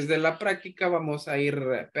través de la práctica vamos a ir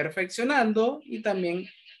perfeccionando y también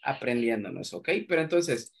aprendiéndonos, ¿ok? Pero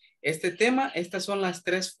entonces, este tema, estas son las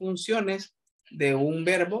tres funciones de un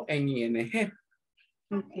verbo en ing.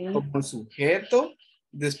 Como sujeto,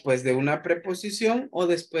 después de una preposición o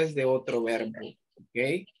después de otro verbo,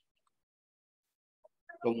 ¿ok?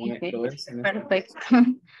 Como lo es en Perfecto.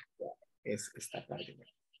 es esta parte.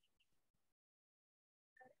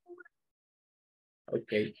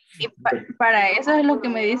 Ok. Y para eso es lo que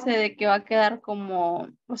me dice de que va a quedar como,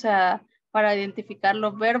 o sea, para identificar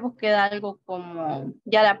los verbos queda algo como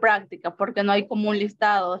ya la práctica, porque no hay como un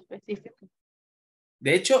listado específico.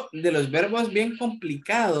 De hecho, de los verbos bien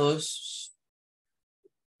complicados,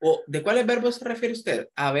 ¿o de cuáles verbos se refiere usted?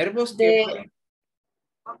 A verbos que...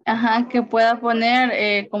 Ajá, que pueda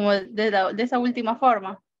poner como de esa última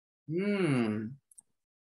forma.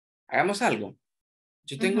 Hagamos algo.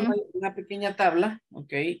 Yo tengo una pequeña tabla,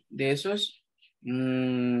 ok, de esos.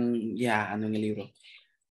 Ya ando en el libro.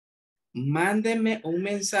 Mándeme un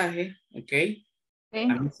mensaje, ok,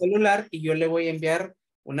 a mi celular y yo le voy a enviar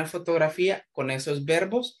una fotografía con esos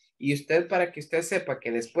verbos y usted, para que usted sepa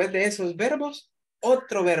que después de esos verbos,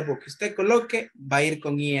 otro verbo que usted coloque va a ir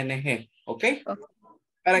con ing, ok,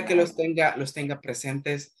 para que los tenga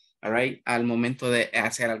presentes, all right, al momento de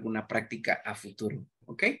hacer alguna práctica a futuro,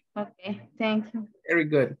 ok. Okay, thank you. Very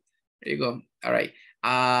good. There you go. All right.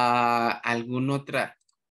 ¿Alguna otra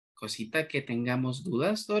cosita que tengamos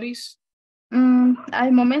dudas, Doris?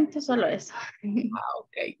 Al momento solo eso.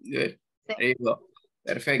 Ok, good. There you go.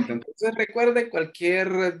 Perfecto. Entonces recuerde,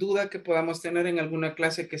 cualquier duda que podamos tener en alguna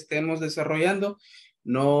clase que estemos desarrollando,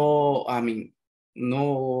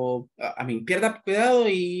 pierda cuidado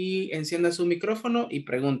y encienda su micrófono y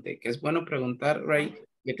pregunte, que es bueno preguntar, right?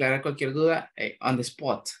 Declarar cualquier duda on the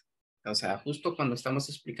spot. O sea, justo cuando estamos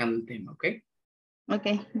explicando el tema, ¿ok? Ok,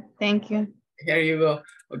 thank you. Here you go.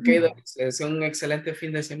 Ok, es un excelente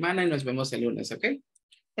fin de semana y nos vemos el lunes, ¿ok?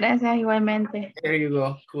 Gracias igualmente. Here you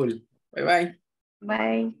go. Cool. Bye bye.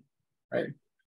 Bye. Bye.